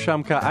is Dave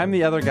Shumka. I'm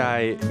the other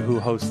guy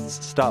who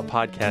hosts Stop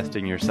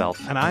Podcasting Yourself.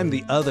 And I'm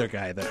the other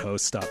guy that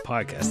hosts Stop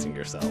Podcasting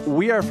Yourself.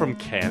 We are from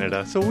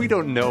Canada, so we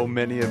don't know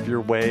many of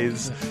your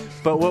ways.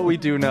 But what we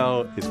do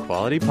know is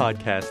quality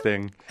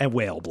podcasting. And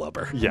whale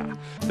blubber. Yeah,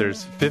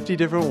 there's 50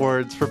 different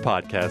words for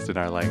podcast in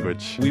our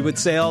language. We would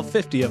say all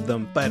 50 of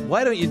them, but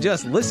why don't you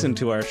just listen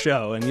to our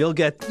show and you'll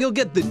get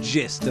the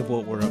gist of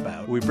what we're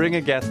about. We bring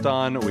a guest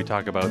on, we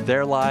talk about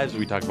their lives,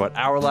 we talk about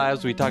our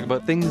lives, we talk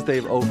about things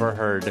they've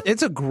overheard.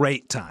 It's a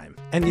great time.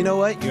 And you know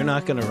what? You're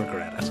not going to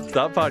regret it.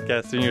 Stop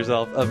Podcasting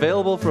Yourself,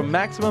 available from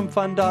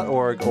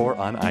MaximumFun.org or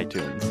on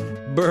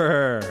iTunes.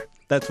 Brr.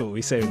 That's what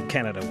we say in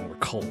Canada when we're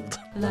cold.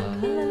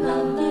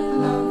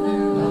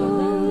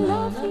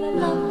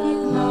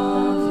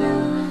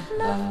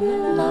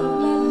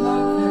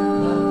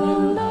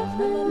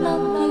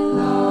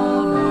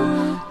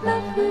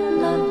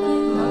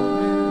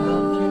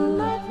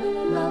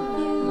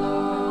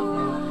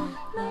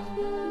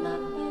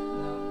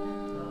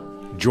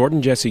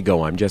 Jordan Jesse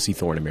Go. I'm Jesse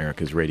Thorne,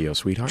 America's radio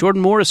sweetheart.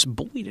 Jordan Morris,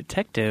 boy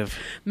detective.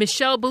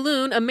 Michelle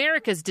Balloon,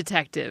 America's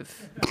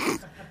detective.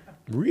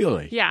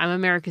 Really? Yeah, I'm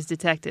America's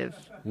detective.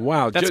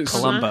 Wow. That's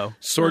Columbo.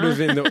 Sort of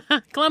in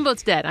the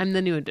Columbo's dead. I'm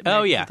the new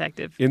American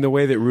detective. in the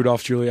way that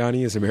Rudolph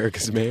Giuliani is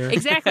America's mayor.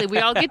 Exactly. We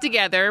all get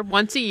together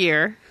once a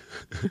year.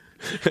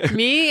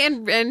 Me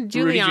and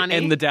Giuliani.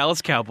 And the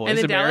Dallas Cowboys, and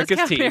the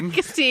America's team.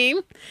 America's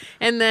team.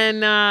 And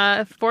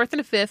then fourth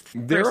and a fifth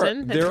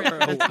person.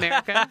 That's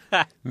America.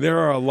 There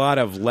are a lot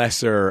of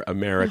lesser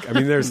America. I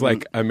mean, there's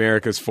like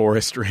America's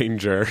forest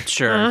ranger.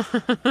 Sure.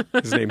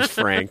 His name's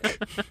Frank.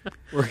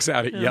 Works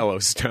out at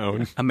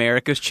Yellowstone.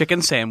 America's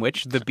chicken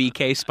sandwich, the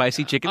BK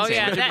spicy chicken Oh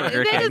yeah, sandwich. at that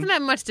Burger King. doesn't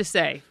have much to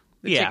say.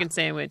 The Yeah. chicken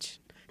sandwich.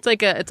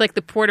 It's like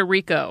the Puerto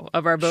Rico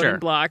of our voting Sure.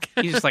 block.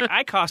 He's just like,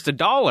 I cost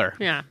 $1.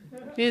 Yeah,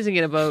 he doesn't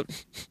get a vote.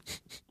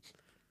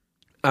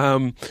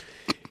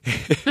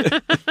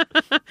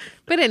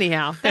 But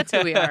anyhow, that's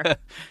who we are.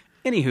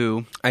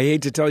 Anywho, I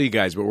hate to tell you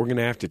guys, but we're going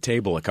to have to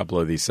table a couple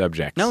of these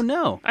subjects.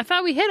 no. I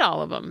thought we hit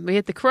all of them. We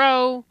hit the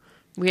crow.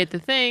 We hit the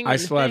thing. I and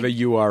the still have a thing.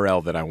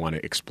 URL that I want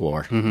to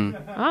explore.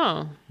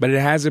 Oh, But it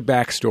has a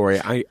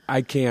backstory.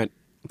 I can't...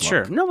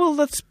 Sure. No, well,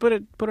 let's put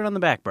it on the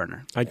back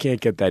burner. I can't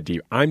get that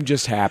deep. I'm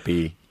just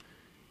happy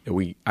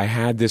that I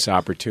had this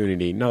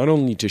opportunity not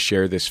only to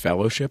share this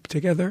fellowship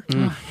together,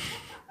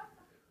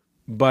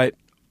 but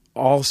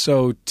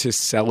also to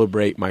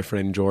celebrate my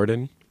friend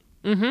Jordan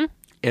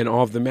and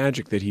all of the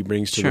magic that he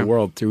brings to Sure. the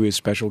world through his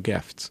special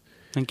gifts.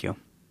 Thank you.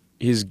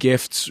 His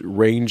gifts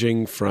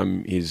ranging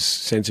from his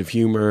sense of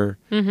humor,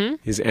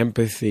 his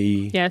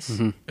empathy, yes.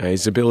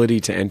 his ability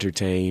to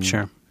entertain,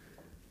 Sure.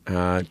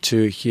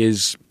 To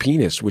his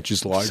penis, which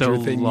is larger So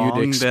than long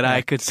you'd expect. that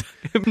I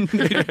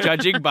could,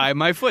 judging by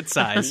my foot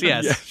size.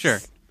 Yes. Sure.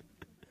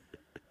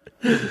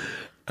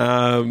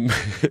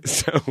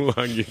 So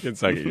long you can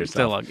suck it yourself.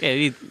 So long.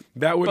 Yeah,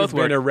 That would have Both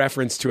been work. a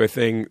reference to a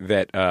thing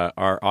that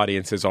our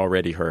audience has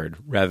already heard,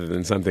 rather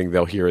than something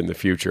they'll hear in the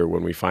future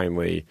when we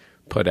finally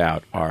put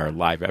out our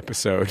live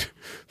episode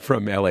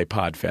from LA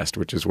Podfest,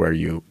 which is where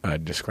you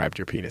described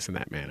your penis in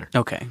that manner.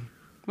 okay.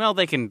 Well,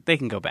 they can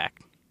go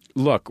back.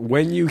 Look,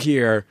 when you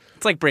hear,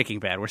 It's like Breaking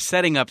Bad. We're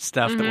setting up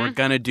stuff that we're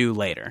gonna do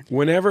later.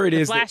 whenever it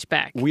is that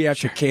flashback. we have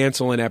to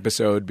cancel an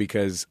episode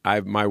because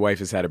my wife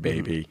has had a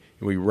baby,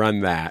 and we run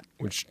that,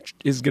 which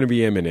is going to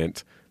be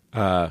imminent,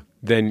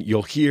 then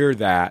you'll hear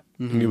that,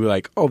 and you'll be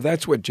like, oh,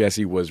 that's what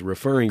Jesse was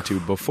referring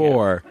to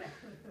before,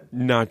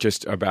 not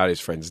just about his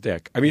friend's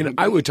dick. I mean,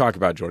 I would talk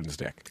about Jordan's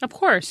dick. Of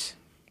course.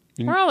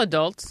 We're all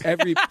adults.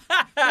 Every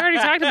We already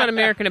talked about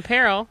American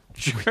Apparel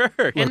Sure.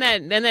 and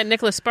that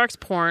Nicholas Sparks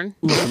porn.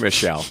 look,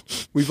 Michelle,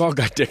 we've all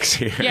got dicks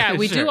here. Yeah,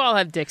 we Sure. do all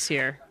have dicks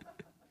here.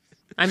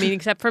 I mean,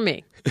 except for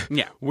me.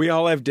 Yeah. We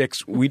all have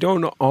dicks. We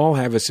don't all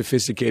have a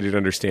sophisticated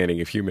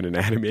understanding of human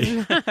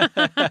anatomy.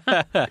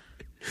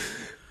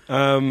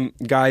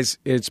 Guys,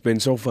 it's been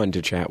so fun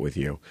to chat with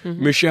you.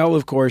 Michelle,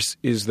 of course,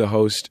 is the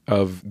host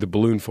of the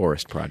Balloon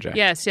Forest Project.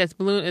 Yes,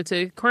 Balloon. It's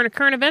a current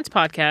events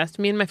podcast.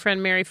 Me and my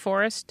friend Mary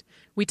Forrest.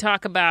 We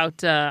talk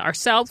about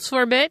ourselves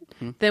for a bit.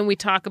 Then we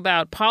talk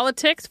about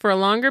politics for a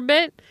longer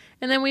bit.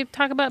 And then we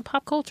talk about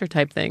pop culture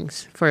type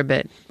things for a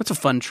bit. That's a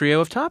fun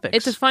trio of topics.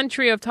 It's a fun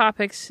trio of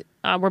topics.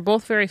 We're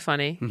both very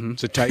funny.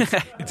 It's a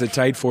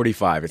tight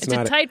 45. It's It's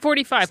not a tight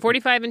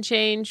 45 and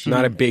change.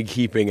 not a big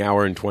heaping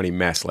hour and 20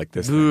 mess like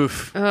this. Thing.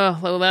 Oof. Oh,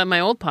 well, that my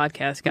old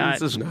podcast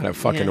got. It's not a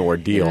fucking Yeah,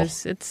 ordeal.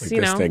 it's like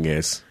you this know. thing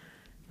is.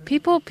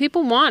 People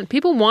want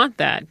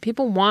that.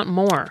 People want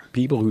more.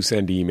 People who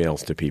send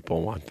emails to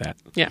people want that.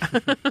 Yeah.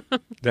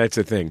 That's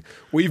the thing.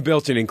 We've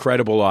built an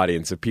incredible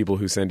audience of people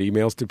who send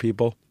emails to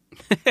people.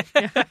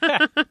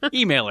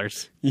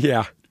 Emailers.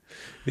 Yeah.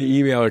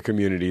 The emailer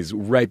community is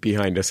right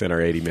behind us in our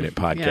 80-minute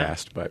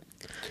podcast. But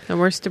And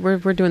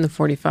we're doing the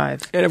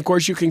 45. and of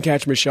course, you can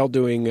catch Michelle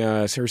doing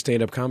her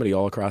stand-up comedy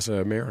all across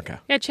America.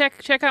 Yeah,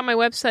 check out my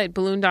website,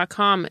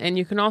 balloon.com, and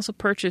you can also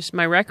purchase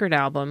my record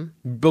album.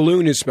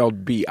 Balloon is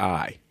spelled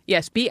B-I.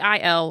 Yes,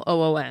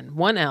 Biloon.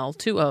 1 L,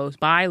 2 O's,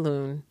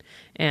 Biloon.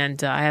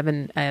 And I have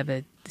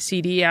a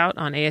CD out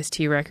on AST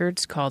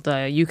Records called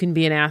You Can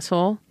Be an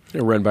Asshole.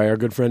 Run by our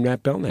good friend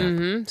Matt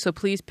Belknap. So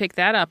please pick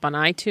that up on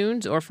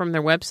iTunes or from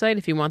their website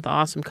if you want the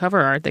awesome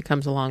cover art that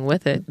comes along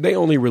with it. They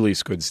only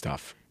release good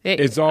stuff.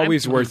 It's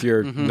always worth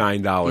your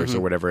 $9 or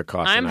whatever it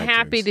costs. I'm on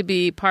happy iTunes. to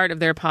be part of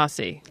their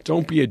posse.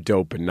 Don't be a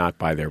dope and not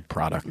buy their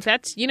product.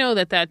 That's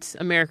that's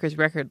America's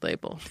record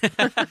label.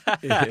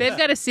 They've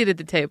got a seat at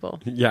the table.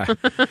 Yeah,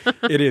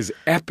 it is.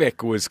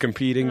 Epic was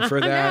competing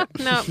for that.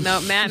 No,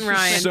 Matt and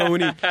Ryan.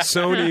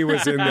 Sony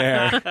was in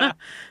there.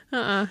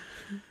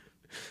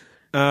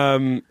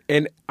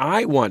 And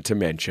I want to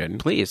mention,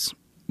 Please.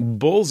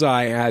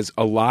 Bullseye has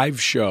a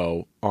live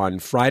show on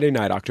Friday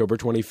night, October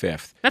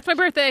 25th. That's my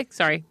birthday.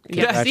 Sorry.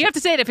 Yes. So you have to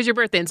say it if it's your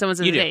birthday and someone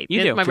says You a do. date. You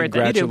It's do. my birthday.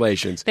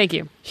 Congratulations. Thank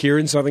you. Here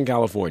in Southern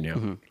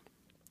California,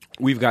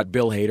 we've got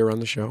Bill Hader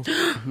on the show.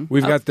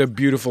 We've got the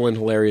beautiful and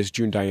hilarious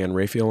June Diane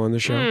Raphael on the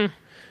show.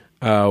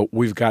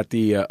 We've got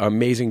the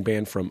amazing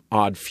band from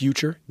Odd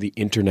Future, The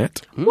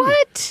Internet.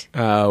 What?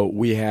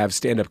 We have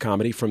stand-up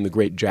comedy from the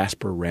great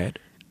Jasper Red.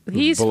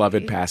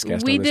 beloved past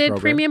guest We on this did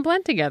program. Premium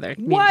Blend together.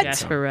 Me What? and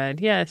Jasper Red,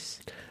 yes.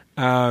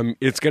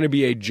 It's going to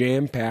be a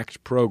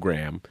jam-packed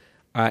program,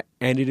 and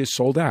it is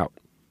sold out.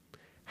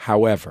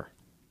 However,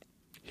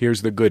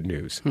 here's the good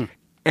news.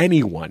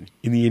 Anyone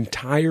in the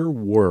entire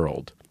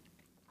world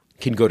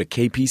can go to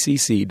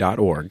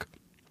kpcc.org.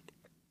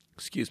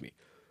 Excuse me.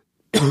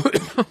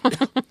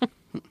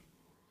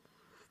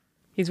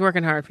 He's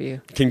working hard for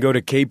you. Can go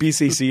to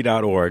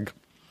kpcc.org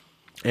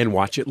and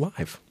watch it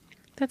live.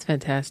 That's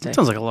fantastic.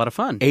 Sounds like a lot of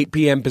fun. 8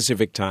 p.m.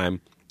 Pacific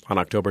time on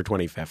October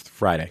 25th,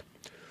 Friday.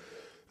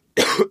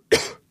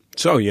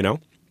 So,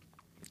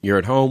 you're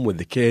at home with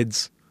the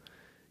kids,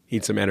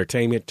 need some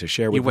entertainment to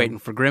share with You're waiting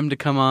for Grimm to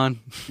come on.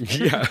 them.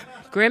 Yeah.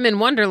 Grimm in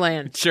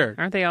Wonderland. Sure.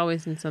 Aren't they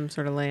always in some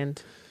sort of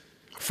land?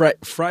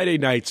 Friday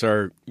nights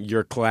are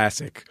your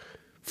classic,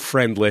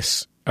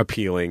 friendless,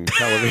 appealing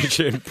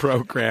television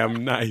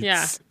program nights.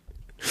 Yeah.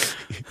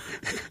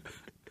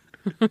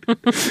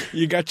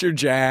 You got your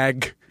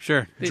Jag,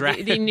 Sure.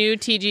 The new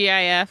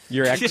TGIF.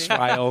 your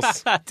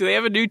X-Files. Do they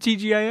have a new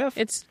TGIF?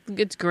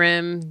 It's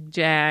Grimm,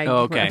 Jag. Oh,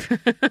 okay.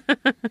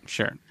 whatever.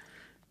 Sure.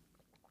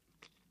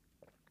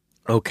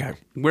 Okay.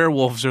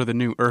 Werewolves are the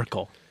new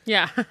Urkel.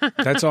 Yeah.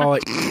 That's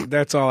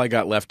all I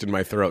got left in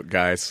my throat,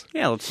 guys.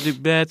 Yeah,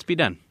 let's be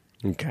done.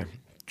 Okay.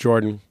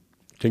 Jordan,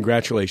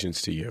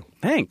 congratulations to you.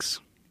 Thanks.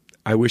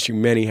 I wish you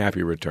many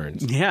happy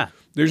returns. Yeah.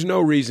 There's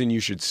no reason you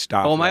should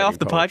stop. Oh, am I writing off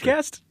the poetry.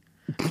 podcast?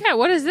 Yeah,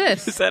 what is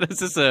this? Is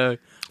this a...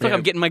 Look, Yeah.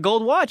 I'm getting my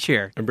gold watch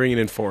here. I'm bringing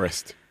in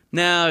Forrest.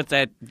 No, it's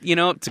a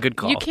good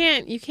call. You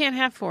can't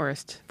have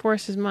Forrest.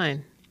 Forrest is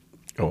mine.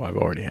 Oh, I've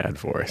already had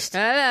Forrest.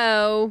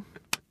 Hello.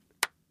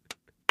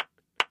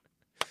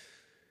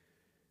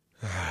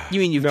 You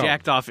mean you've No.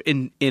 jacked off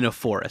in a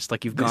forest,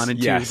 like you've gone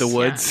into yes. the Yeah,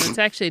 woods? it's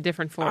actually a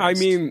different Forrest. I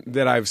mean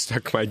that I've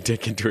stuck my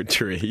dick into a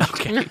tree.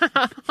 Okay.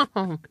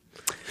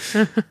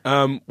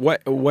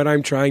 What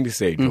I'm trying to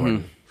say,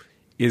 Jordan,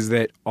 is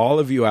that all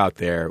of you out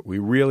there, we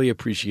really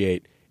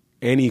appreciate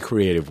any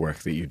creative work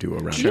that you do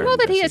around. Do you know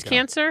that he has Jessica.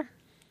 cancer?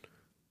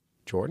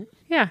 Jordan,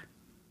 Yeah.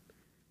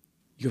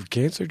 you have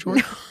cancer,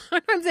 Jordan?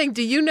 I'm saying,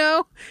 do you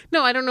know?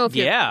 No, I don't know if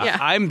you. Yeah,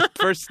 I'm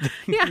first.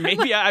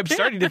 Maybe I'm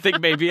starting to think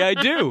maybe I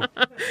do.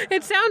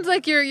 It sounds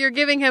like you're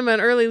giving him an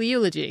early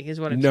eulogy, is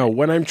what it's No,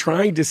 what I'm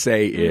trying to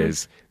say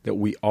is that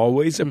we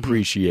always Mm-hmm.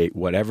 appreciate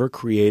whatever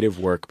creative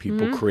work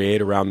people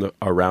create around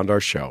our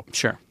show.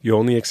 Sure. The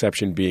only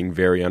exception being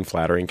very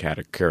unflattering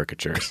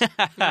caricatures.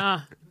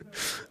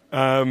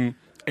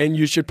 And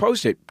you should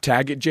post it.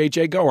 Tag it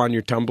JJ Go on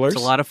your Tumblrs. It's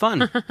a lot of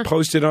fun.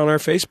 Post it on our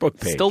Facebook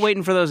page. Still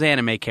waiting for those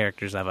anime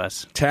characters of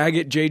us. Tag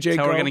it JJ That's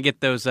Go. how we're going to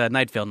get those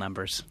Night Vale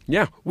numbers.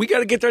 Yeah, we got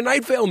to get their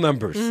Night Vale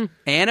numbers.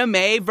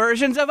 Anime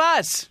versions of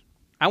us.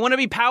 I want to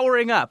be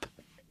powering up.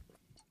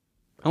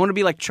 I want to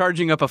be like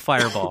charging up a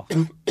fireball.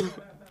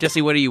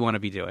 Jesse, what do you want to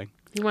be doing?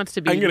 He wants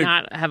to be I'm gonna-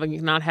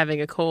 not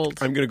having a cold.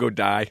 I'm going to go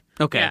die.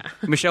 Okay. Yeah.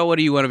 Michelle, what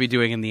do you want to be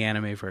doing in the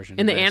anime version?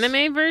 In the of this?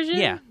 anime version?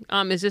 Yeah.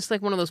 Is this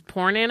like one of those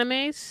porn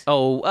animes?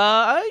 Oh,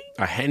 A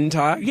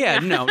hentai? yeah,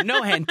 no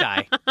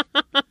hentai.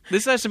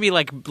 This has to be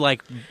like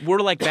we're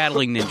like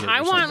battling ninjas. I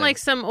or want something. like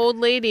some old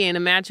lady in a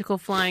magical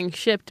flying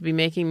ship to be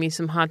making me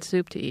some hot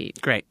soup to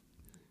eat. Great.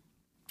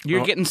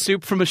 You're getting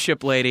soup from a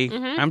ship lady.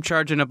 I'm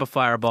charging up a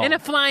fireball. In a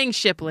flying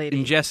ship and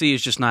lady. Jesse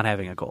is just not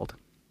having a cold.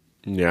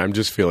 Yeah, I'm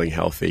just feeling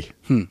healthy.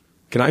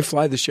 Can I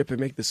fly the ship and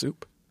make the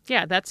soup?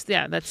 Yeah, that's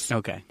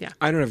Okay. Yeah.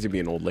 I don't have to be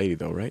an old lady,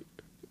 though, right?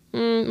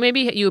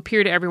 Maybe you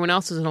appear to everyone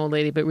else as an old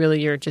lady, but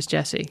really you're just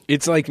Jesse.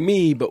 It's like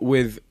me, but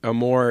with a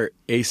more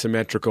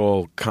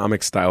asymmetrical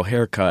comic-style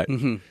haircut,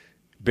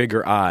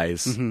 bigger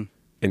eyes,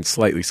 and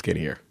slightly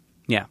skinnier.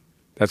 Yeah.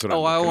 That's what I'm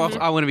looking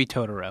for. I want to be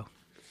Totoro.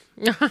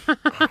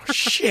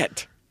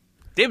 Shit.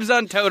 Dibs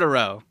on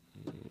Totoro.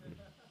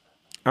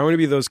 I want to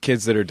be those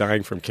kids that are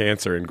dying from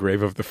cancer in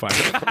Grave of the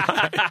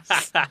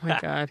Fireflies. Oh my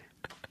God.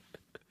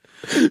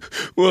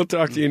 We'll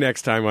talk to you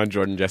next time on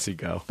Jordan Jesse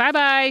Go. Bye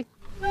bye.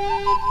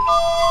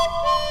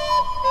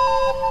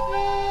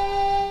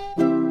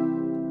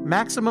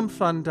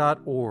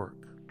 MaximumFun.org.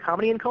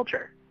 Comedy and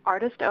culture.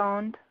 Artist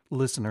owned.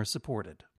 Listener supported.